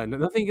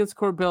 Nothing against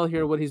Corbell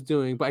here, what he's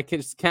doing, but I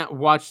just can't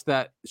watch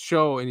that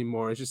show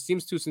anymore. It just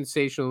seems too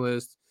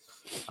sensationalist.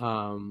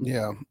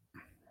 Yeah,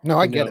 no,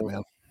 I get it,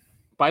 man.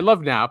 But I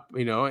love Knapp.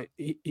 You know,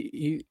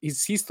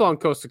 he's still on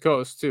Coast to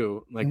Coast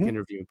too, like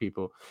interviewing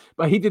people.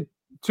 But he did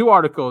 2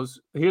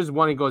 articles. Here's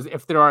one. He goes,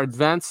 "If there are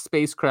advanced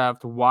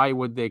spacecraft, why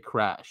would they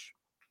crash?"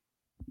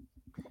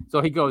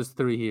 So he goes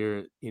through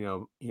here.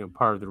 You know,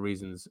 part of the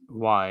reasons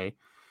why,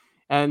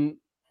 and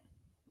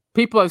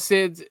people have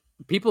said.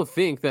 People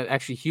think that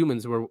actually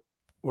humans were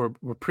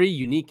pretty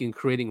unique in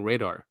creating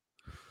radar.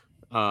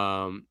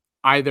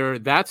 Either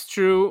that's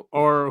true,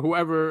 or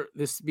whoever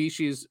the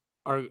species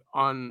are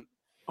on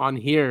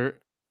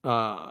here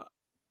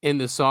in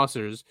the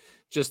saucers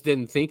just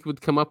didn't think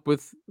would come up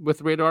with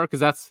radar, because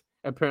that's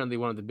apparently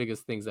one of the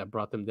biggest things that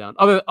brought them down.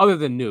 Other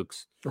than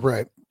nukes,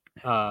 right?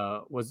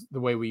 Was the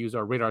way we use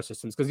our radar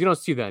systems, because you don't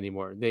see that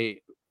anymore. They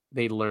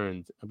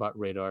learned about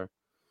radar.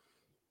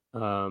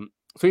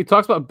 So he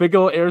talks about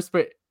Bigelow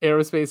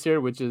Aerospace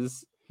here, which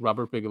is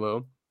Robert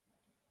Bigelow.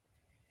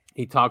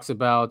 He talks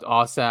about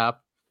OSAP.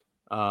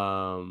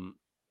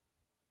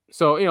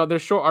 So, you know,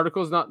 there's short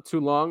articles, not too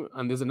long.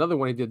 And there's another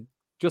one he did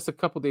just a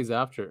couple days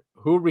after.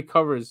 Who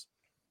recovers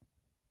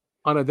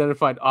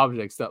unidentified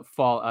objects that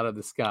fall out of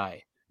the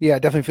sky? Yeah,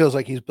 it definitely feels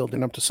like he's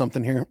building up to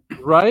something here.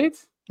 Right?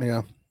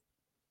 Yeah.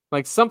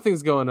 Like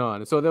something's going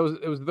on. So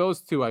it was those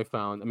 2 I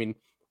found. I mean,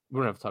 we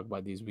don't have to talk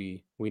about these.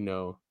 We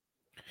know.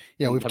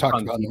 Yeah, we've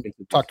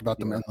talked about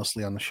them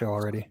endlessly on the show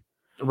already.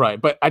 Right,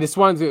 but I just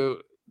wanted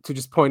to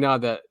just point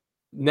out that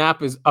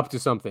Knapp is up to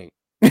something.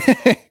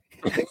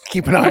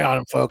 Keep an eye on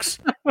him, folks.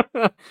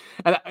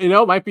 And you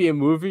know, it might be a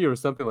movie or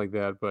something like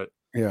that, but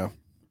yeah.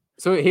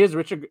 So here's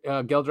Richard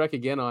Geldreck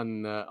again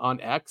on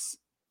X.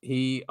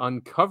 He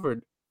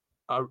uncovered,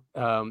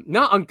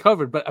 not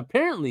uncovered, but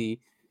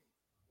apparently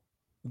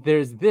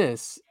there's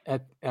this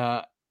at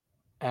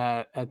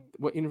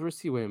what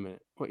university? Wait a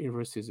minute, what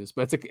university is this?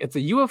 But it's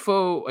a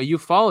UFO, a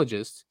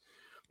ufologist.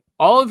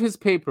 All of his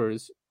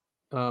papers,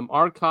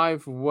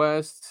 Archive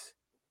West.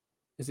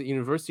 Is it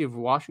University of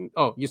Washington?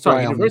 Oh,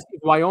 University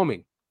of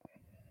Wyoming.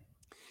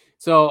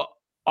 So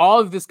all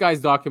of this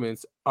guy's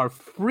documents are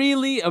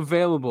freely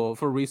available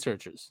for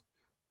researchers.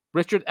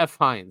 Richard F.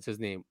 Hines, his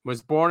name,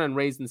 was born and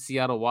raised in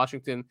Seattle,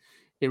 Washington.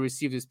 He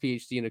received his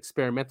PhD in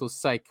experimental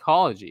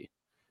psychology.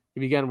 He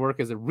began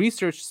work as a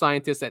research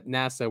scientist at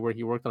NASA, where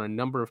he worked on a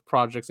number of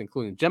projects,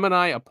 including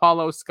Gemini,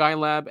 Apollo,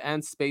 Skylab,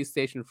 and Space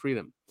Station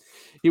Freedom.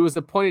 He was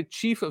appointed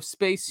Chief of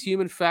Space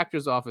Human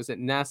Factors Office at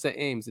NASA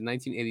Ames in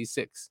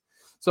 1986.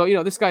 So,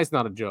 this guy's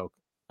not a joke.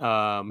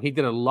 He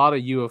did a lot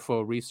of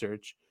UFO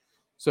research.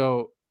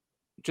 So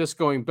just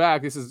going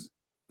back, this is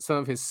some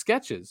of his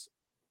sketches.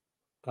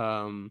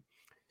 Some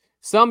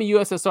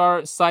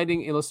USSR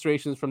sighting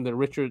illustrations from the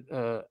Richard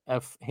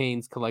F.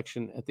 Haynes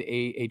collection at the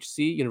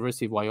AHC,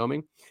 University of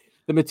Wyoming.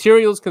 The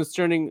materials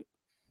concerning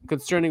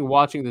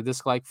watching the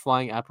disc-like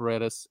flying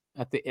apparatus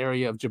at the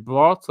area of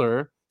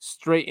Gibraltar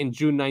Strait in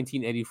June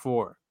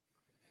 1984.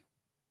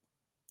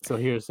 So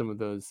here's some of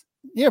those.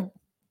 Yeah,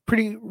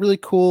 really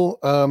cool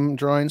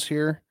drawings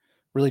here.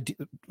 Really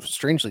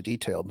strangely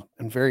detailed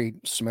and very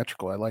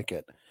symmetrical. I like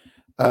it.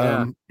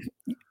 Yeah.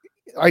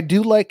 I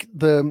do like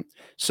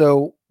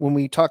so when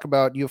we talk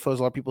about UFOs,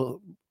 a lot of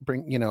people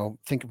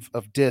think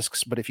of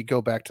discs, but if you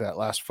go back to that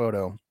last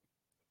photo,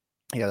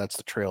 yeah, that's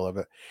the trail of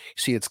it.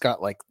 See, it's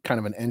got like kind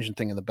of an engine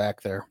thing in the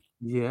back there.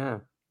 Yeah.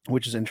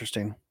 Which is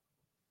interesting.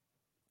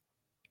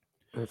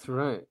 That's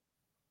right.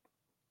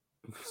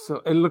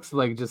 So it looks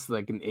like just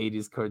like an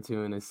 80s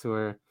cartoon, I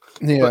swear.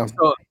 Yeah.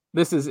 So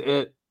this is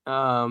it.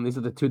 These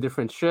are the two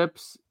different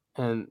ships,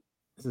 and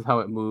this is how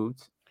it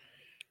moved.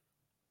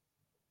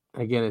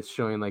 Again, it's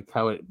showing like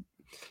how it.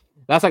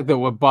 That's like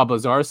what Bob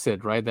Lazar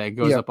said, right? That it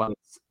goes up on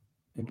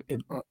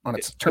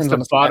its turns on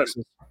its bottom.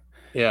 axis.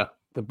 Yeah,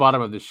 the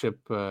bottom of the ship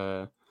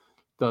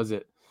does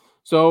it.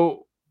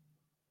 So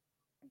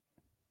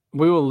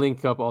we will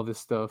link up all this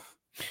stuff.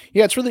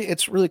 Yeah,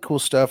 it's really cool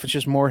stuff. It's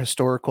just more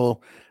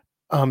historical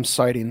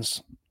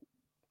sightings.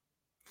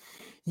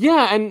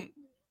 Yeah,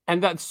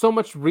 and that so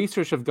much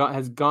research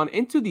has gone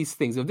into these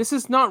things. If this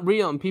is not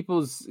real in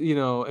people's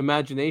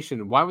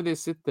imagination, why would they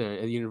sit there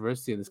at the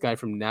university and this guy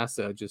from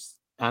NASA just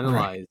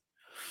analyze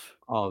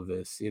all of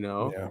this?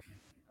 Yeah.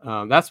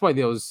 That's why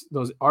those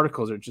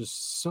articles are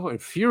just so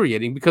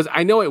infuriating, because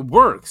I know it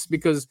works,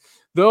 because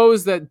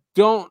those that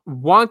don't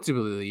want to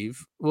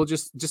believe will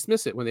just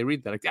dismiss it when they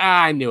read that. Like,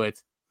 I knew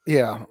it.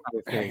 Yeah,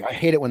 I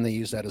hate it when they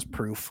use that as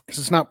proof, because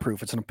it's not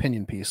proof; it's an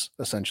opinion piece,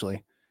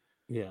 essentially.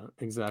 Yeah,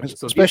 exactly.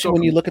 So especially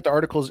when you look at the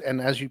articles, and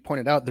as you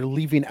pointed out, they're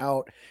leaving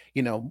out,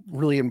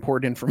 really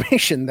important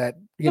information that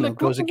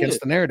goes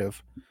against the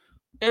narrative.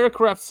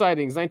 Aircraft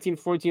sightings: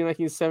 1914,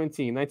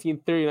 1917,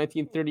 1930,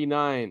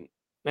 1939,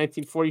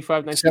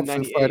 1945, 1998. Except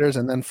Foo Fighters,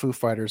 and then Foo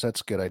Fighters.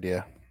 That's a good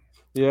idea.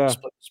 Yeah,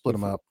 split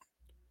them up.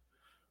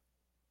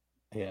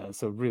 Yeah,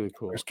 so really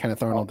cool. There's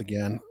Kenneth Arnold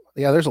again.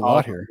 Yeah, there's a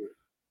lot here.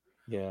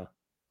 Yeah.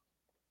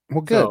 Well,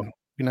 good. So,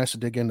 be nice to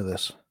dig into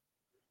this.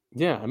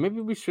 Yeah,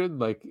 maybe we should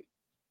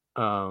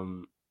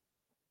on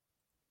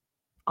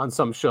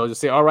some shows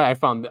just say, all right, I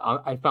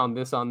found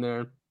this on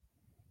there.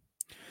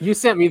 You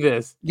sent me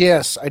this.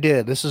 Yes, I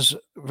did. This is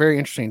very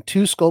interesting.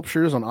 2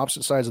 sculptures on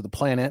opposite sides of the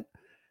planet.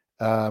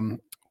 Let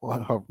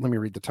me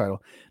read the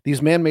title.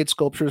 These man-made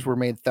sculptures were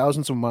made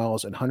thousands of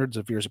miles and hundreds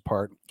of years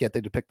apart, yet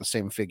they depict the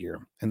same figure.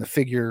 And the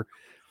figure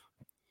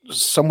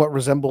somewhat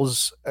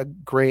resembles a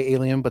gray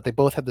alien, but they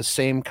both have the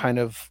same kind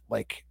of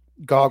like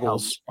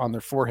goggles on their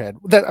forehead.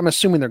 That I'm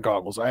assuming they're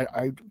goggles.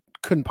 I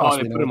couldn't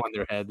possibly put them on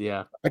their head.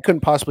 Yeah, I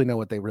couldn't possibly know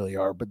what they really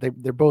are, but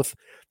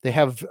they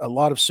have a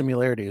lot of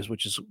similarities,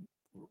 which is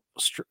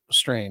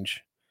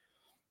strange.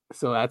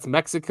 So that's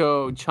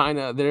Mexico,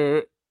 China.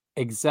 They're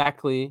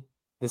exactly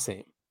the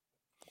same.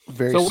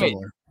 Very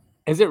similar.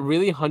 Is it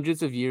really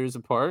hundreds of years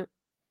apart?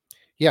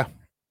 Yeah.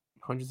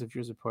 Hundreds of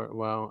years apart.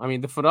 Wow. I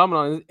mean, the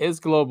phenomenon is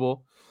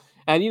global.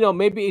 And,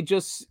 maybe it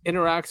just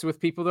interacts with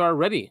people that are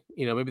ready.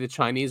 Maybe the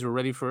Chinese were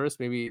ready first.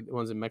 Maybe the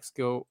ones in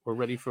Mexico were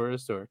ready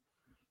first. Or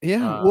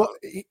yeah. Well,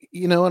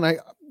 and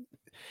it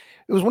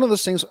was one of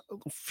those things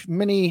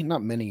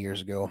not many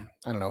years ago.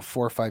 I don't know,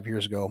 4 or 5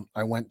 years ago.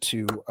 I went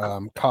to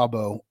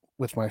Cabo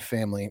with my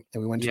family,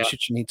 and we went to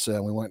Chichen Itza,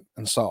 and we went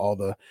and saw all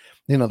the,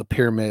 the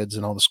pyramids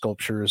and all the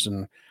sculptures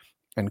and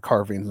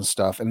carvings and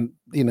stuff. And,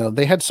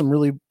 they had some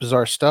really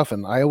bizarre stuff.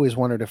 And I always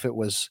wondered if it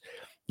was,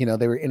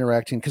 they were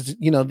interacting because,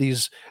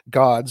 these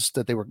gods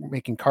that they were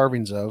making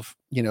carvings of,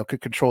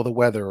 could control the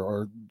weather,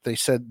 or they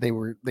said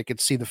they could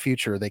see the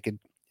future. They could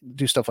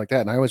do stuff like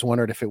that. And I always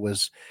wondered if it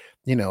was,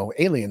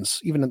 aliens.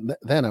 Even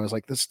then I was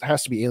like, this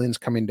has to be aliens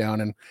coming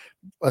down and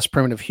us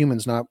primitive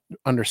humans not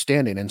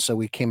understanding. And so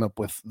we came up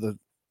with the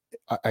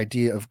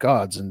idea of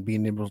gods and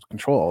being able to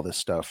control all this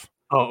stuff.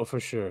 Oh, for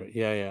sure.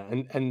 Yeah.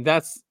 And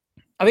that's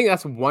I think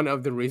that's one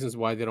of the reasons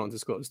why they don't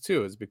disclose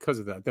too, is because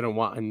of that. They don't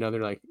want another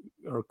like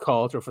or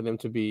cult or for them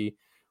to be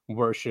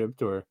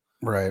worshipped or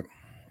right.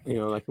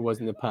 Like it was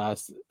in the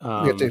past.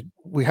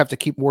 We have to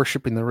keep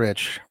worshiping the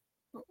rich.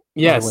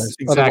 Yes, otherwise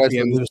exactly.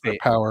 they lose their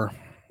power.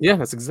 Yeah,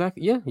 that's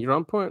exactly. Yeah, you're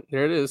on point.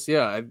 There it is.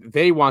 Yeah,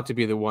 they want to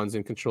be the ones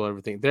in control of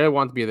everything. They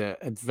want to be the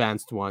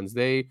advanced ones.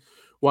 They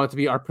want to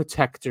be our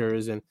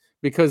protectors, and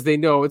because they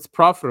know it's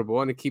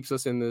profitable and it keeps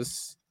us in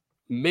this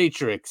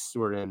matrix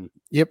we're in.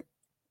 Yep,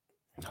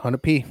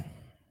 100p.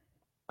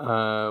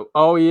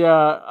 Oh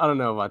yeah, I don't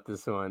know about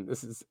this one.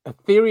 This is a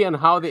theory on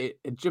how the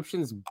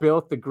Egyptians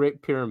built the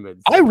Great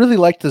Pyramids. I really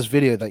liked this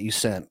video that you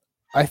sent.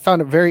 I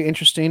found it very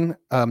interesting.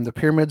 The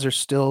pyramids are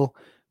still,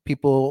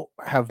 people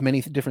have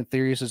many different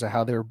theories as to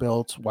how they were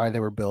built, why they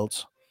were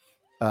built.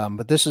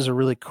 But this is a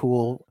really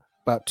cool,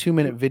 about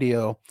 2-minute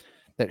video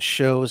that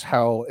shows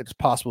how it's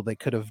possible they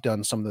could have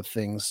done some of the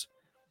things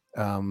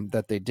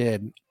that they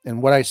did.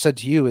 And what I said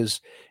to you is,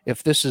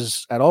 if this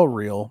is at all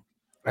real,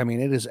 I mean,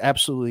 it is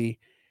absolutely,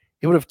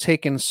 it would have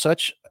taken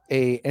such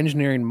a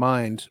engineering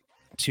mind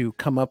to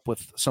come up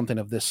with something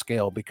of this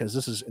scale, because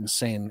this is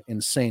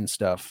insane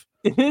stuff.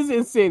 It is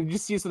insane. You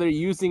see, so they're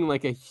using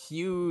like a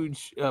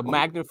huge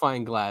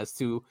magnifying glass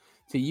to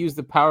use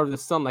the power of the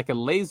sun like a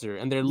laser,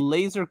 and they're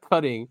laser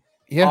cutting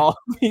all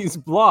these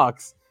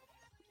blocks,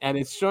 and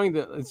it's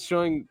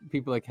showing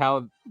people like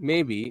how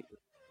maybe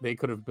they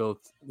could have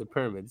built the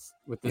pyramids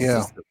with this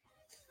system.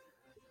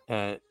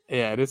 Yeah,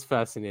 it is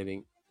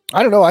fascinating.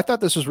 I don't know. I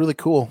thought this was really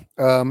cool.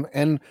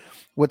 And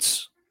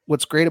what's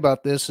great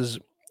about this is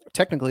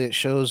technically it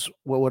shows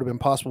what would have been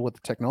possible with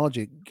the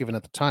technology given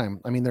at the time.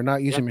 I mean, they're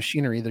not using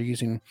machinery. They're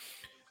using,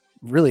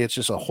 really, it's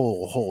just a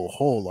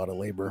whole lot of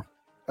labor.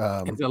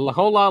 It's a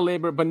whole lot of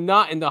labor, but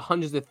not in the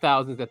hundreds of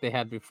thousands that they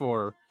had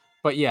before.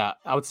 But yeah,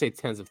 I would say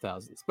tens of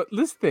thousands. But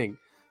this thing,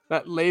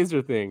 that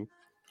laser thing,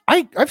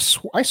 I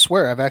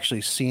swear I've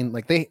actually seen,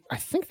 like, I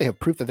think they have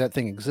proof that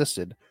thing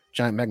existed.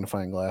 Giant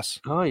magnifying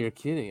glass. Oh, you're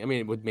kidding. I mean,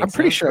 it would make sense. I'm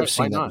pretty sure I've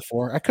seen that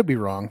before. I could be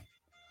wrong.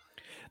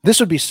 This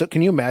would be so.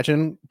 Can you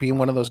imagine being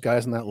one of those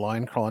guys in that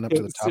line crawling up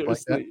to the top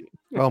like that?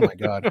 Oh my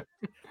god!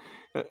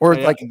 Or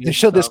like they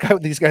showed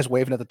these guys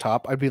waving at the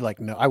top. I'd be like,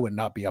 no, I would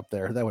not be up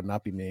there. That would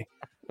not be me.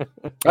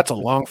 That's a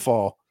long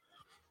fall.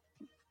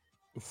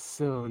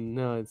 So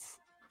nuts.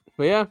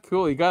 But yeah,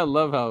 cool. You gotta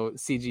love how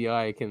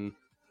CGI can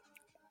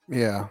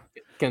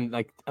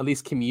like at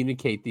least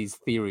communicate these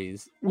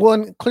theories. Well,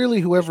 and clearly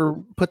whoever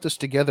put this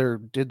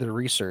together did the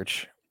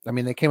research. I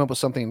mean, they came up with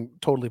something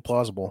totally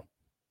plausible.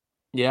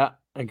 Yeah,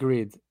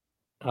 agreed.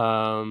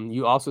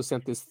 You also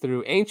sent this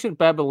through. Ancient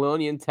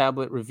Babylonian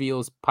tablet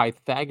reveals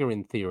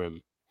Pythagorean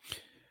theorem.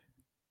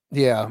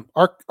 Yeah,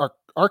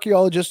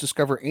 archaeologists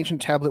discover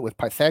ancient tablet with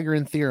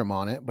Pythagorean theorem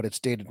on it, but it's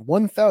dated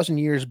 1,000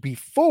 years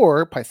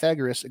before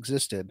Pythagoras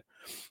existed.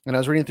 And I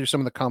was reading through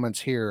some of the comments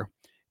here,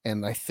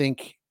 and I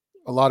think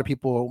a lot of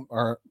people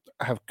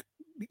have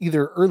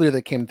either earlier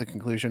they came to the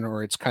conclusion,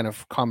 or it's kind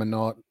of common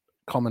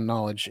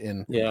knowledge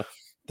in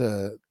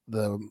the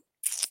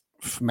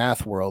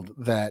math world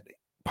that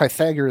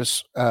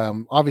Pythagoras,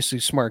 obviously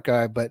smart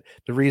guy, but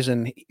the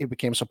reason it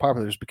became so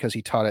popular is because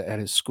he taught it at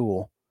his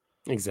school.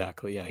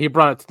 Exactly. Yeah, he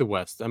brought it to the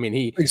West. I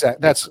mean,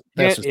 that's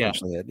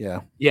essentially it.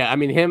 Yeah. Yeah. I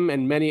mean, him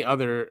and many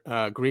other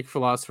Greek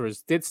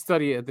philosophers did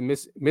study at the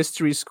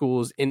mystery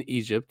schools in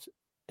Egypt,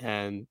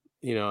 and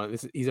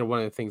these are one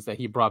of the things that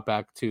he brought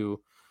back to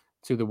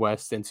the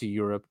West and to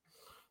Europe.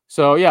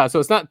 So yeah, so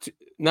it's not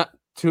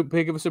too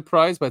big of a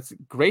surprise, but it's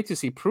great to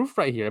see proof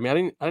right here. I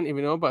mean, I didn't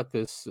even know about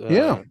this.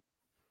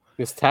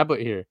 This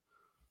tablet here.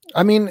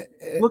 I mean,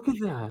 look at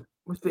that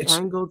with the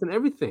angles and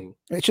everything.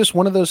 It's just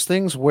one of those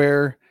things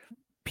where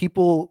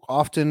people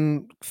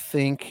often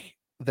think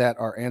that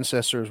our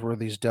ancestors were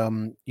these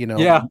dumb,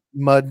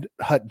 mud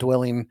hut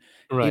dwelling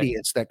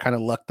idiots that kind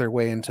of lucked their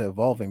way into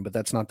evolving, but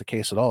that's not the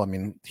case at all. I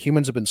mean,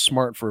 humans have been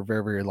smart for a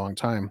very, very long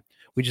time.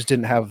 We just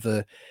didn't have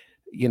the,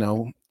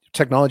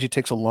 technology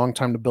takes a long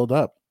time to build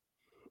up.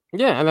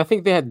 Yeah, and I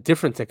think they had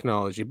different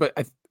technology, but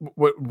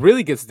what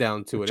really gets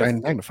down to it giant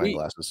is magnifying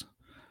glasses.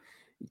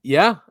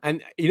 Yeah,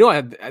 and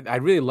I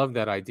really love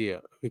that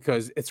idea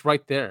because it's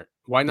right there.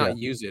 Why not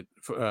use it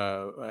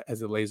for,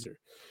 as a laser?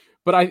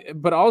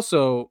 But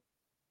also,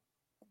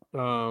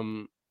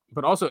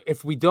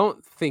 if we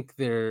don't think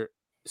they're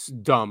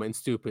dumb and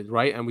stupid,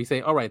 right? And we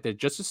say, all right, they're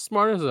just as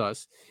smart as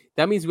us.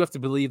 That means we have to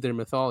believe their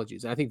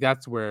mythologies. And I think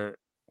that's where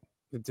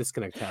the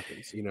disconnect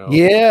happens.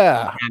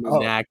 Yeah,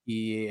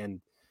 Anunnaki and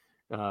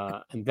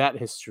that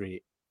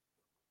history.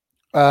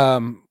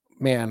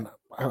 Man,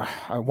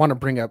 I want to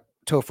bring up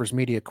Topher's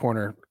Media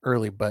Corner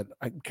early, but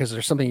because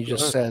there's something you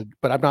just said,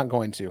 but I'm not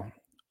going to.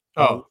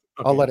 Okay.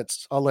 I'll let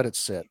it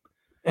sit.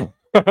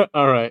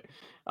 All right.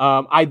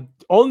 I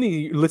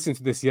only listened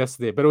to this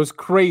yesterday, but it was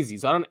crazy.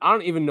 So I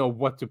don't even know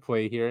what to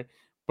play here,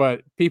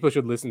 but people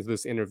should listen to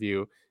this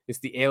interview. It's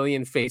the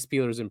alien face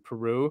peelers in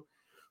Peru.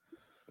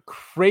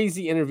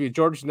 Crazy interview.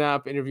 George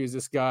Knapp interviews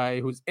this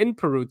guy who's in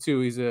Peru too.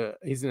 He's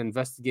an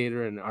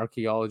investigator and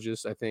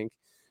archaeologist, I think.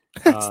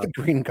 That's the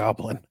Green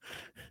Goblin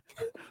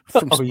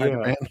from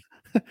Spider-Man.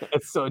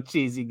 It's so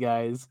cheesy,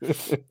 guys.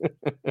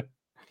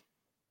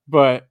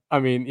 But I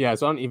mean, yeah.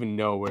 So I don't even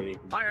know where.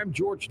 Hi, I'm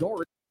George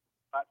Norris.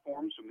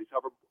 Platforms from these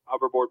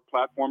hoverboard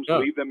platforms,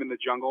 leave them in the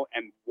jungle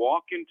and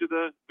walk into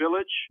the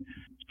village.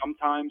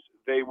 Sometimes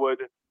they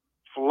would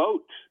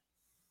float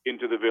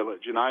into the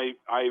village, and I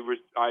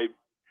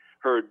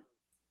heard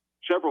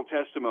several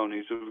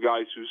testimonies of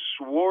guys who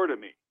swore to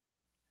me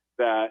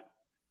that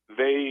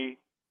they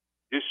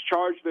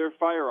discharged their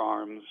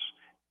firearms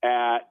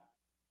at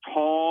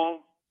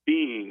tall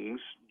beings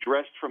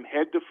dressed from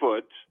head to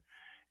foot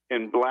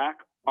in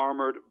black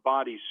armored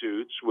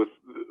bodysuits with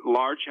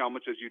large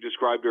helmets, as you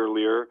described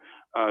earlier,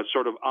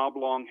 sort of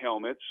oblong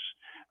helmets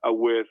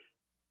with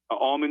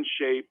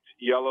almond-shaped,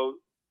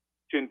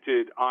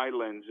 yellow-tinted eye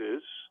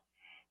lenses.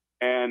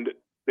 And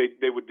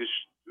they would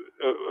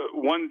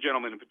one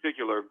gentleman in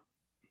particular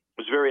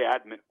was very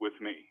adamant with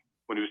me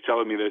when he was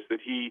telling me this, that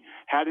he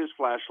had his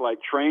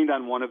flashlight trained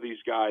on one of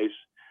these guys,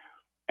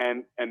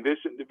 and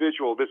this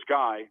individual, this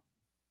guy,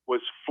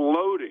 was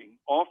floating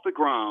off the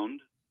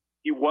ground.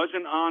 He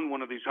wasn't on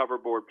one of these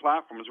hoverboard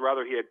platforms.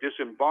 Rather, he had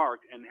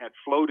disembarked and had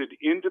floated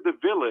into the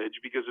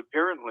village because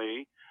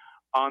apparently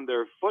on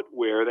their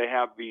footwear they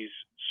have these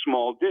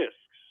small discs.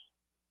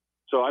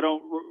 So I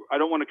don't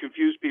want to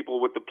confuse people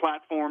with the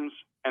platforms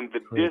and the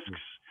discs,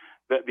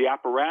 that the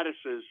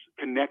apparatuses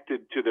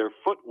connected to their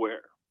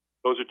footwear.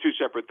 Those are two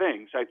separate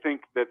things. I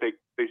think that they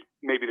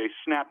maybe they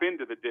snap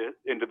into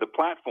the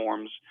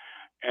platforms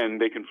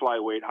and they can fly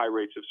away at high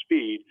rates of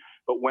speed.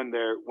 But when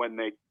they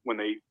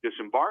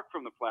disembark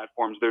from the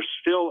platforms, they're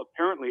still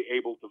apparently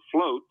able to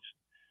float.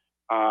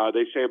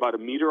 They say about a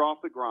meter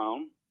off the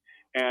ground.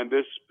 And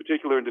this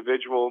particular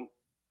individual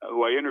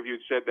who I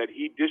interviewed said that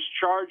he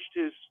discharged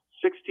his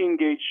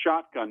 16-gauge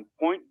shotgun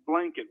point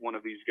blank at one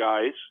of these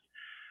guys,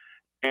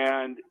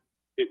 and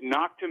it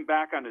knocked him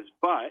back on his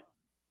butt.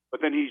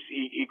 But then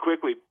he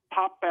quickly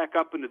popped back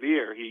up into the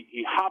air.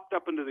 He hopped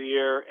up into the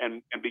air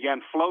and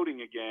began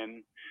floating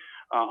again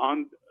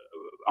on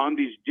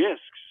these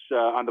discs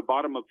on the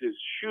bottom of his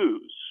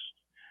shoes.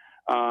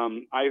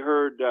 I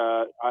heard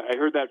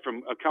that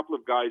from a couple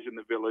of guys in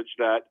the village,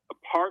 that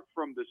apart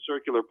from the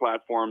circular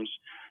platforms,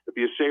 that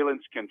the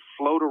assailants can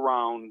float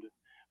around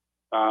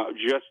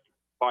just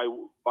by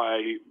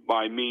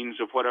means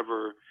of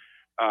whatever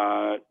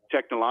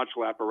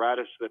technological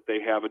apparatus that they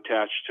have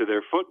attached to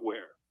their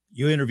footwear.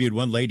 You interviewed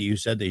one lady who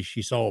said that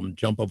she saw them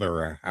jump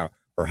over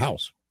her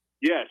house.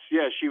 Yes,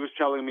 she was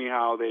telling me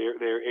how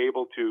they're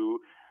able to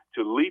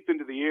leap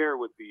into the air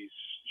with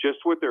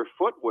their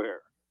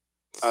footwear,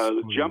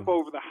 jump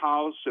over the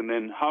house and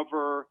then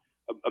hover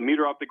a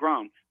meter off the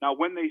ground. Now,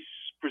 when they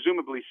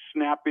presumably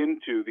snap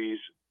into these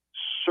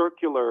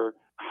circular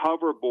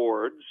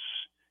hoverboards,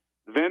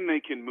 then they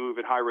can move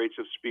at high rates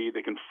of speed.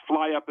 They can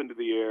fly up into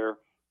the air.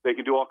 They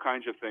can do all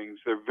kinds of things.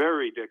 They're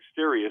very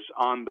dexterous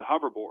on the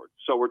hoverboard.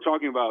 So we're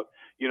talking about,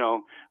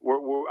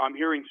 I'm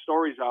hearing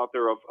stories out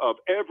there of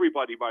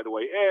everybody, by the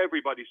way,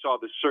 everybody saw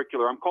the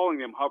circular. I'm calling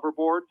them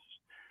hoverboards,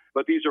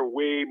 but these are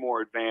way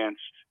more advanced.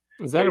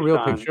 Is that a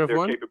real picture of their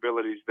one?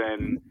 capabilities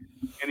than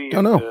any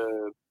of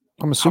the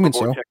I'm assuming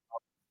so. in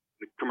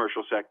the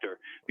commercial sector.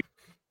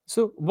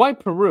 So why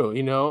Peru?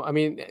 I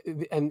mean,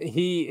 and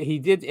he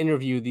did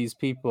interview these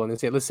people, and they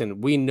say,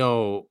 "Listen, we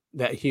know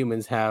that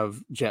humans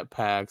have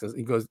jetpacks."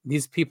 He goes,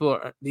 "These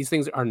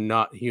things are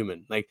not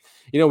human. Like,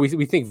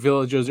 we think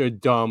villagers are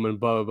dumb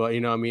and blah blah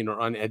blah. Or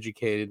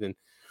uneducated, and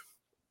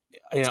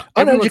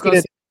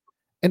uneducated.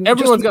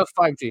 Everyone's got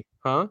 5G,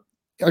 huh?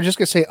 I was just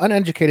gonna say,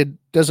 uneducated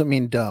doesn't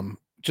mean dumb.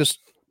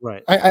 Just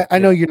right. I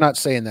know you're not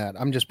saying that.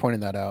 I'm just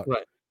pointing that out.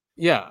 Right.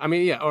 Yeah, I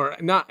mean, or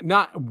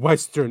not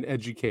Western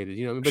educated,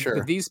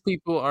 but these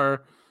people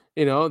are,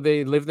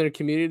 they live in their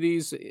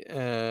communities,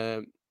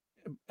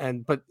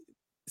 but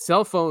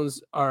cell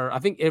phones are, I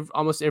think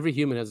almost every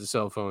human has a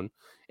cell phone.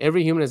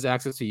 Every human has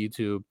access to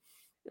YouTube,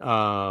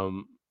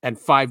 and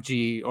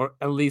 5G or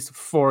at least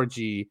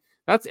 4G.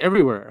 That's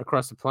everywhere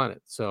across the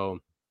planet. So,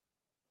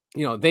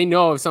 they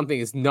know if something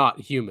is not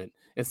human.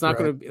 It's not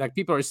going to be like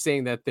people are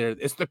saying that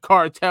it's the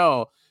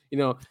cartel.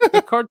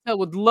 The cartel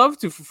would love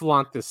to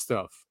flaunt this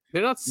stuff.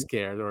 They're not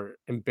scared or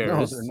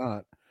embarrassed. No, they're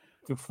not.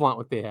 To flaunt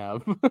what they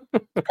have.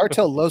 The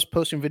cartel loves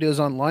posting videos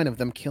online of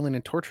them killing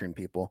and torturing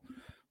people.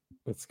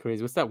 That's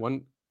crazy. What's that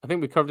one? I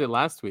think we covered it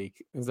last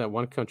week. Is that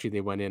one country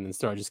they went in and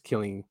started just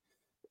killing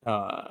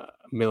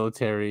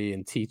military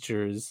and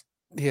teachers?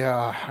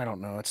 Yeah, I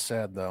don't know. It's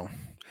sad though.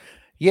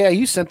 Yeah,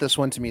 you sent this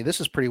one to me. This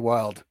is pretty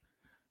wild.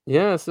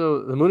 Yeah,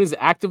 so the moon is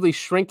actively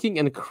shrinking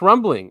and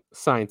crumbling,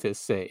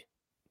 scientists say.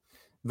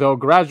 Though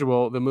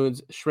gradual, the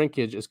moon's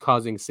shrinkage is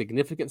causing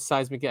significant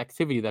seismic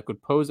activity that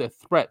could pose a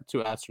threat to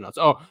astronauts.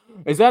 Oh,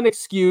 is that an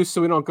excuse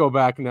so we don't go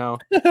back now?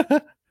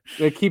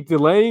 They keep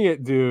delaying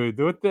it,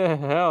 dude. What the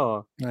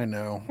hell? I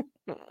know.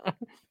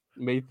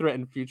 May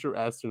threaten future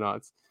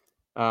astronauts.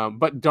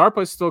 But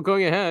DARPA is still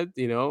going ahead.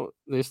 They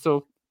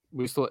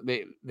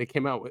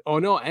came out with. Oh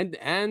no,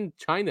 and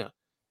China.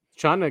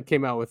 China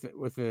came out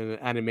with an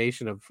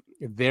animation of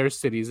their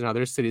cities and how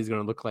their city is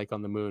going to look like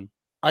on the moon.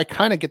 I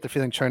kind of get the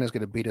feeling China's going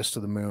to beat us to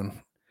the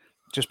moon.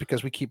 just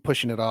because we keep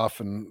pushing it off,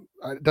 and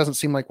it doesn't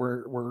seem like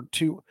we're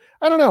too.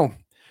 I don't know.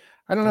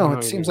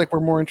 It seems like we're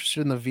more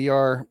interested in the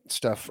VR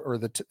stuff or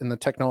in the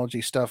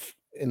technology stuff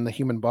in the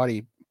human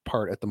body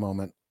part at the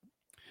moment.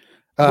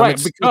 Right,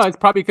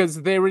 probably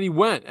because they already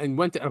went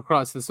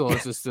across the solar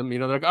system.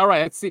 They're like, all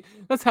right, let's see,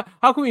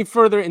 how can we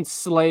further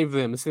enslave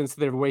them since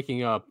they're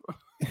waking up?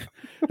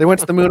 They went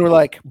to the moon. We're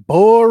like,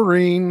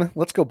 boring.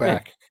 Let's go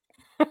back.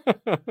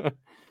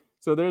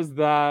 So there's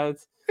that.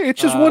 Hey,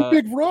 it's just one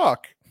big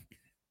rock.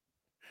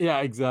 Yeah,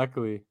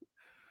 exactly.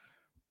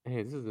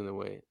 Hey, this is in the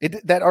way.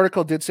 That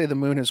article did say the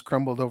moon has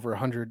crumbled over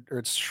 100, or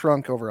it's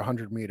shrunk over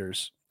 100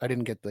 meters. I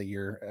didn't get the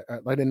year.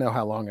 I didn't know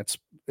how long it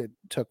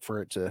took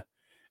for it to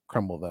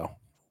crumble, though.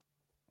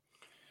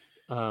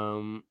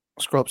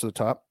 Scroll up to the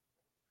top.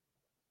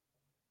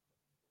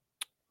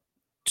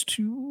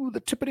 To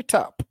the tippity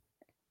top.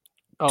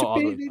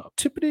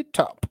 Tippity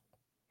top.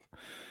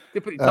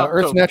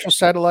 Earth's natural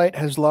satellite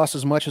has lost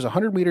as much as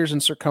 100 meters in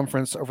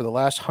circumference over the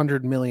last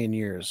 100 million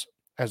years,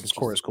 as this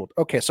core is cooled.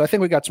 Okay, so I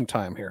think we got some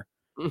time here.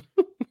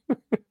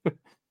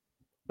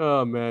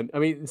 Oh man, I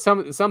mean,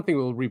 something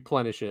will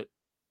replenish it,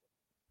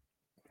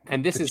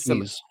 and this is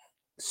some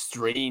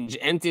strange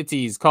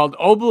entities called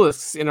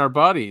obelisks in our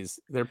bodies.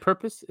 Their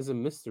purpose is a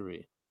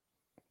mystery.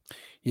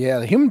 Yeah,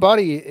 the human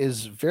body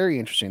is very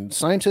interesting.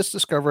 Scientists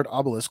discovered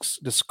obelisks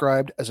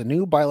described as a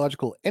new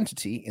biological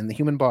entity in the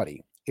human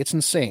body. It's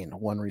insane,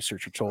 one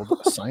researcher told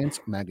Science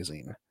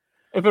magazine.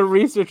 If a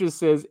researcher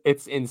says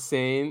it's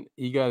insane,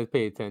 you got to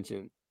pay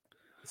attention.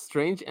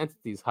 Strange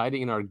entities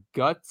hiding in our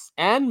guts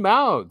and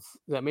mouths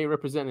that may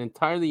represent an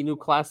entirely new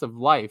class of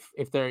life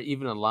if they're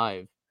even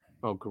alive.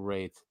 Oh,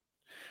 great.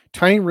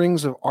 Tiny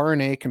rings of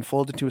RNA can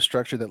fold into a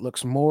structure that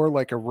looks more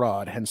like a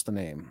rod, hence the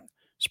name.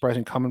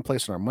 Surprising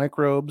commonplace in our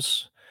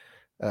microbes.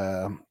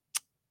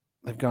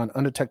 They've gone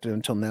undetected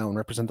until now and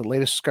represent the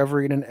latest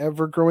discovery in an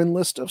ever-growing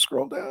list of,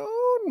 scroll down,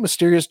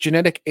 mysterious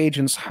genetic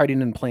agents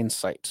hiding in plain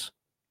sight.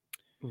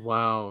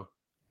 Wow.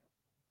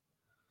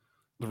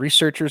 The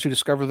researchers who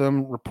discover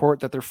them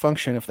report that their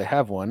function, if they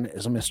have one,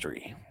 is a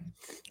mystery.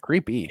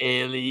 Creepy.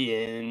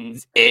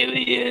 Aliens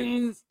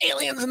in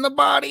the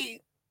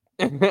body.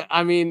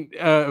 I mean,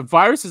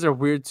 viruses are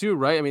weird too,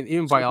 right? I mean,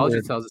 even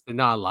biology tells us they're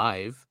not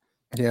alive.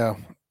 Yeah.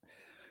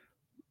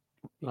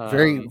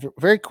 Very,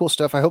 very cool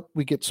stuff. I hope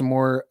we get some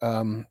more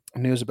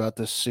news about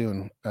this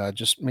soon.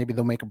 Just maybe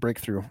they'll make a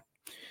breakthrough.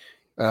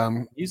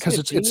 Because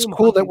it's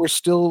cool that we're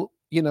still,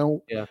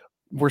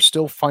 we're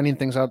still finding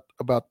things out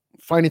about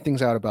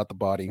the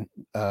body.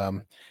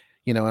 And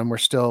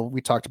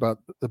we talked about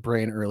the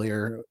brain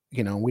earlier.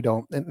 We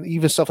don't, and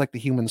even stuff like the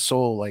human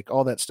soul, like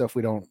all that stuff,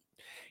 we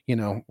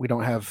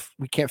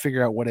can't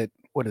figure out what it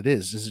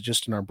is. Is it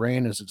just in our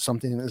brain? Is it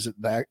something? Is it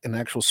an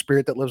actual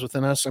spirit that lives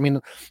within us? I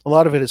mean, a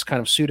lot of it is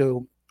kind of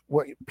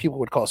what people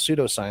would call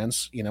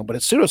pseudoscience, but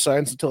it's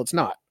pseudoscience until it's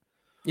not.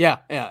 Yeah,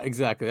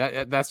 exactly.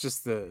 That's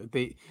just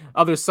the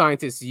other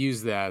scientists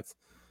use that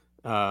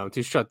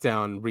to shut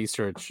down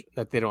research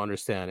that they don't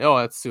understand. Oh,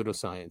 that's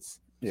pseudoscience.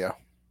 Yeah.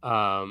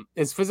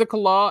 It's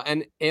physical law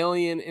and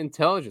alien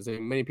intelligence. I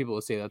mean, many people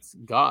will say that's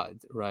God,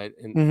 right?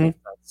 And if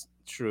that's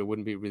true, it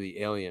wouldn't be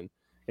really alien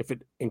if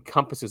it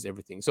encompasses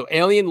everything. So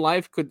alien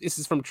life this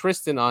is from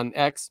Tristan on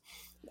X.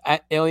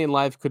 Alien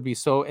life could be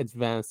so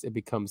advanced it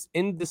becomes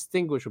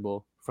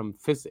indistinguishable from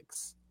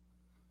physics.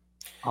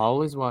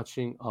 Always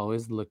watching,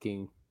 always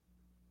looking.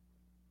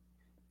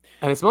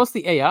 And it's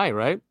mostly AI,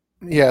 right?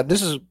 Yeah,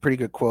 this is a pretty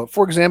good quote.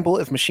 For example,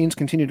 if machines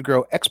continue to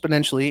grow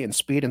exponentially in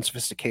speed and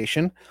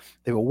sophistication,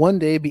 they will one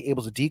day be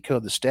able to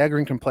decode the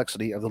staggering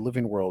complexity of the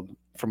living world,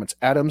 from its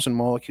atoms and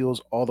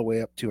molecules all the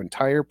way up to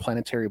entire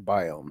planetary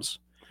biomes.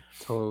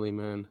 Totally,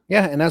 man.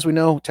 Yeah, and as we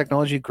know,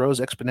 technology grows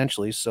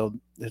exponentially, so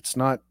it's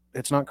not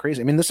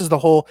crazy. I mean, this is the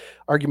whole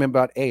argument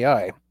about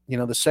AI.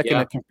 The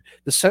second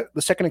the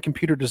second a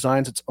computer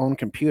designs its own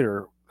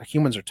computer,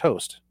 humans are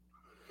toast.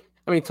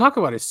 I mean, talk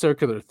about a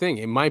circular thing.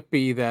 It might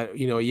be that,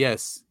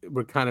 yes,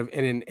 we're kind of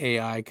in an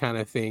AI kind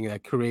of thing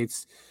that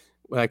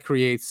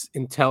creates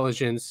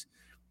intelligence,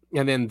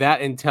 and then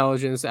that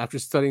intelligence, after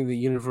studying the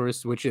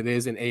universe, which it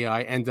is an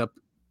AI, end up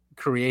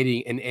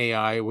creating an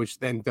AI, which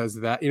then does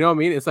that. You know what I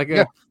mean? It's like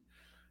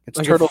it's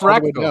like turtles all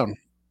the way down.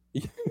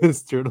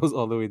 Yes, turtles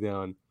all the way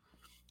down.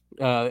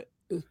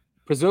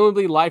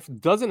 Presumably, life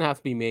doesn't have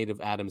to be made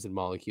of atoms and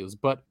molecules,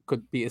 but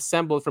could be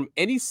assembled from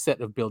any set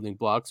of building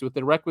blocks with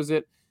the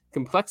requisite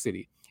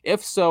complexity.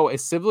 If so, a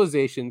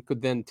civilization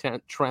could then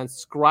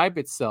transcribe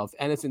itself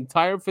and its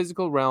entire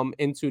physical realm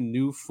into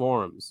new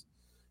forms.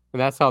 And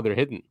that's how they're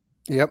hidden.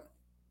 Yep.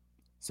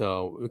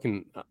 So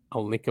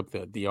I'll link up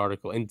the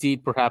article.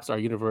 Indeed, perhaps our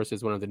universe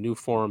is one of the new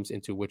forms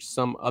into which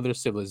some other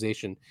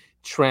civilization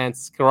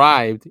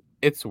transcribed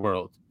its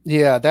world.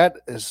 Yeah,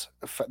 that's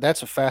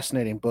a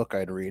fascinating book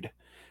I'd read.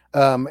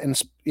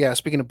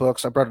 Speaking of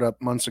books, I brought it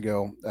up months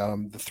ago.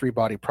 The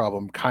three-body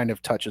problem kind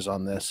of touches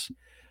on this.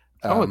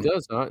 It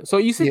does, huh? So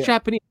you said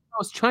Japanese. No,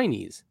 it's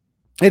Chinese.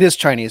 It is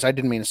Chinese. I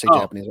didn't mean to say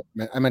Japanese.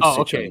 I meant to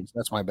say Chinese.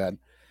 That's my bad.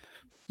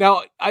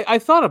 Now, I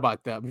thought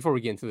about that before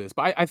we get into this,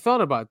 but I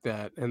thought about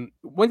that. And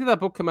when did that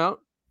book come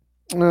out?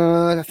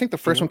 I think the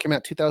first one came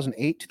out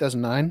 2008,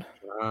 2009.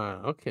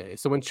 Okay.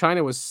 So when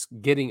China was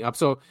getting up,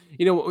 so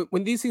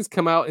when these things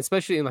come out,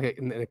 especially in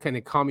a kind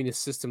of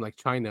communist system like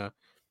China,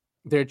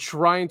 they're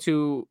trying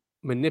to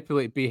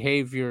manipulate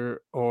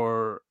behavior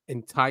or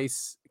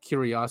entice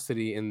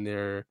curiosity in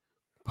their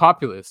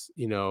populace,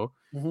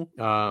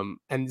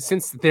 and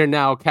since they're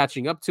now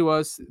catching up to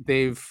us,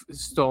 they've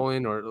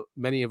stolen, or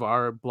many of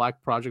our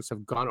black projects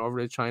have gone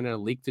over to China,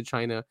 leaked to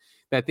China,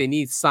 that they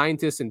need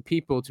scientists and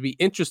people to be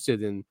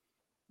interested in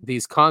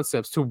these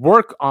concepts to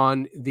work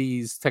on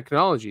these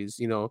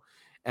technologies,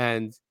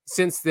 and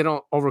since they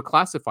don't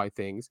overclassify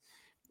things,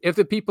 if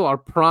the people are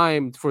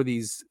primed for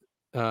these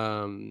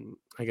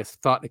I guess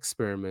thought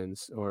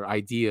experiments or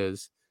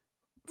ideas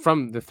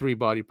from the three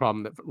body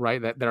problem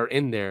that are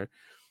in there,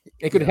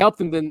 it could help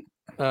them then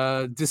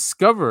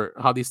discover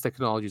how these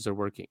technologies are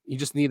working. You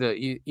just need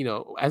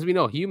as we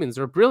know, humans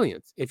are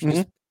brilliant if you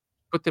just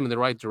put them in the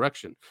right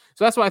direction.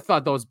 So that's what I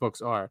thought those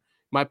books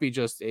might be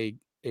just an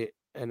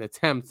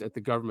attempt at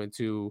the government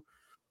to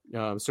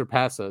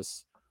surpass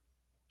us.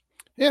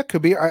 Yeah, it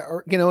could be.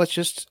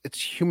 It's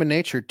human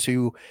nature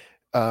to,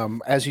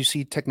 as you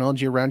see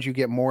technology around you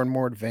get more and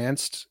more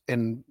advanced,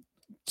 and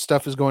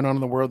stuff is going on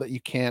in the world that you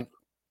can't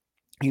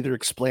either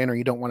explain or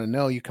you don't want to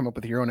know, you come up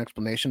with your own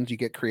explanations, you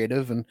get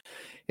creative, and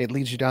it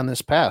leads you down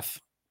this path.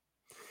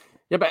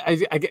 Yeah, but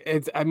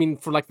I mean,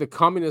 for like the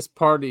Communist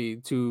Party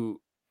to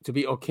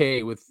be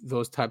okay with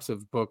those types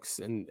of books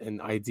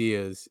and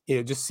ideas,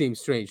 it just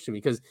seems strange to me,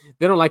 because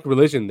they don't like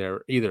religion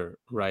there either,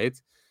 right?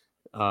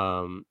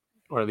 Or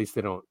at least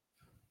they don't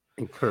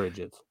encourage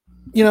it.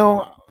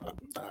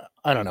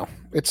 I don't know.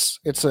 It's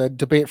a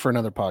debate for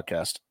another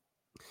podcast.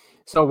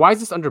 So why is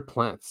this under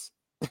plants?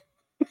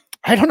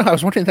 I don't know. I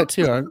was wondering that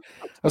too. I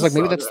was like,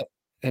 maybe that's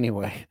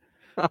anyway.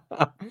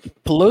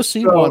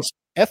 Pelosi wants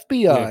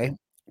FBI. Yeah.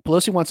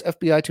 Pelosi wants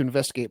FBI to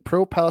investigate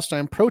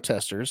pro-Palestine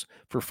protesters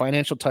for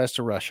financial ties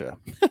to Russia.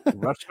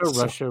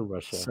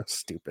 Russia. So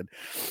stupid.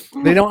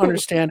 They don't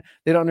understand.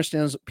 They don't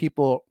understand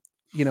people,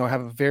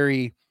 have a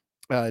very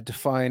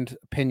defined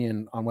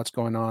opinion on what's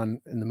going on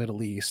in the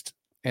Middle East,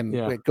 and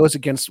it goes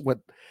against what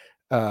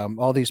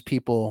all these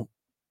people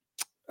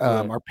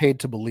are paid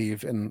to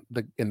believe in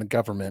the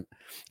government,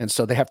 and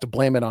so they have to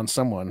blame it on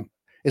someone.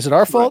 Is it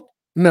our fault?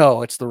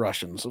 No, it's the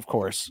Russians, of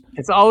course.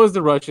 It's always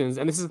the Russians,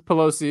 and this is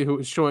Pelosi who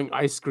is showing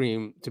ice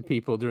cream to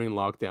people during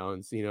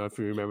lockdowns. If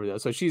you remember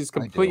that, so she's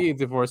completely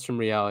divorced from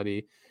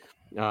reality.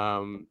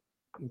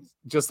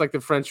 Just like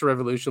the French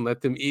Revolution,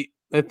 let them eat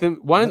cake.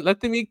 Let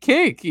them eat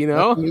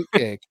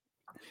cake.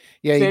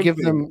 Yeah,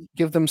 you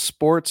give them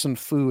sports and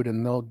food,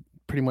 and they'll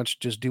pretty much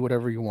just do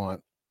whatever you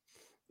want.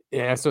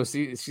 Yeah, so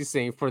she's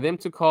saying for them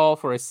to call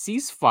for a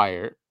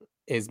ceasefire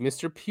is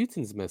Mr.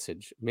 Putin's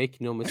message.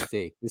 Make no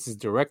mistake. This is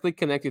directly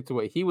connected to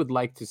what he would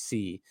like to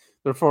see,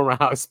 the former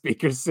House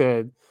Speaker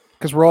said.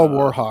 Because we're all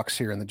war hawks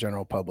here in the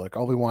general public.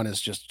 All we want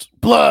is just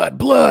blood,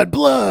 blood,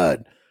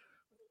 blood.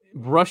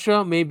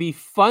 Russia may be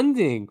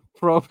funding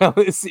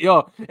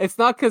pro-Palestine. It's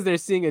not because they're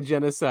seeing a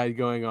genocide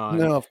going on.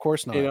 No, of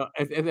course not.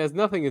 It has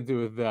nothing to do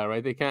with that,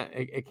 right? They can't.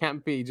 It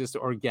can't be just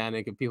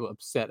organic and people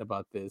upset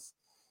about this.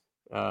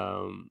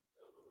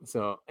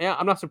 So yeah,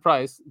 I'm not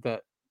surprised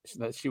that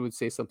she would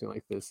say something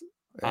like this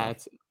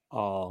at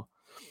all.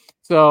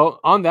 So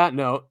on that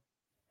note,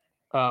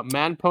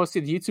 man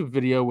posted YouTube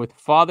video with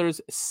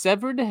father's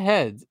severed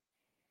head.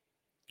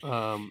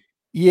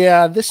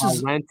 This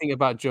is ranting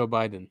about Joe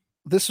Biden.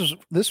 This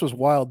was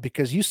wild,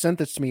 because you sent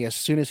this to me as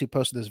soon as he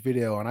posted this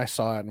video, and I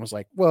saw it and was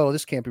like, whoa,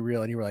 this can't be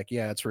real. And you were like,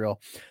 yeah, it's real.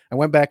 I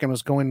went back and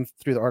was going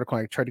through the article.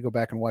 I tried to go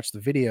back and watch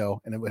the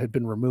video, and it had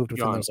been removed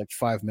within those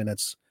 5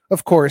 minutes.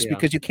 Of course,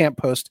 because you can't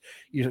post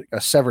a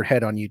severed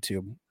head on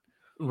YouTube.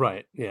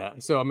 Right. Yeah.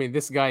 So, I mean,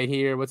 this guy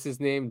here, what's his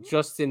name?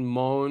 Justin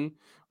Moan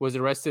was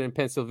arrested in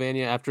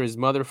Pennsylvania after his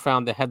mother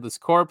found the headless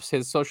corpse.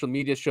 His social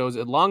media shows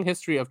a long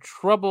history of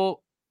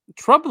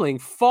troubling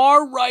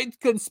far-right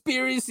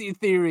conspiracy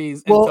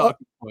theories and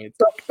talking points.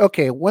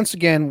 Okay, once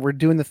again, we're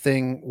doing the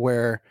thing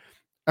where,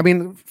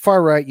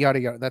 far right, yada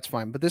yada, that's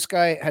fine. But this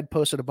guy had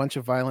posted a bunch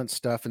of violent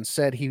stuff and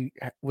said he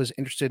was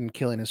interested in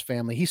killing his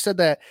family. He said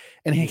that,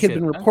 and he had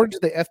been reported to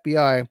the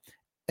FBI,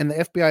 and the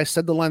FBI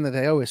said the line that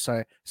they always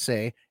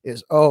say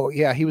is, "Oh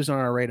yeah, he was on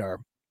our radar."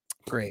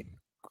 Great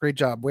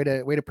job, way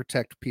to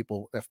protect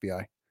people,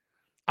 FBI.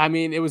 I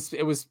mean, it was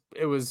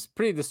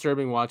pretty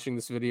disturbing watching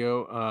this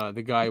video.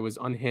 The guy was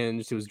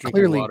unhinged. He was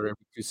drinking water every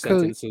 2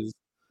 sentences.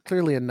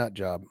 Clearly a nut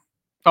job.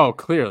 Oh,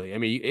 clearly. I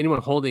mean,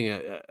 anyone holding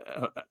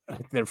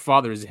their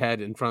father's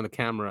head in front of the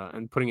camera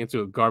and putting it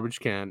into a garbage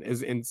can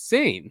is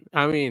insane.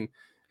 I mean,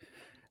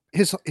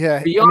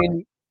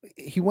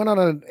 he went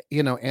on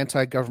a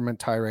anti-government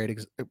tirade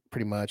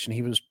pretty much, and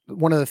he was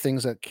one of the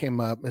things that came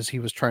up as he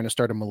was trying to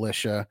start a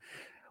militia,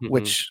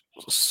 which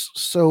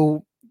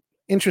so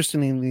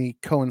interestingly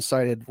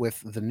coincided with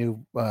the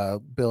new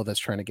bill that's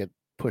trying to get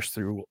pushed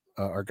through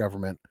our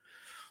government.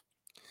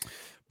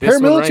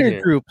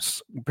 Paramilitary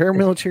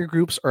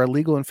groups are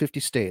illegal in 50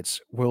 states.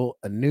 Will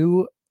a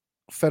new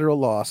federal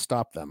law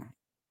stop them?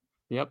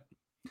 Yep.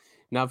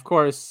 Now, of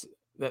course,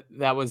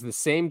 that was the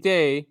same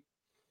day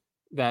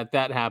that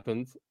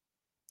happened.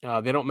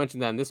 They don't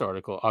mention that in this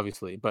article,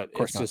 obviously, but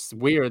it's just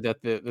weird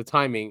that the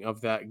timing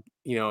of that.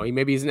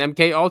 Maybe he's an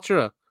MK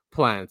Ultra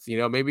plant.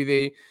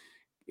 Maybe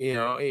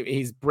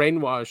he's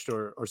brainwashed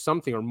or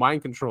something, or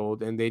mind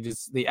controlled, and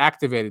they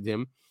activated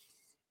him.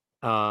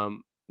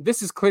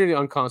 This is clearly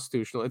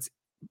unconstitutional. It's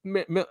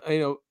I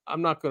don't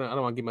want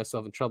to get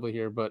myself in trouble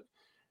here, but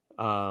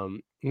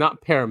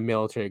not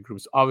paramilitary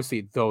groups.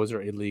 Obviously, those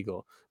are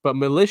illegal, but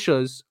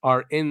militias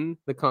are in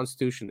the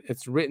Constitution.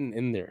 It's written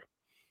in there.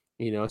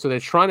 So they're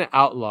trying to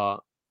outlaw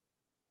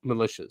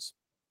militias.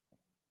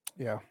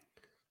 Yeah.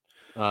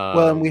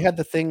 Well, and we had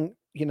the thing.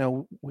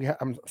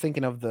 I'm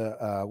thinking of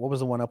the what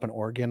was the one up in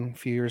Oregon a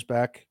few years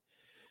back?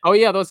 Oh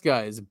yeah, those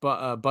guys.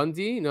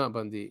 Bundy, not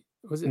Bundy.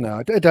 Was it?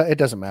 No, it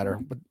doesn't matter.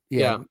 But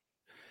yeah.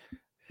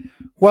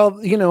 Well,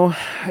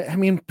 I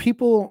mean,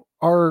 people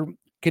are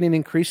getting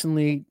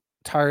increasingly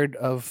tired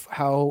of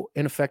how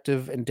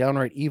ineffective and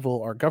downright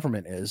evil our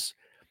government is,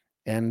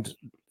 and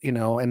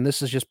and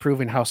this is just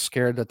proving how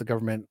scared that the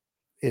government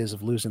is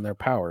of losing their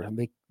power.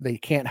 And they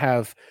can't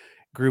have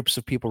groups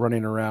of people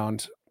running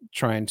around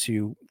trying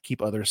to keep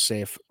others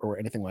safe or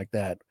anything like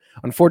that.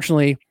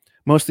 Unfortunately,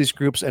 most of these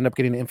groups end up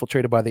getting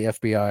infiltrated by the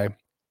FBI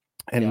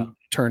and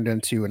turned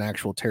into an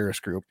actual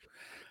terrorist group.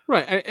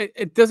 Right.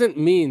 It doesn't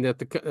mean that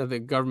the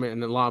government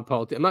and a lot of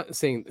politicians, I'm not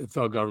saying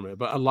the government,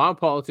 but a lot of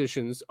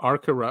politicians are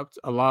corrupt.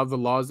 A lot of the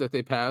laws that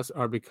they pass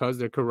are because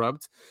they're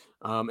corrupt.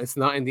 It's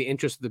not in the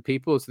interest of the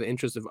people. It's the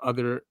interest of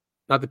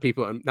not the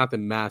people, not the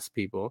mass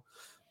people.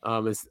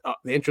 The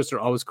interests are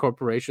always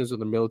corporations or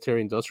the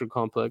military industrial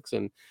complex.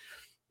 And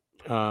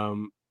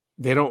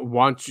they don't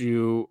want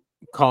you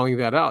calling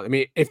that out. I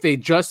mean, if they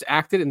just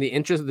acted in the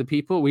interest of the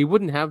people, we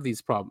wouldn't have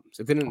these problems.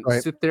 If they didn't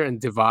sit there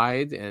and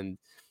divide and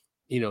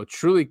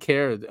truly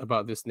cared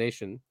about this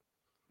nation,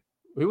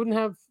 we wouldn't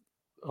have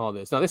all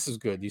this. Now, this is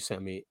good. You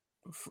sent me.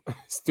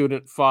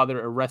 Student father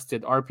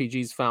arrested.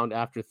 RPGs found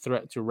after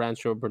threat to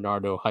Rancho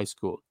Bernardo High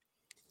School.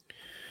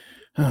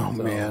 Oh,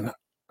 man.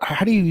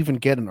 How do you even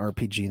get an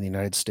RPG in the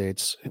United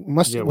States?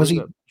 Was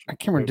he? I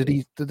can't remember.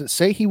 Did it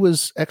say he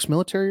was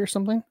ex-military or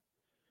something?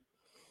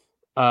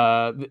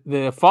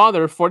 The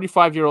father,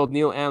 45-year-old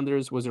Neil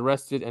Anders, was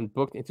arrested and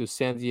booked into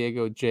San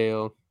Diego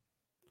jail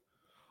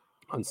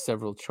on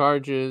several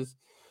charges.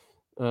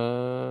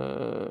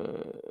 They're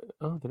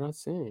not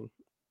saying.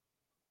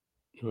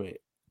 Wait.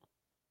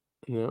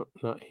 No,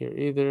 not here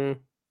either.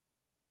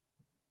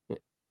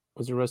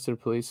 Was arrested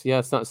police. Yeah,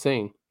 it's not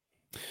saying.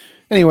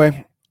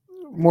 Anyway,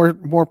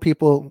 more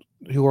people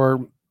who are,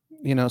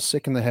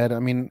 sick in the head. I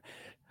mean,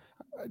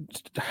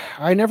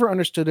 I never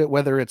understood it,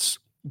 whether it's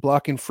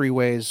blocking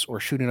freeways or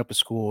shooting up a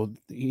school.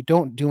 You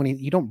don't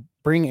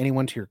bring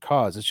anyone to your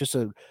cause. It's just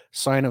a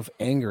sign of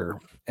anger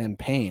and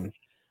pain.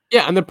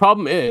 Yeah, and the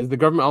problem is the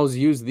government always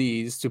use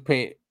these to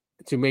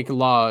make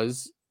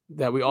laws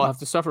that we all have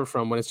to suffer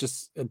from when it's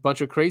just a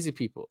bunch of crazy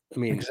people. I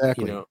mean,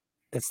 exactly.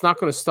 It's not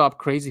going to stop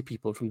crazy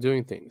people from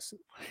doing things.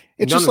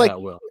 It's just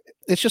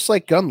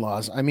like gun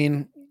laws. I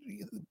mean,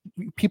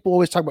 people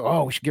always talk about,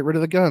 oh, we should get rid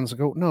of the guns. I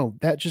go, no,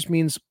 that just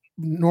means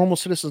normal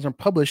citizens are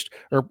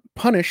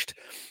punished,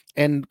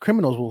 and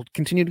criminals will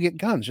continue to get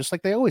guns just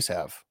like they always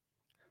have.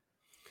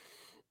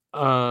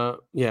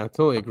 Yeah,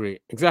 totally agree.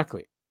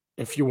 Exactly.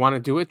 If you want to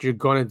do it, you're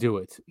going to do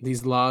it.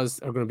 These laws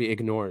are going to be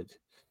ignored.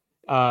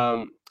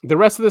 The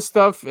rest of the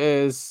stuff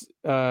is,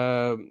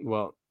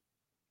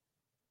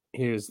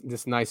 here's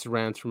this nice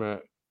rant from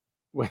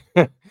a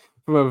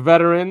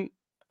veteran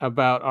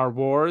about our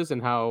wars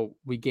and how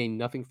we gain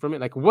nothing from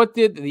it. Like, what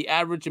did the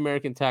average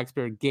American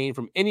taxpayer gain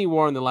from any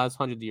war in the last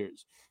 100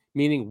 years?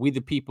 Meaning we the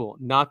people,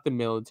 not the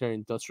military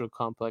industrial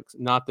complex,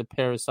 not the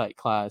parasite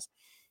class.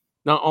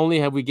 Not only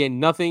have we gained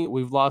nothing,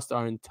 we've lost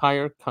our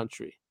entire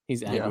country.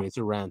 He's angry. Yeah. It's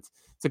a rant.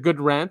 It's a good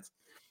rant.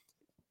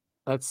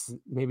 Let's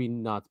maybe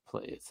not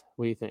play it.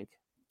 What do you think?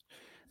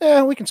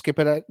 Yeah, we can skip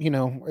it.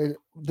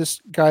 This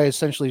guy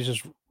essentially is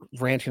just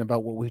ranting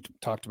about what we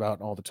talked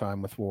about all the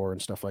time with war and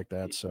stuff like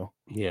that. So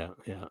yeah,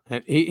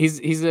 and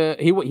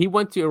he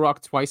went to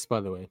Iraq twice,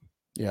 by the way.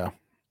 Yeah.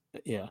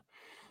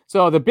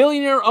 So the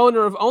billionaire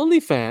owner of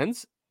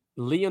OnlyFans,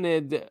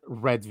 Leonid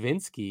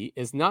Redvinsky,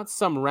 is not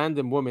some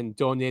random woman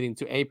donating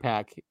to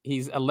AIPAC.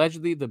 He's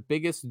allegedly the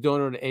biggest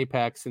donor to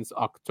AIPAC since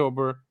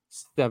October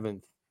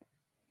 7th.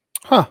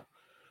 Huh.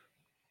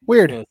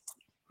 Weird. Yes.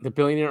 The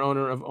billionaire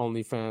owner of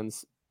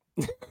OnlyFans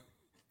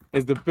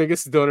is the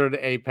biggest donor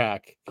to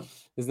AIPAC.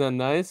 Isn't that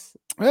nice?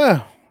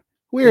 Yeah.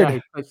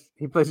 Weird. Yeah,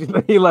 he pledged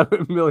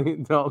 $11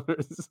 million.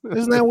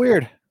 Isn't that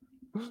weird?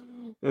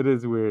 It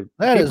is weird.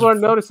 People are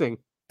noticing.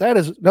 That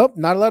is not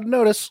allowed to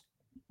notice.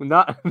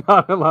 Not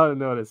allowed to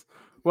notice.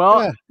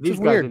 Well, yeah, these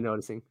guys are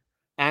noticing.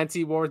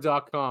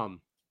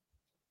 Antiwar.com.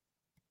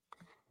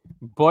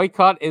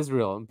 Boycott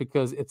Israel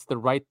because it's the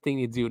right thing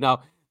to do.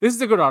 Now, this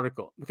is a good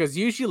article because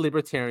usually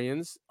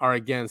libertarians are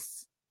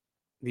against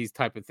these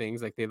type of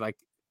things. Like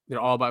they're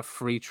all about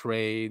free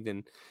trade,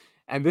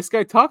 and this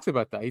guy talks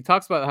about that. He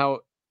talks about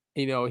how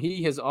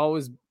he has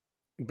always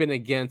been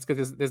against,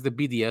 because there's the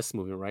BDS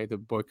movement, right? The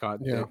boycott,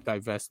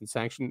 divest, and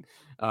sanction,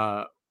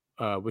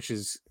 which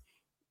is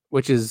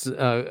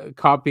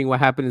copying what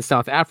happened in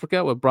South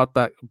Africa, what brought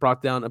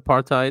down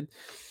apartheid.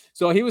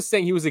 So he was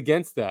saying he was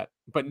against that,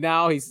 but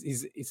now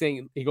he's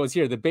saying, he goes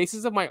here, the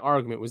basis of my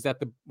argument was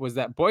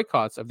that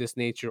boycotts of this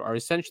nature are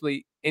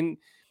essentially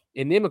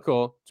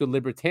inimical to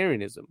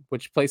libertarianism,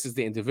 which places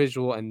the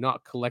individual and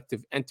not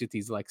collective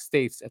entities like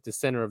states at the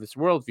center of its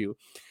worldview.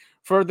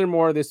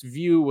 Furthermore, this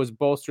view was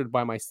bolstered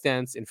by my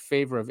stance in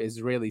favor of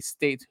Israeli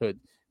statehood.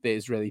 The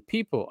Israeli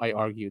people, I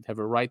argued, have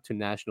a right to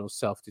national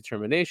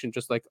self-determination,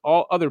 just like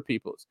all other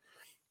peoples.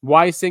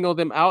 Why single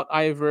them out,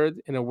 I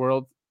averred, in a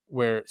world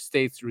where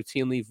states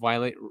routinely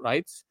violate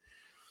rights?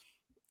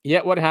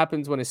 Yet what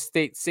happens when a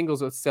state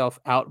singles itself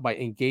out by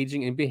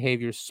engaging in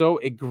behavior so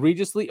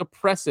egregiously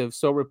oppressive,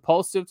 so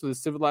repulsive to the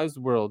civilized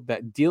world,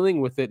 that dealing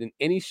with it in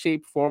any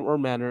shape, form, or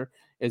manner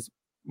is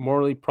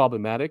morally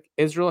problematic?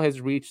 Israel has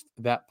reached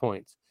that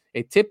point,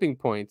 a tipping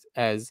point,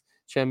 as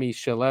Chemi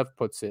Shalev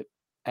puts it,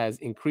 as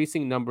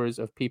increasing numbers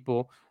of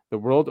people the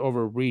world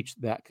over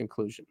reached that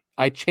conclusion.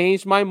 I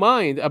changed my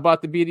mind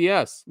about the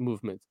BDS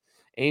movement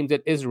aimed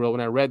at Israel when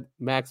I read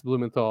Max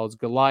Blumenthal's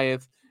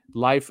Goliath,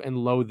 Life and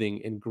Loathing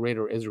in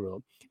Greater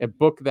Israel, a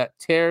book that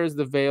tears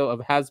the veil of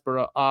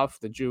Hasbara off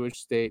the Jewish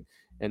state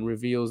and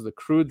reveals the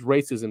crude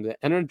racism that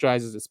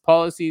energizes its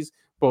policies,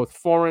 both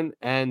foreign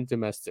and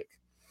domestic.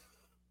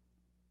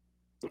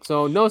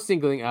 So no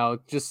singling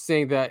out, just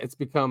saying that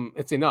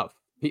it's enough.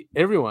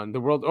 Everyone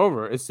the world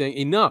over is saying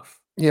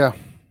enough. Yeah.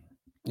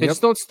 They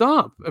just don't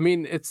stop. I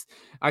mean,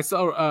 I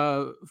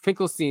saw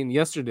Finkelstein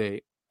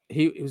yesterday.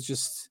 He was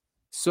just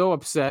so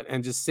upset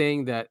and just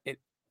saying that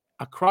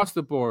across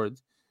the board,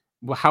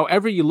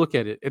 however you look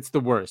at it, it's the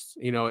worst.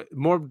 You know,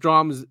 more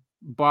bombs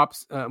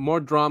dropped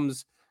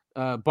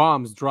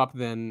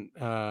than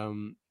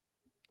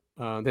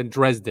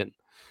Dresden,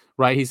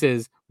 right? He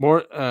says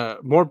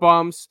more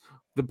bombs,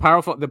 the power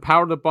of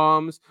the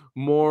bombs,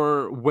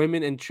 more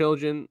women and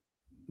children,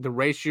 the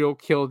ratio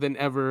killed than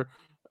ever.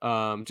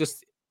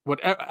 Just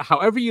whatever,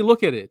 however you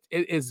look at it,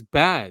 it is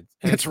bad,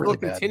 and it's really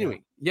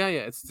continuing. Yeah,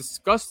 it's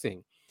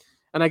disgusting.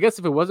 And I guess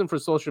if it wasn't for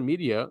social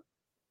media,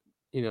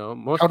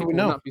 most people would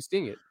not be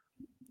seeing it.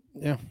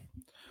 Yeah,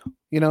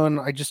 and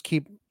I just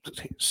keep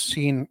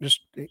seeing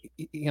just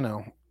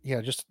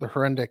just the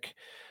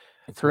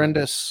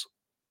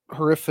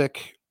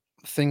horrific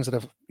things that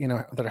have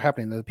that are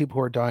happening. The people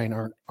who are dying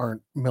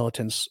aren't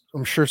militants.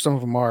 I'm sure some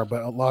of them are,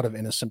 but a lot of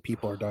innocent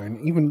people are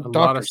dying, even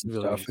doctors and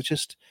stuff. It's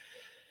just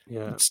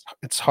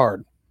it's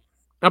hard.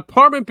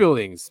 Apartment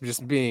buildings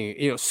just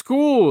being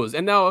schools,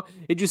 and now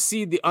you just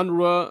see the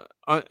UNRWA,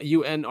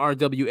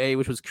 UNRWA,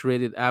 which was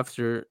created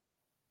after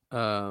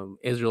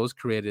Israel was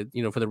created,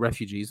 for the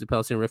refugees, the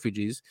Palestinian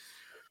refugees.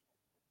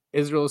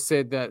 Israel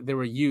said that they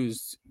were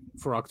used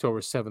for October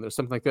 7th or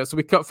something like that. So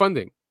we cut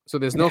funding. So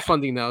there's no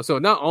funding now. So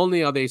not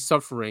only are they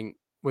suffering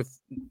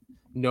with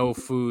no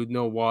food,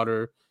 no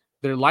water,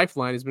 their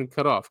lifeline has been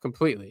cut off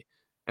completely,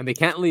 and they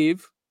can't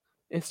leave.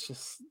 It's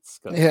just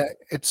disgusting. Yeah,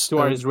 it's to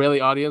our Israeli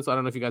audience. I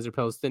don't know if you guys are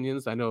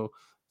Palestinians. I know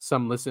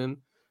some listen.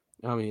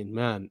 I mean,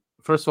 man,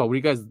 first of all, what are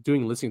you guys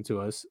doing listening to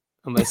us?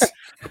 Unless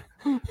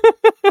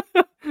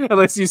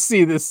unless you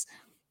see this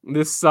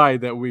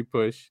side that we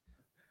push.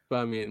 But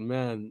I mean,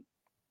 man,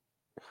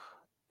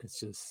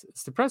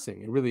 it's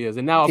depressing. It really is.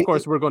 And now, of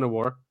course, we're going to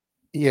war.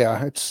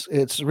 Yeah,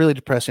 it's really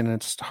depressing, and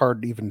it's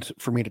hard even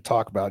for me to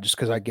talk about, just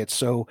because I get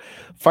so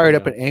fired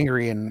up and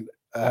angry. And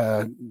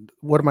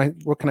what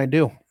can I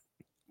do?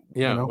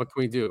 Yeah, what can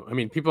we do? I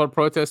mean, people are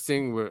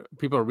protesting.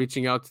 People are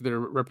reaching out to their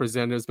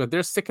representatives, but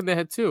they're sick in the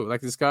head too.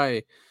 Like this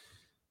guy,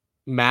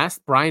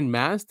 Brian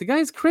Mast. The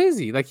guy's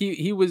crazy. Like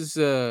he was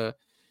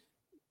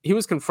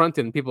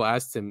confronted, and people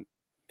asked him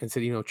and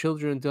said,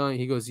 children dying.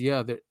 He goes,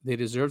 yeah, they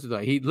deserve to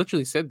die. He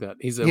literally said that.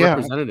 He's a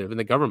representative in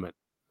the government.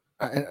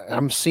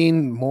 I'm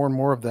seeing more and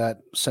more of that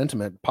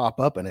sentiment pop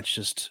up, and it's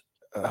just,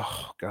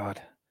 oh God.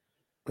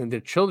 And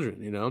their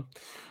children,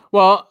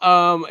 Well,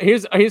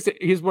 here's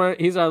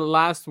our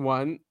last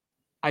one.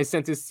 I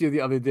sent this to you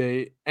the other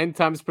day. End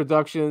Times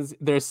Productions.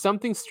 There's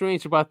something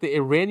strange about the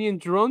Iranian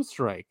drone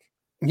strike.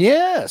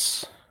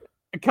 Yes.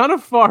 Kind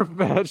of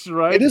far-fetched,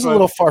 right? It is a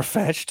little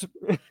far-fetched.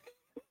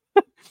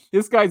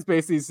 This guy's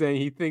basically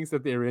saying he thinks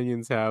that the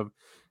Iranians have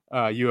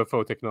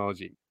UFO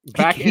technology.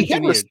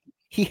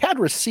 He had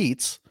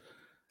receipts.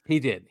 He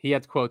did. He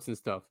had quotes and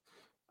stuff.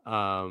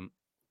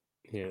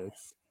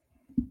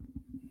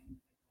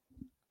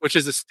 Which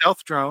is a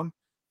stealth drone.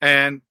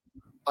 And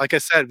like I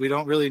said, we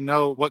don't really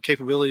know what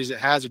capabilities it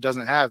has or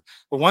doesn't have.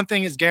 But one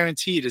thing is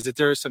guaranteed is that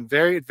there are some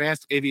very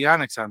advanced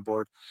avionics on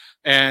board.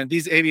 And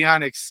these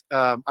avionics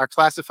are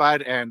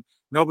classified, and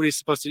nobody's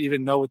supposed to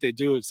even know what they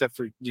do except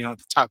for, the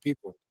top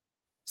people.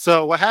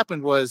 So what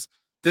happened was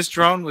this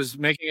drone was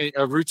making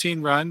a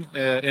routine run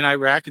in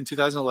Iraq in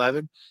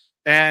 2011.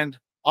 And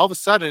all of a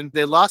sudden,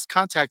 they lost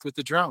contact with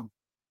the drone.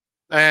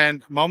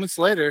 And moments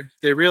later,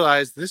 they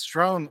realized this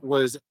drone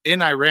was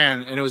in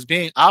Iran, and it was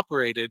being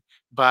operated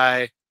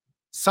by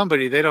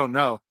somebody they don't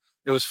know.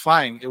 It was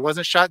flying. It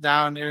wasn't shot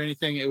down or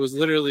anything. It was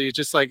literally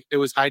just like it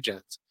was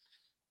hijacked,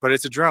 but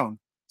it's a drone.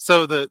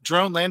 So the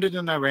drone landed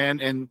in Iran,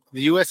 and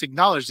the U.S.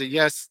 acknowledged that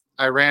yes,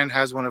 Iran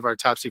has one of our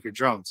top secret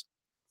drones.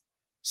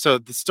 So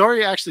the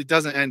story actually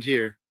doesn't end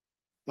here.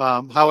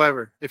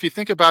 However, if you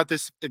think about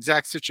this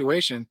exact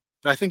situation,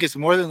 I think it's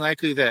more than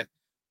likely that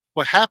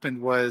what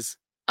happened was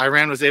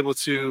Iran was able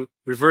to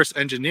reverse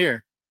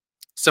engineer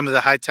some of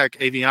the high-tech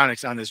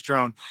avionics on this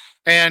drone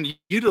and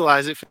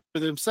utilize it for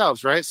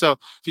themselves, right? So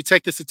if you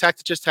take this attack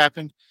that just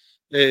happened,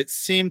 it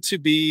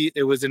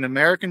was an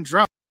American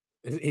drone.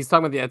 He's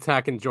talking about the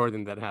attack in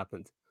Jordan that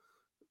happened.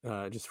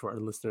 Just for our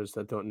listeners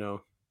that don't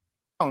know.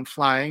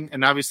 Flying,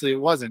 and obviously it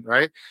wasn't,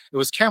 right? It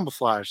was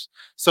camouflaged.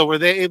 So were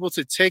they able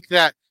to take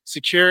that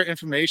secure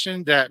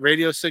information, that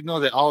radio signal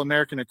that all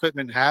American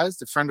equipment has,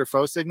 the friend or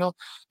foe signal,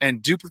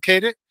 and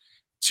duplicate it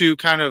to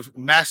kind of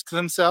mask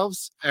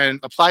themselves and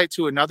apply it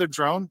to another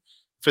drone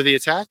for the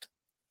attack?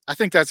 I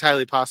think that's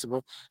highly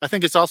possible. I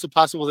think it's also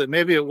possible that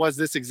maybe it was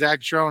this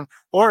exact drone,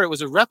 or it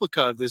was a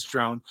replica of this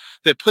drone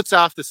that puts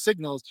off the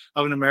signals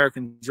of an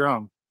American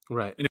drone.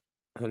 Right.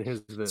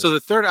 So the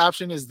third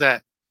option is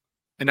that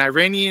an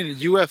Iranian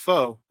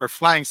UFO or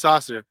flying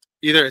saucer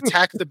either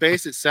attacked the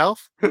base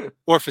itself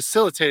or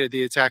facilitated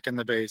the attack on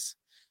the base.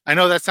 I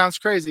know that sounds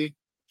crazy.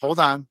 Hold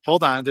on.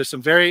 There's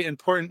some very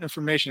important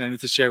information I need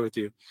to share with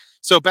you.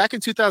 So back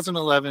in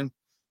 2011,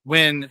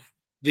 when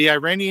the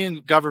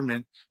Iranian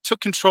government took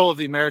control of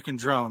the American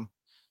drone,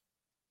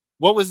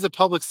 what was the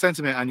public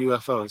sentiment on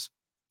UFOs?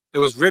 It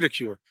was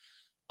ridicule.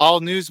 All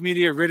news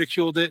media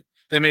ridiculed it.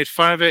 They made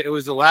fun of it. It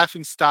was the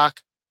laughing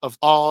stock of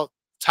all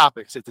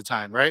topics at the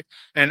time, right?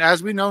 And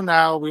as we know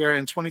now, we are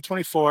in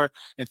 2024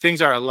 and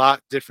things are a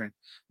lot different.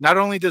 Not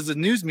only does the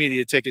news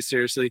media take it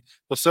seriously,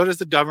 but so does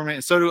the government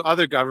and so do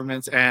other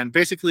governments. And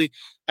basically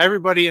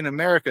everybody in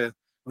America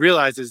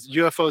realizes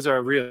UFOs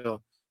are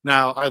real.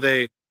 Now, are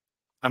they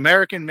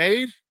American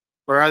made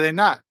or are they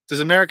not?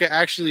 Does America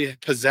actually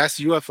possess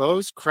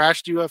UFOs,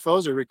 crashed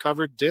UFOs, or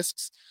recovered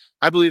discs?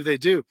 I believe they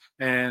do.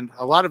 And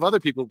a lot of other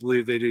people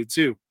believe they do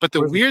too. But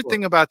the weird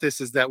thing about this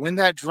is that when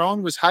that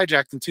drone was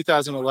hijacked in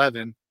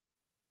 2011,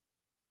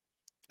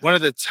 one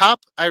of the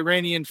top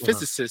Iranian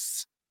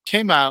physicists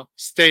came out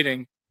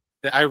stating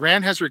that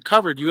Iran has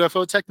recovered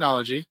UFO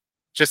technology,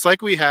 just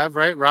like we have,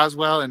 right?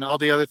 Roswell and all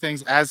the other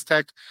things,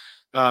 Aztec,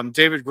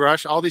 David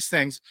Grush, all these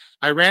things.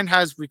 Iran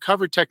has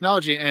recovered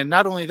technology. And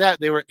not only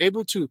that, they were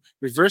able to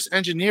reverse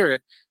engineer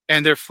it,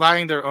 and they're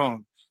flying their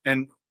own.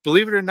 And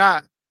believe it or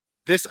not,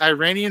 this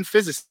Iranian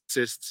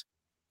physicist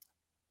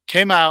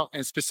came out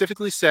and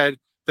specifically said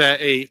that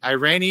a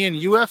Iranian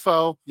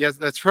UFO, yes,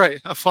 that's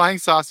right, a flying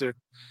saucer,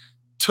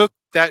 took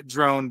that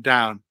drone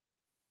down.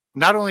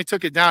 Not only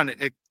took it down,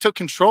 it took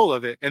control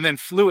of it and then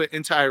flew it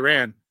into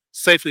Iran,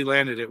 safely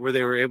landed it where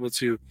they were able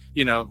to,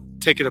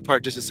 take it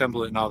apart,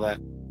 disassemble it and all that.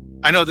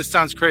 I know this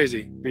sounds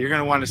crazy, but you're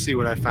going to want to see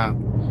what I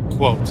found.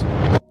 Quote.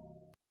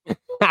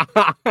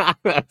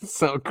 That's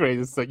so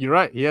crazy. So you're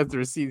right. He has the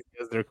receipts, he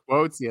has their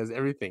quotes, he has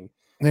everything.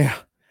 Yeah.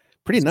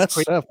 Pretty nuts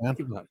stuff, man.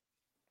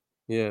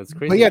 Yeah, it's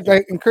crazy. But yeah,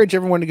 I encourage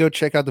everyone to go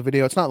check out the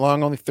video. It's not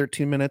long, only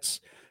 13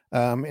 minutes.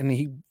 And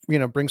he,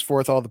 brings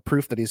forth all the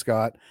proof that he's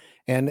got.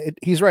 And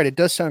he's right. It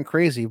does sound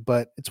crazy,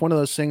 but it's one of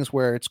those things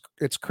where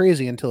it's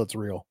crazy until it's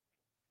real.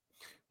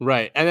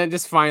 Right. And then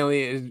just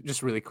finally,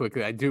 just really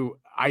quickly,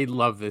 I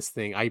love this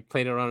thing. I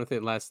played around with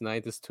it last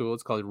night. This tool,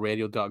 it's called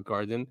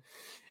Radio.Garden.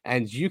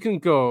 And you can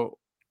go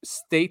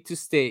state to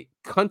state,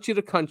 country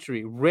to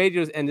country,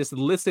 radios, and just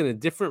listen to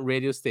different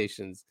radio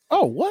stations.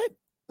 Oh, what?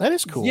 That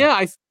is cool. Yeah,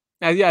 I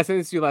sent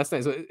this to you last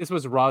night. So this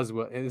was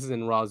Roswell, and this is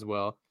in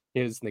Roswell.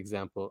 Here's an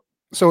example.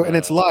 So, and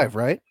it's live,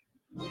 right?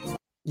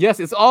 Yes,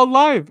 it's all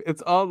live.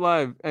 It's all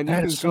live, and you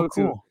that can is so go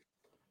cool. to.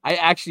 I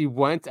actually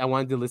went. I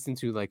wanted to listen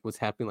to like what's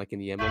happening, like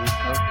in Yemen and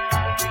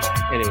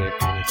stuff. Anyway,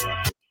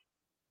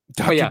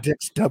 Dr.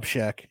 Dick's Dub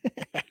Shack,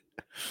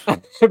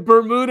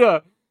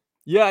 Bermuda.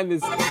 Yeah, and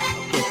this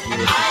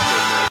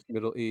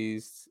Middle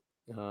East,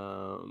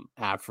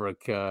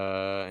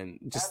 Africa, and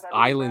just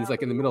islands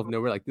like in the middle of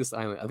nowhere, like this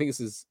island. I think this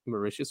is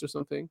Mauritius or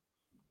something.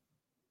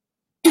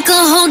 No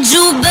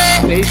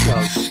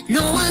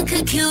one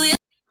could kill you.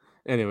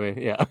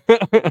 Anyway, yeah.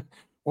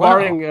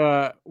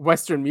 Barring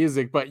Western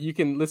music, but you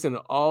can listen to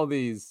all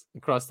these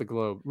across the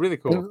globe. Really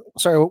cool.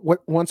 Sorry,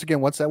 once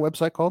again, what's that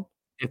website called?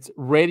 It's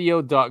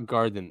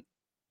radio.garden.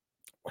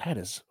 That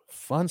is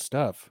fun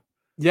stuff.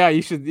 Yeah,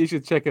 you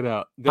should check it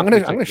out. I'm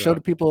gonna show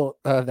the people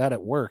that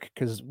at work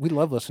because we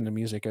love listening to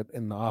music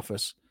in the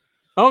office.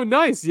 Oh,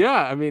 nice.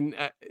 Yeah, I mean,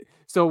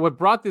 so what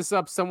brought this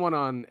up? Someone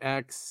on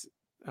X,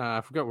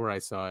 I forgot where I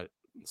saw it.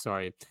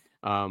 Sorry,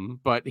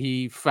 but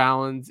he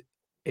found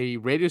a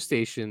radio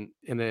station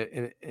in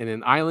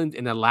an island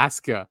in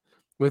Alaska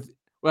with.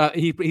 Well,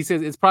 he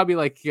says it's probably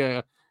like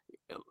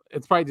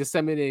it's probably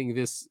disseminating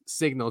this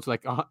signal to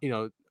like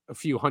a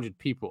few hundred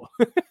people.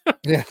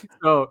 Yeah.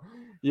 So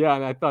yeah,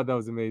 and I thought that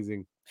was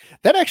amazing.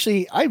 That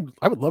actually, I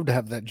would love to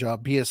have that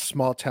job. Be a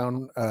small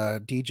town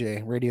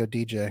DJ, radio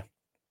DJ.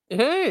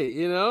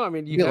 Hey, I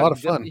mean, you a lot of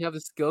fun. You have the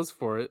skills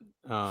for it.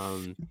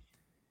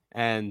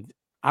 and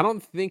I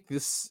don't think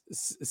this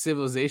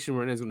civilization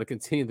we're in is going to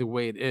continue the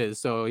way it is.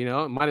 So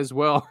it might as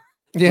well.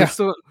 Yeah,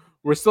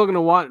 we're still going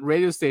to want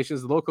radio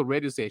stations, local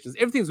radio stations.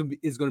 Everything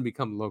is going to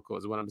become local,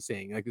 is what I'm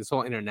saying. Like this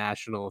whole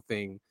international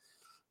thing,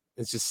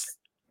 it's just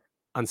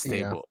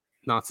unstable,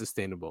 not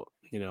sustainable.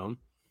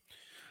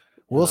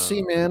 We'll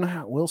see,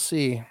 man. We'll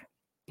see.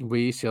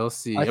 We shall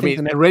see. I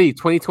mean, already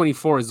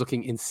 2024 is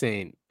looking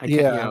insane.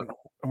 And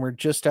we're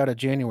just out of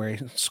January,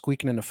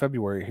 squeaking into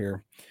February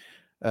here.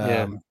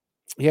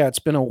 Yeah, it's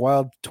been a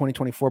wild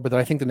 2024, but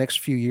I think the next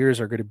few years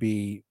are going to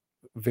be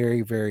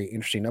very, very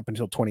interesting up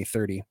until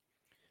 2030.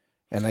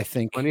 And I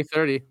think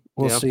 2030,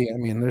 we'll see. I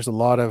mean, there's a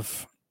lot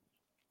of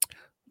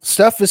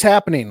stuff is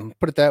happening.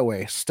 Put it that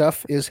way.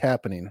 Stuff is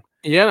happening.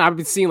 Yeah, I've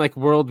been seeing like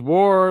World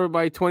War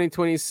by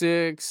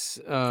 2026.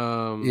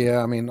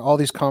 Yeah, I mean, all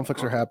these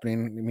conflicts are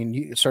happening. I mean,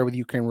 you started with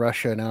Ukraine,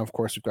 Russia. Now, of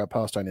course, we've got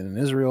Palestine and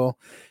Israel.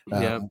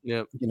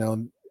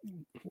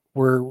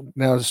 We're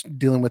now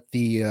dealing with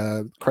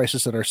the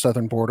crisis at our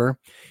southern border.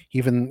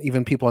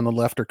 Even people on the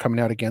left are coming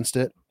out against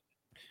it.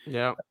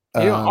 Yeah.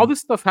 All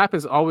this stuff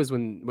happens always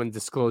when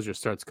disclosure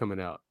starts coming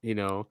out,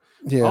 Yeah.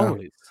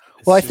 Always.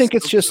 Well, I think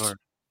it's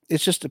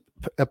just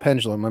a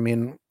pendulum. I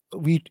mean,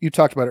 you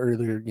talked about it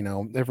earlier,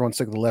 everyone's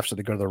sick of the left, so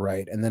they go to the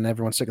right, and then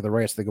everyone's sick of the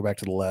right, so they go back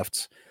to the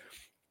left.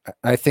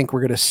 I think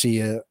we're going to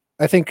see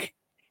I think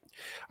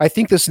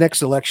this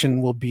next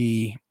election will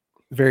be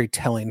very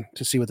telling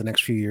to see what the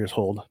next few years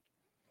hold.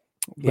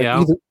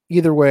 But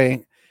either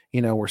way,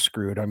 we're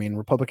screwed. I mean,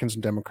 Republicans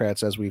and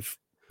Democrats, as we've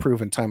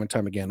proven time and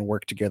time again,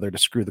 work together to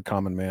screw the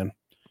common man.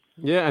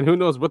 Yeah, and who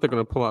knows what they're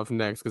going to pull off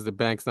next, because the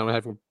bank's now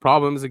having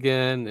problems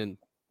again, and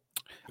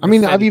I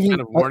mean, I've even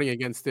kind of warning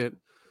against it.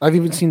 I've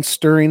even seen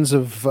stirrings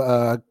of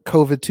COVID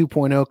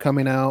 2.0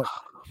 coming out.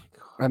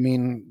 I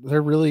mean,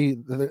 they're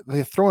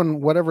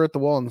throwing whatever at the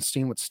wall and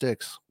seeing what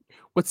sticks.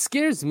 What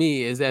scares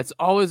me is that it's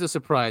always a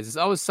surprise. It's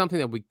always something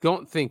that we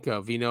don't think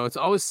of. It's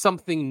always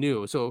something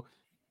new. So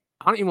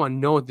I don't even want to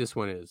know what this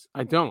one is.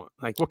 I don't.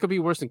 Like, what could be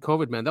worse than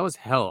COVID, man? That was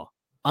hell.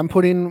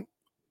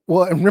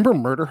 Well, remember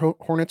murder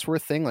hornets were a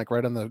thing, like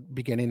right on the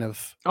beginning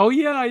of. Oh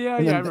yeah. I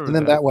remember and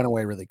then that went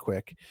away really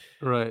quick.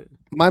 Right.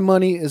 My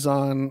money is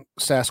on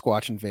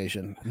Sasquatch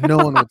invasion. No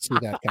one would see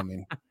that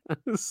coming.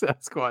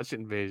 Sasquatch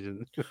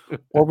invasion.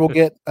 Or we'll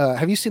get.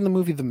 Have you seen the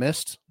movie The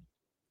Mist?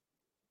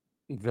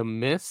 The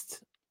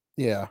Mist.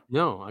 Yeah.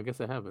 No, I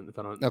guess I haven't. If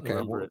I don't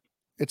remember it.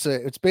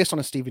 It's based on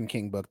a Stephen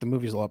King book. The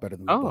movie's a lot better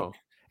than the book.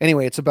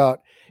 Anyway, it's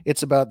about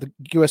the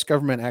U.S.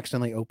 government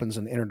accidentally opens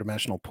an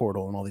interdimensional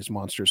portal and all these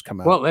monsters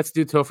come out. Well, let's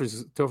do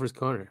Topher's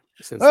Corner.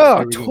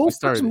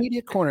 Topher's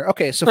Media Corner.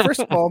 Okay, so first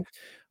of all,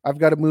 I've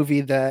got a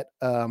movie that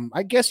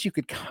I guess you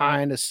could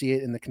kind of see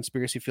it in the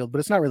conspiracy field, but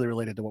it's not really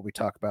related to what we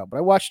talk about. But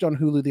I watched it on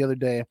Hulu the other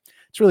day.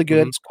 It's really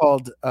good. Mm-hmm. It's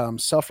called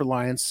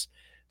Self-Reliance.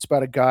 It's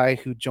about a guy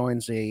who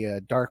joins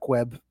a dark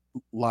web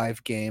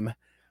live game,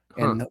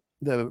 and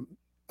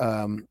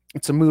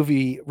it's a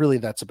movie really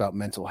that's about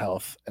mental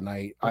health, and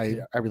I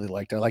really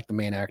liked it. I like the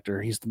main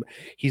actor. He's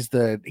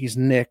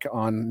Nick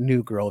on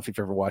New Girl, if you've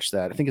ever watched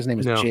that. I think his name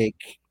is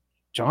Jake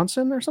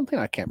Johnson or something.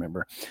 I can't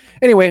remember.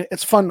 Anyway,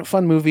 it's fun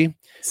movie.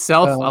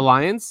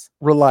 Self-Reliance?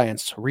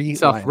 Reliance.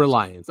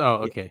 Self-Reliance. Oh,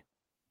 okay.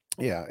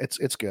 Yeah,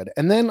 it's good.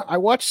 And then I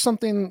watched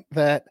something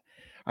that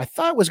I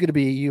thought was going to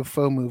be a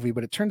UFO movie,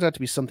 but it turns out to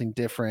be something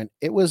different.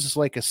 It was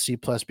like a C+,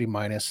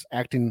 B-.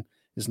 Acting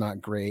is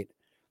not great.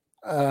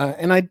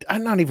 And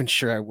I'm not even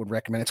sure I would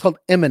recommend it. It's called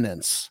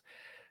Imminence.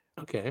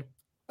 Okay.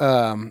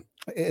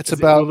 It's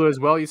about Hulu as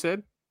well, you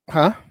said?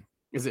 Huh?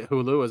 Is it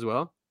Hulu as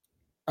well?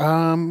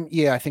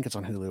 Yeah, I think it's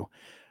on Hulu.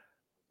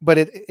 But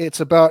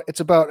it's about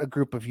a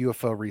group of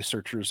UFO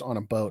researchers on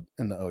a boat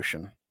in the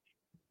ocean.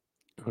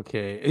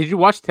 Okay. Did you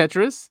watch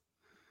Tetris?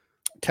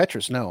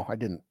 Tetris? No, I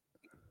didn't.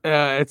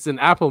 It's an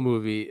Apple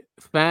movie.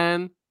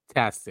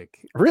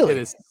 Fantastic. Really? It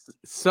is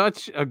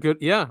such a good,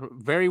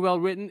 very well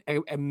written,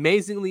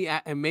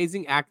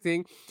 amazing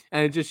acting,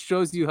 and it just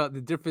shows you how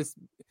the difference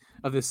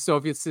of the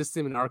Soviet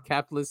system and our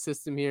capitalist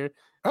system here.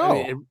 Oh,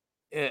 I mean,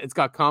 it's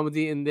got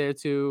comedy in there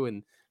too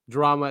and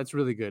drama. It's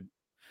really good.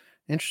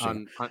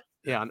 Interesting.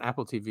 On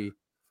Apple TV.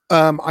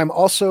 I'm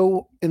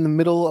also in the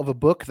middle of a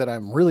book that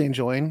I'm really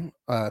enjoying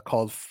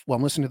called,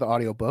 I'm listening to the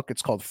audiobook.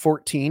 It's called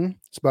 14.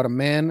 It's about a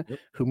man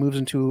who moves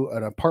into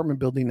an apartment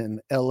building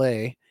in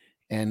LA,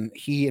 and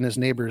he and his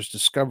neighbors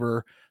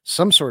discover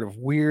some sort of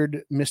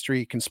weird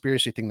mystery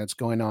conspiracy thing that's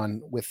going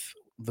on with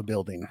the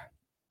building.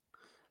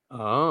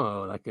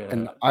 Oh,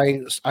 and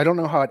I don't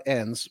know how it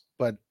ends,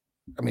 but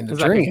I mean, the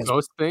journey like a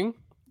ghost thing.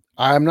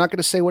 I'm not going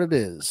to say what it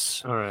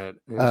is. All right.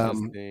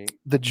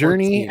 The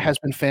journey has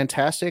been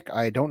fantastic.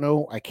 I don't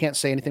know. I can't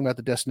say anything about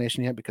the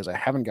destination yet because I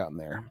haven't gotten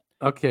there.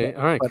 Okay.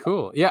 All right.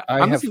 Cool. Yeah.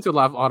 I'm listening to a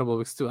lot of Audible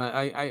books too.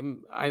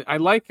 I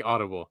like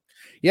Audible.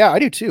 Yeah, I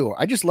do too.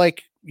 I just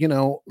like,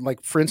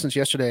 like for instance,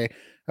 yesterday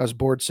I was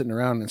bored sitting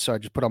around, and so I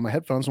just put on my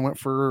headphones and went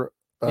for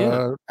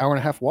an hour and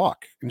a half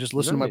walk and just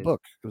listened to my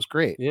book. It was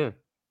great. Yeah.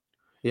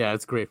 Yeah,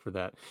 it's great for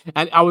that.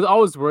 And I was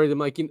always worried. I'm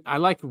like, I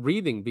like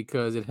reading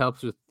because it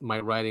helps with my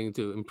writing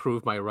to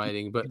improve my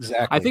writing. But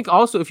I think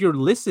also if you're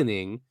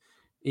listening,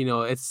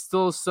 it's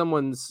still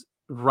someone's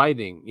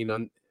writing,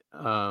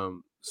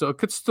 so it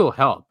could still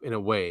help in a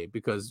way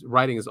because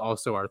writing is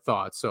also our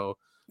thoughts. So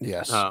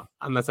yes,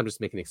 unless I'm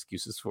just making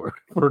excuses for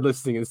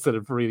listening instead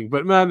of reading.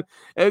 But man,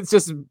 it's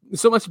just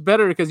so much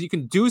better because you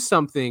can do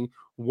something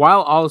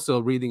while also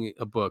reading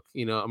a book,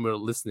 and we're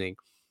listening.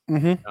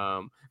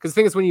 Mm-hmm. Because the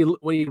thing is, when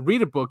you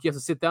read a book, you have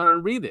to sit down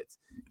and read it.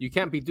 You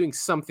can't be doing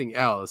something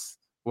else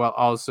while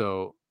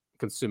also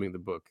consuming the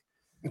book.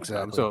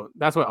 Exactly. So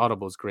that's why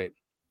Audible is great.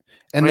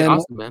 And then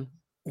awesome,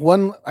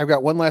 man. I've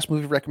got one last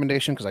movie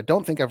recommendation because I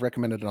don't think I've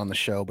recommended it on the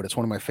show, but it's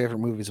one of my favorite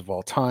movies of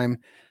all time.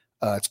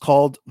 It's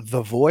called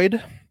The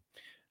Void.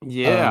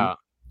 Yeah.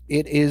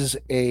 It is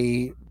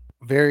a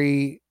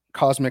very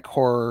cosmic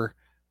horror,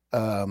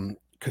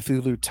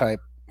 Cthulhu type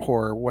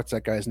horror. What's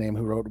that guy's name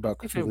who wrote about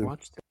Cthulhu? I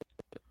watched it.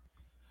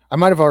 I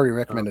might have already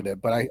recommended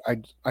it, but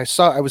I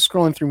saw, I was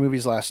scrolling through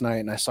movies last night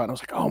and I saw it and I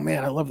was like, oh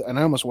man, I love that. And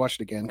I almost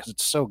watched it again because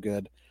it's so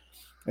good.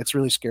 It's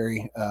really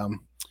scary.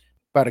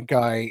 About a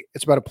guy,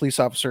 it's about a police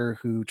officer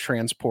who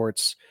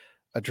transports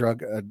a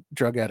drug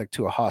addict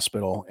to a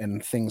hospital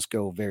and things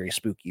go very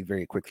spooky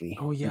very quickly.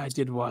 Oh yeah, I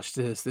did watch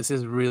this. This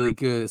is really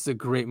good. It's a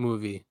great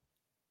movie.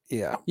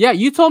 Yeah. Yeah,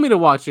 you told me to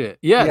watch it.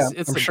 Yes,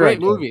 it's a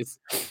great movie.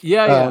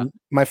 Yeah.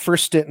 My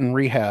first stint in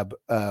rehab,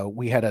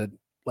 we had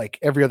like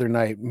every other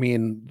night, me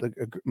and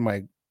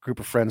my group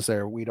of friends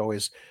there, we'd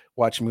always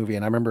watch a movie.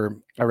 And I remember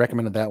I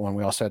recommended that one.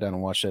 We all sat down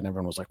and watched it and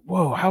everyone was like,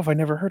 whoa, how have I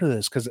never heard of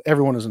this? Because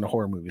everyone is into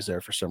horror movies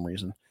there for some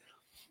reason.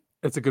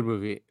 It's a good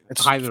movie.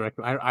 It's highly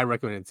recommend. I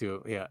recommend it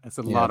too. Yeah, it's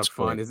a lot of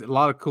fun. There's a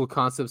lot of cool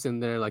concepts in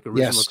there, like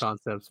original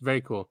concepts.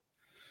 Very cool.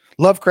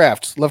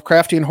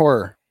 Lovecraftian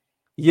horror.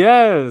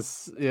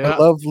 Yes. Yeah. I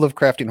love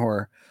Lovecraftian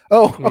horror.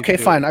 Oh, okay,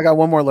 fine. I got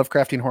one more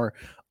Lovecraftian horror.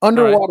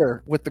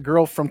 Underwater with the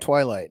girl from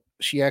Twilight.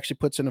 She actually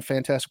puts in a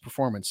fantastic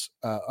performance.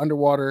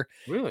 Underwater.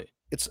 Really?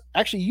 It's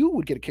actually, you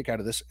would get a kick out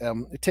of this.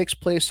 It takes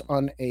place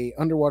on a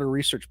underwater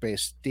research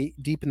base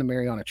deep in the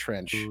Mariana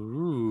Trench.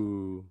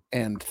 Ooh.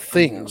 And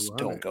things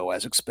don't go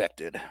as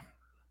expected.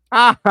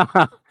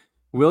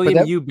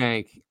 William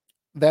Eubank.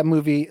 That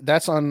movie,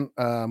 that's on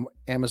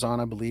Amazon,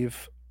 I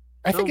believe.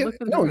 I think you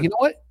know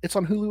what? It's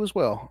on Hulu as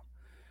well.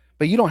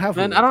 But you don't have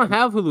Hulu. Hulu. I don't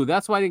have Hulu.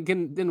 That's why I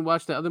didn't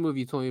watch the other movie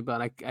you told me about.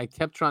 I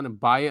kept trying to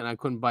buy it and I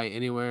couldn't buy it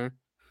anywhere.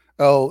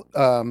 Oh,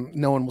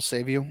 No One Will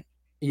Save You?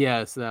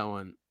 Yes, that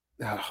one.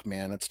 Oh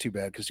man, that's too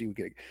bad because you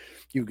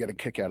get a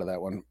kick out of that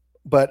one.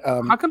 But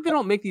how come they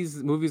don't make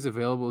these movies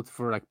available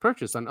for like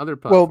purchase on other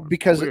Well, platforms?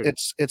 because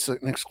it's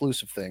an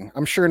exclusive thing.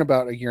 I'm sure in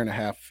about a year and a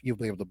half you'll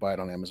be able to buy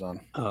it on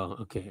Amazon. Oh,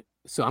 okay.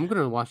 So I'm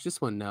gonna watch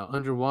this one now,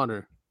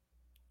 Underwater.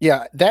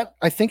 Yeah, that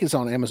I think is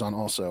on Amazon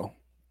also.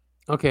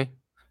 Okay.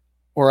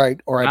 Or I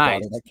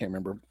bought it. I can't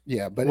remember.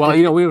 Yeah, but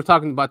we were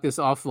talking about this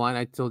offline.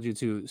 I told you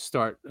to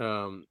start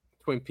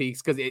Twin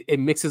Peaks because it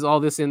mixes all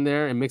this in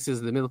there. It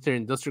mixes the military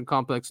industrial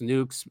complex,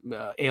 nukes,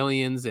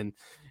 aliens, and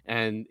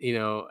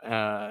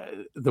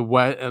the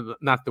West,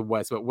 not the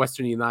West, but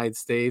Western United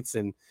States,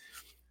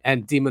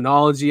 and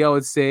demonology, I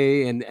would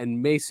say,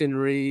 and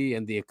masonry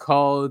and the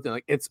occult, and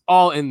like it's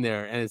all in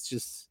there, and it's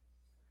just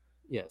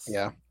yes,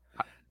 yeah.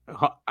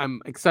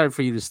 I'm excited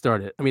for you to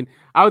start it. I mean,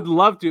 I would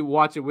love to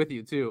watch it with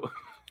you too.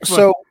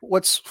 So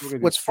what's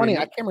funny?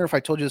 I can't remember if I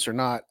told you this or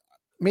not.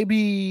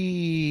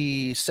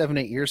 Maybe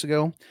 7-8 years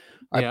ago,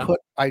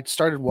 I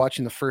started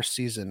watching the first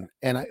season,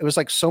 and it was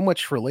like so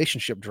much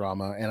relationship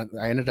drama, and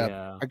I ended up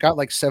I got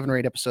like 7 or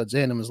 8 episodes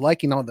in and was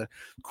liking all the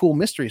cool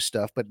mystery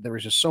stuff, but there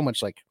was just so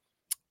much like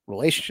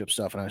relationship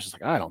stuff, and I was just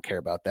like, I don't care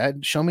about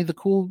that. Show me the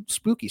cool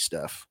spooky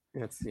stuff.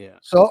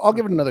 So I'll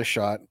give it another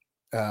shot.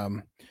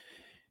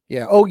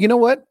 Yeah. Oh, you know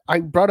what? I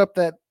brought up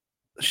that.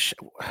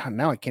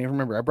 Now I can't even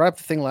remember. I brought up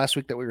the thing last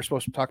week that we were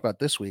supposed to talk about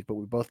this week, but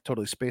we both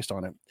totally spaced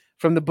on it.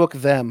 From the book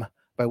Them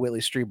by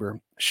Whitley Strieber.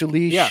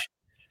 Shalish.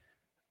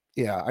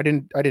 Yeah, I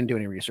didn't do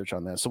any research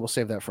on that, so we'll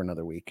save that for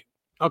another week.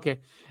 Okay.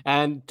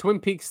 And Twin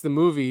Peaks, the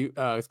movie,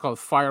 it's called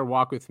Fire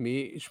Walk with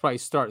Me. You should probably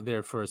start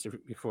there first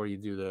before you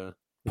do the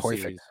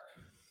series.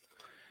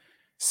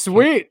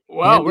 Sweet.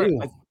 Wow.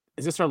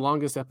 Is this our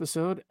longest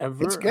episode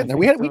ever? It's good.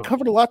 We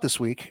covered a lot this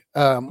week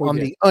on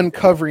the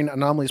Uncovering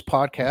Anomalies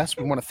podcast.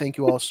 We want to thank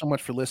you all so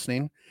much for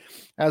listening.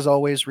 As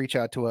always, reach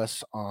out to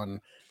us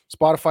on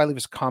Spotify. Leave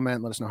us a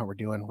comment. Let us know how we're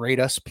doing. Rate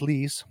us,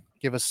 please.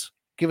 Give us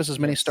as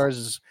many stars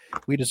as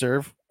we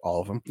deserve. All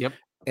of them. Yep.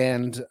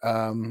 And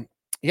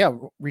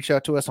reach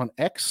out to us on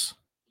X.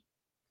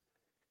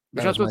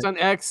 Reach out to us on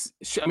X.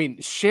 I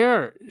mean,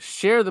 share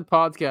the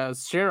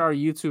podcast. Share our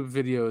YouTube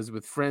videos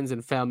with friends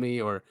and family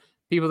or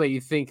people that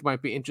you think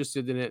might be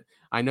interested in it.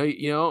 I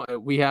know,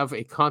 we have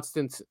a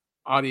constant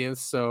audience,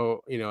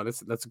 so,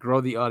 let's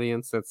grow the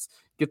audience. Let's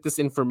get this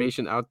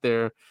information out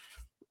there.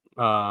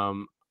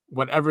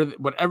 Whatever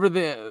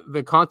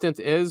the content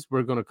is,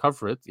 we're going to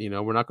cover it.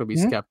 We're not going to be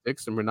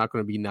skeptics, and we're not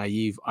going to be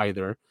naive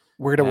either.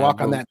 We're going to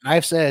walk on that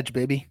knife's edge,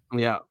 baby.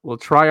 Yeah, we'll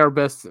try our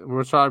best.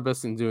 We'll try our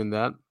best in doing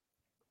that.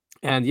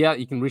 And yeah,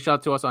 you can reach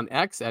out to us on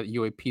X at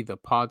UAP the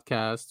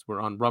podcast.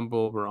 We're on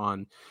Rumble, we're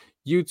on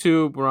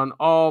YouTube, we're on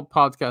all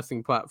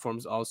podcasting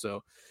platforms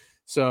also.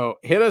 So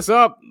hit us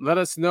up, let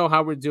us know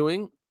how we're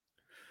doing,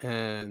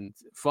 and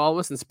follow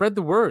us and spread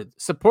the word.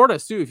 Support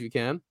us too if you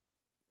can.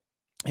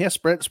 Yeah,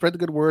 spread the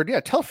good word. Yeah,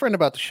 tell a friend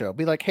about the show.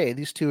 Be like, hey,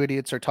 these two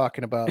idiots are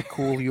talking about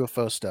cool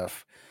UFO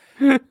stuff.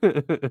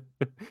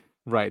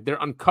 Right, they're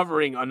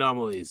uncovering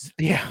anomalies.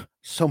 Yeah,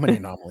 so many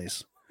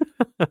anomalies.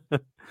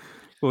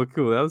 Well,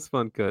 cool. That was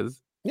fun,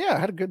 cuz. Yeah, I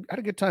had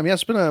a good time. Yeah,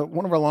 it's been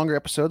one of our longer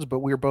episodes, but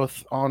we were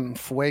both on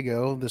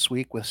fuego this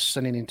week with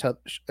sending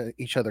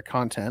each other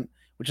content,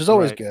 which is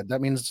always good.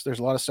 That means there's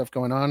a lot of stuff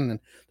going on, and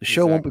the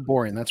show won't be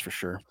boring. That's for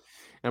sure.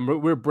 And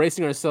we're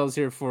bracing ourselves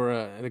here for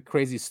a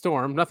crazy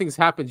storm. Nothing's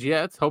happened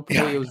yet.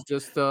 Hopefully, it was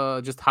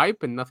just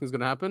hype, and nothing's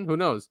gonna happen. Who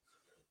knows?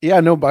 Yeah,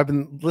 no, but I've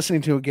been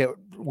listening to it get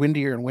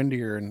windier and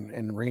windier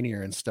and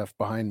rainier and stuff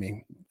behind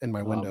me in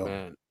my window. Oh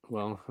man,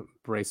 well,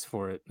 brace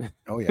for it.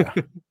 Oh yeah.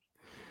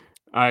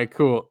 All right,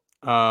 cool.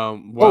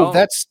 Well,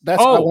 that's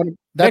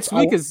next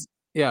week is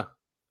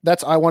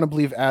That's I Want to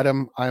Believe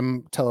Adam.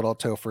 I'm Tell It All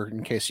Topher,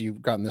 in case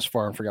you've gotten this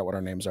far and forgot what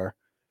our names are.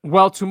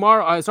 Well,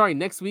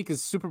 next week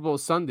is Super Bowl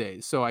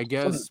Sunday, so I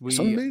guess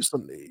Sunday.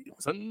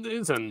 So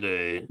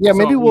Yeah,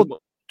 maybe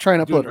we'll try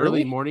and upload an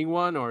early morning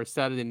one or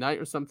Saturday night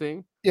or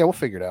something. Yeah, we'll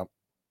figure it out.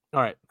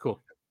 All right,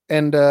 cool.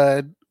 And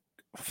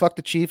fuck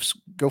the Chiefs,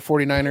 go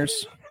 49ers.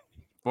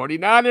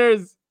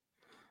 49ers.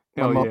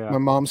 My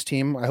mom's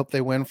team. I hope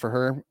they win for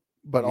her,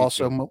 but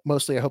also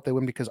mostly I hope they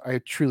win because I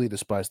truly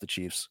despise the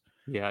Chiefs.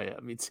 Yeah,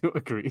 me too.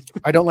 Agree.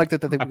 I don't like that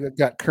they've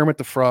got Kermit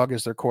the Frog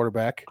as their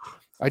quarterback.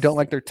 I don't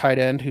like their tight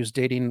end who's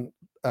dating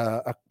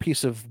a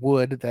piece of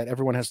wood that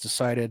everyone has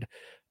decided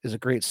is a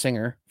great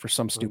singer for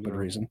some stupid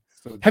reason.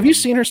 So have you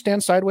seen her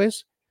stand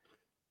sideways?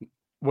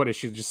 What is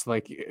she, just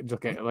like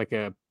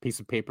a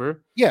piece of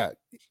paper? Yeah,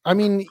 I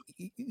mean,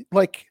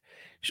 like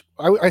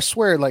I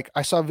swear, like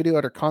I saw a video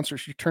at her concert.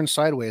 She turned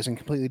sideways and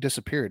completely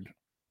disappeared.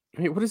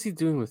 I mean, what is he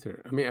doing with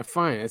her? I mean,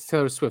 fine, it's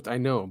Taylor Swift, I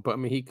know, but I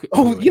mean, he could.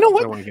 Oh, anyway, you know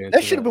what?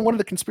 That should have been one of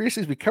the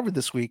conspiracies we covered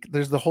this week.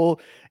 There's the whole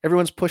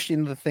everyone's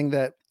pushing the thing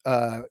that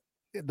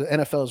the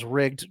NFL is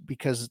rigged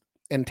because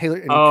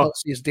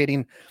Kelsey is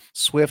dating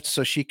Swift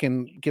so she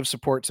can give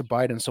support to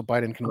Biden so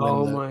Biden can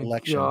win the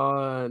election. Oh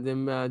my God!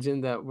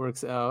 Imagine that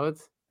works out.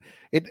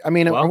 I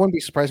wouldn't be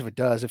surprised if it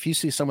does. If you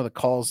see some of the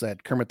calls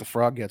that Kermit the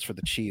Frog gets for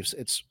the Chiefs,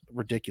 it's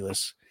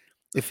ridiculous.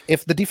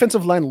 If the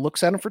defensive line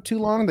looks at him for too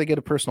long, they get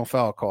a personal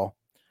foul call.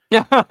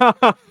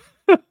 Yeah.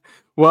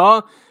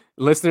 Well,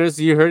 listeners,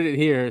 you heard it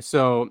here.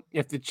 So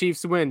if the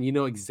Chiefs win, you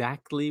know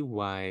exactly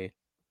why.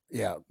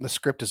 Yeah, the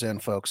script is in,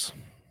 folks.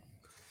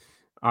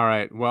 All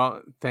right.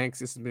 Well, thanks.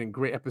 This has been a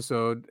great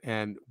episode,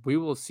 and we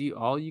will see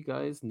all you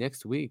guys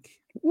next week.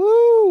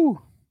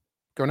 Woo!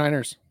 Go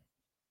Niners.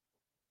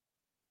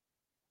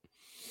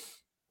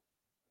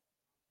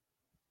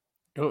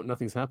 Oh,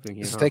 nothing's happening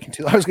here. It's taking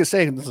too long. I was going to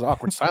say, this is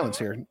awkward silence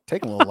here.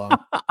 Taking a little long.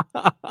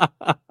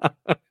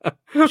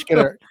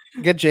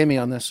 Get Jamie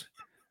on this.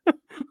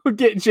 We'll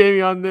get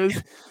Jamie on this.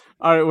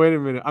 All right, wait a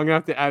minute. I'm going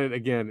to have to add it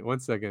again. 1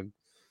 second.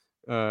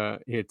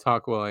 Here,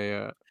 talk while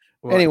I...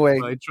 Anyway,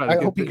 I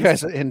hope you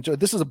guys enjoy.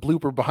 This is a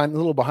blooper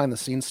behind the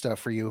scenes stuff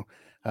for you.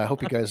 I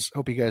hope you guys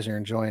are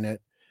enjoying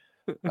it.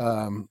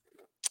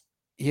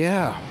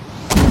 Yeah.